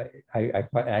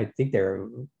 I think they're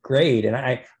great, and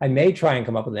I may try and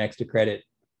come up with an extra credit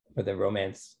for the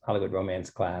Hollywood romance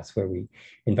class where we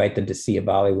invite them to see a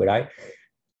Bollywood.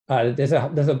 There's a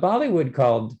Bollywood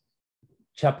called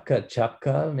Chapka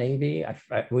Chapka, maybe,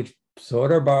 which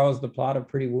sort of borrows the plot of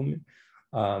Pretty Woman,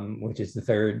 which is the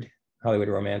third Hollywood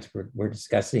romance we're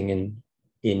discussing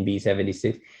in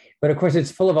B76. But of course, it's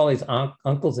full of all these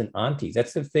uncles and aunties.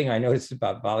 That's the thing I noticed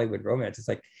about Bollywood romance. It's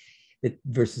like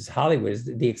versus Hollywood is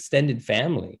the extended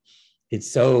family. It's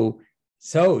so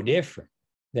different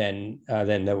than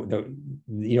the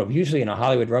usually in a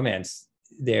Hollywood romance,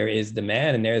 there is the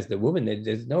man and there's the woman.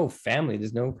 There's no family.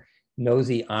 There's no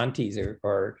nosy aunties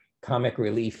or comic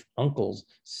relief uncles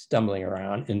stumbling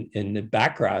around in the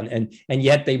background, and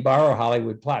yet they borrow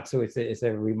Hollywood plots. So it's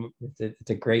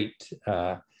a great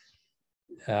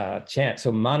chance.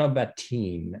 So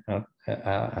Monobatine, I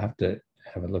have to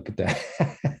have a look at that.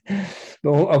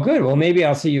 Oh, good. Well, maybe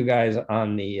I'll see you guys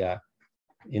on the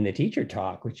in the teacher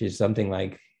talk, which is something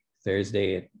like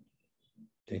Thursday at,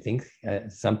 I think,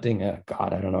 something.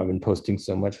 God, I don't know. I've been posting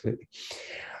so much lately.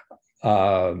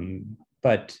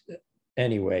 But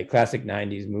anyway, classic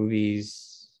 90s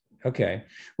movies. Okay.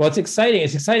 Well, it's exciting.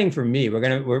 It's exciting for me.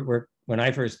 We're when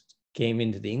I first came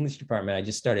into the English department, I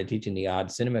just started teaching the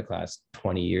odd cinema class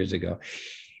 20 years ago.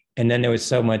 And then there was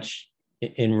so much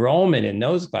enrollment in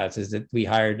those classes that we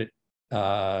hired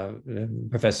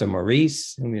Professor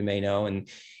Maurice, whom you may know, and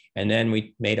then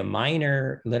we made a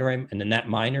minor literary, and then that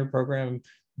minor program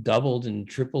doubled and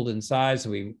tripled in size. So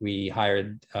we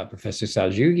hired Professor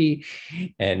Saljugi,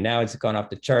 and now it's gone off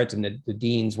the charts, and the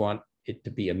deans want it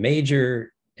to be a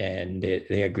major, and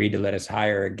they agreed to let us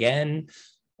hire again.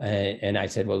 And I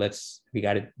said, well, let's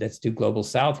do Global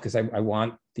South, because I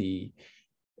want the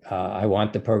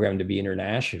program to be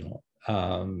international.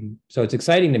 So it's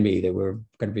exciting to me that we're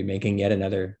going to be making yet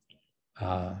another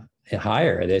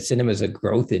hire. The cinema is a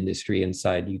growth industry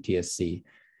inside UTSC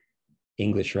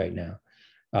English right now.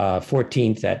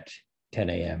 14th at 10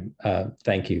 a.m.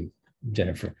 Thank you,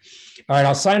 Jennifer. All right,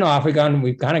 I'll sign off. We've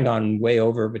kind of gone way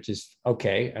over, which is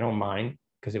okay. I don't mind,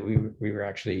 because we were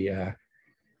actually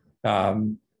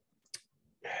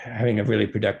having a really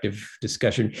productive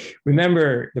discussion.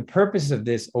 Remember, the purpose of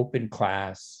this open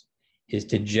class is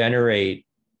to generate,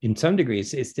 in some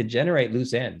degrees, is to generate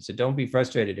loose ends. So don't be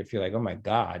frustrated if you're like, oh my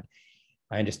God,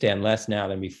 I understand less now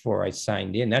than before I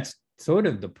signed in. That's sort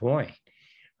of the point.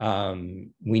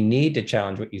 We need to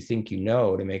challenge what you think you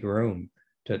know to make room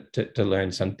to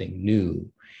learn something new.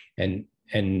 And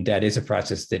that is a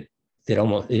process that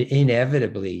almost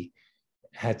inevitably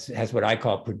has what I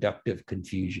call productive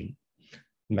confusion.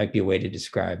 It might be a way to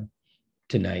describe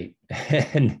tonight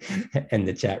and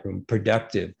the chat room,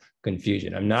 productive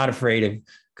confusion. I'm not afraid of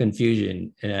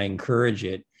confusion, and I encourage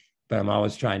it, but I'm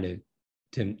always trying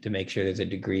to make sure there's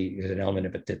an element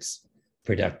of it that's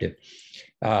productive.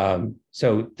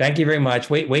 So thank you very much.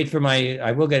 Wait for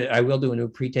I will do a new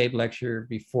pre-tape lecture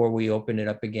before we open it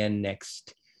up again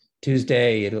next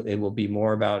Tuesday. It will be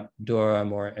more about Dora,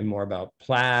 more about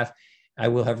Plath. I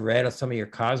will have read some of your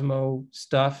Cosmo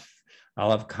stuff.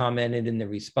 I'll have commented in the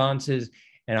responses,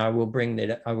 and I will bring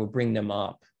them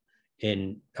up.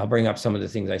 I'll bring up some of the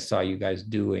things I saw you guys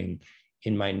doing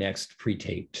in my next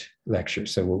pre-taped lecture.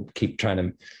 So we'll keep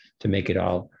trying to make it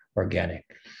all organic.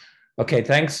 Okay,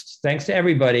 thanks to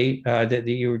everybody.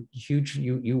 You're huge.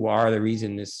 You are the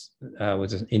reason this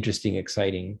was an interesting,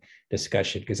 exciting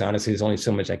discussion, because honestly, there's only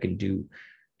so much I can do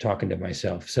talking to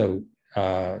myself. So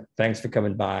thanks for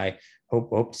coming by.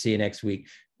 Hope to see you next week.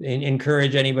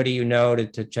 Encourage anybody you know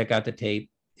to check out the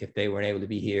tape if they weren't able to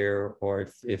be here, or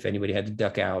if anybody had to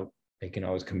duck out, they can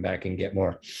always come back and get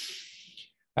more.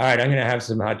 All right, I'm going to have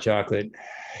some hot chocolate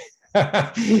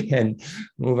and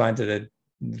move on to the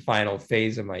final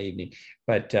phase of my evening.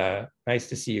 But nice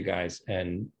to see you guys,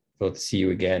 and we'll see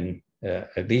you again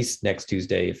at least next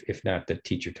Tuesday, if not the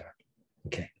teacher talk.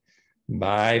 Okay,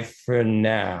 bye for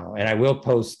now. And I will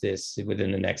post this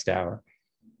within the next hour.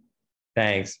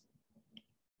 Thanks.